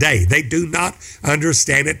today. They do not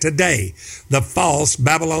understand it today. The false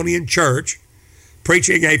Babylonian church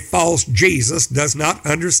preaching a false Jesus does not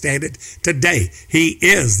understand it today. He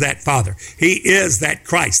is that Father. He is that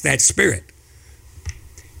Christ, that Spirit.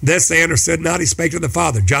 This they understood not. He spake to the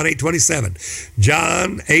Father. John 8:27.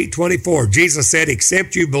 John 8:24. Jesus said,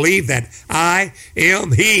 except you believe that I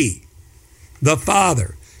am he, the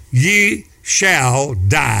Father, ye shall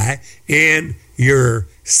die in your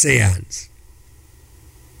sins.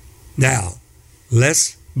 Now,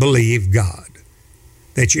 let's believe God,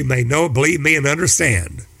 that you may know, believe me, and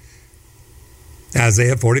understand.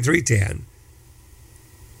 Isaiah 43:10.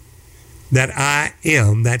 That I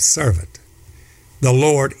am that servant. The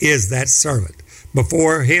Lord is that servant.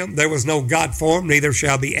 Before him there was no God formed, neither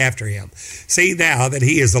shall be after him. See now that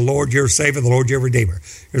he is the Lord your Savior, the Lord your Redeemer.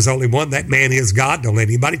 There's only one, that man is God. Don't let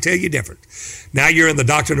anybody tell you different. Now you're in the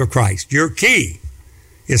doctrine of Christ. Your key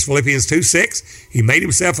is Philippians 2:6. He made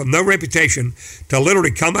himself of no reputation to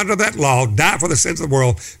literally come under that law, die for the sins of the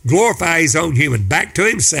world, glorify his own human back to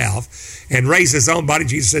himself, and raise his own body.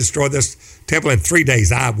 Jesus said, destroy this temple in 3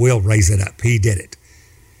 days. I will raise it up. He did it.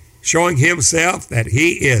 Showing himself that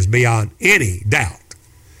he is beyond any doubt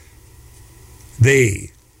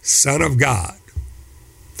the Son of God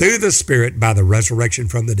through the Spirit by the resurrection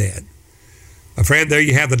from the dead. My friend, there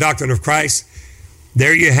you have the doctrine of Christ.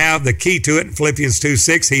 There you have the key to it in Philippians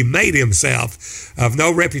 2:6. He made himself of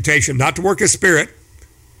no reputation, not to work as spirit,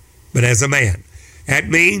 but as a man. That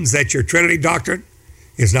means that your Trinity doctrine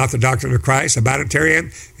is not the doctrine of Christ. A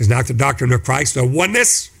Binitarian is not the doctrine of Christ. A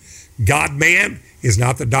oneness, God-man, is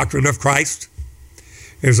not the doctrine of Christ.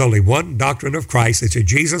 There's only one doctrine of Christ. It's a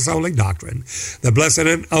Jesus-only doctrine. The blessed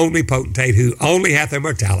and only potentate who only hath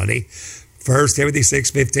immortality. 1 Timothy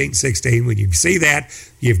 6:15-16. When you see that,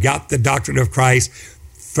 you've got the doctrine of Christ.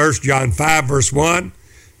 1 John 5, verse 1.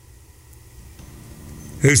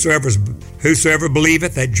 Whosoever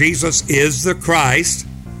believeth that Jesus is the Christ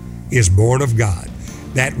is born of God.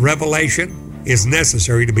 That revelation is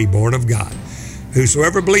necessary to be born of God.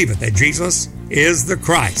 Whosoever believeth that Jesus is the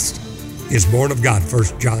Christ is born of God.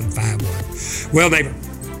 1 John 5:1. Well, neighbor,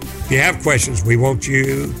 if you have questions, we want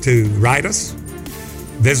you to write us.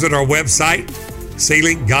 Visit our website,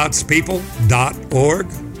 sealinggodspeople.org.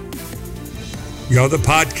 Go to the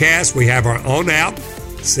podcast. We have our own app,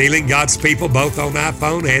 Sealing God's People, both on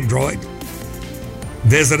iPhone, Android.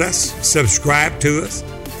 Visit us. Subscribe to us.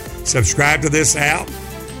 Subscribe to this app.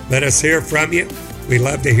 Let us hear from you. We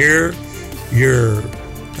love to hear your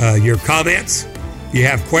comments. If you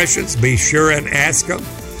have questions, be sure and ask them.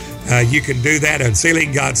 You can do that on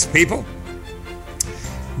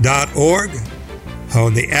sealinggodspeople.org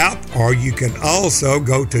on the app, or you can also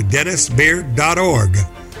go to dennisbeard.org.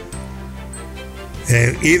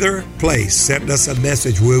 And either place, send us a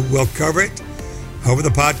message. We'll cover it over the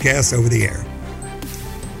podcast, over the air.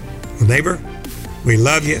 Well, neighbor, we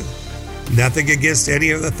love you. Nothing against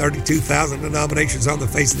any of the 32,000 denominations on the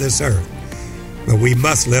face of this earth. But we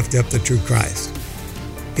must lift up the true Christ.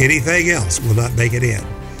 Anything else will not make it in.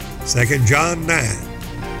 2 John 9.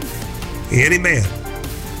 Any man,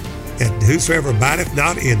 and whosoever abideth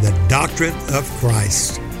not in the doctrine of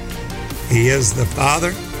Christ. He is the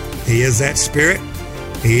Father. He is that Spirit.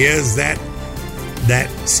 He is that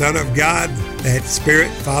Son of God, that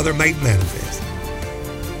Spirit, Father made manifest.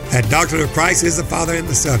 That doctrine of Christ is the Father and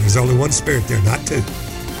the Son. There's only one Spirit there, not two.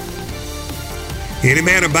 Any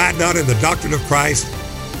man abide not in the doctrine of Christ,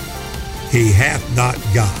 he hath not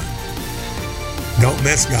God. Don't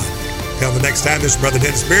miss God. Till the next time, this is Brother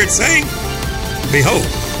Dennis Beard saying, behold,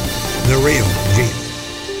 the real Jesus.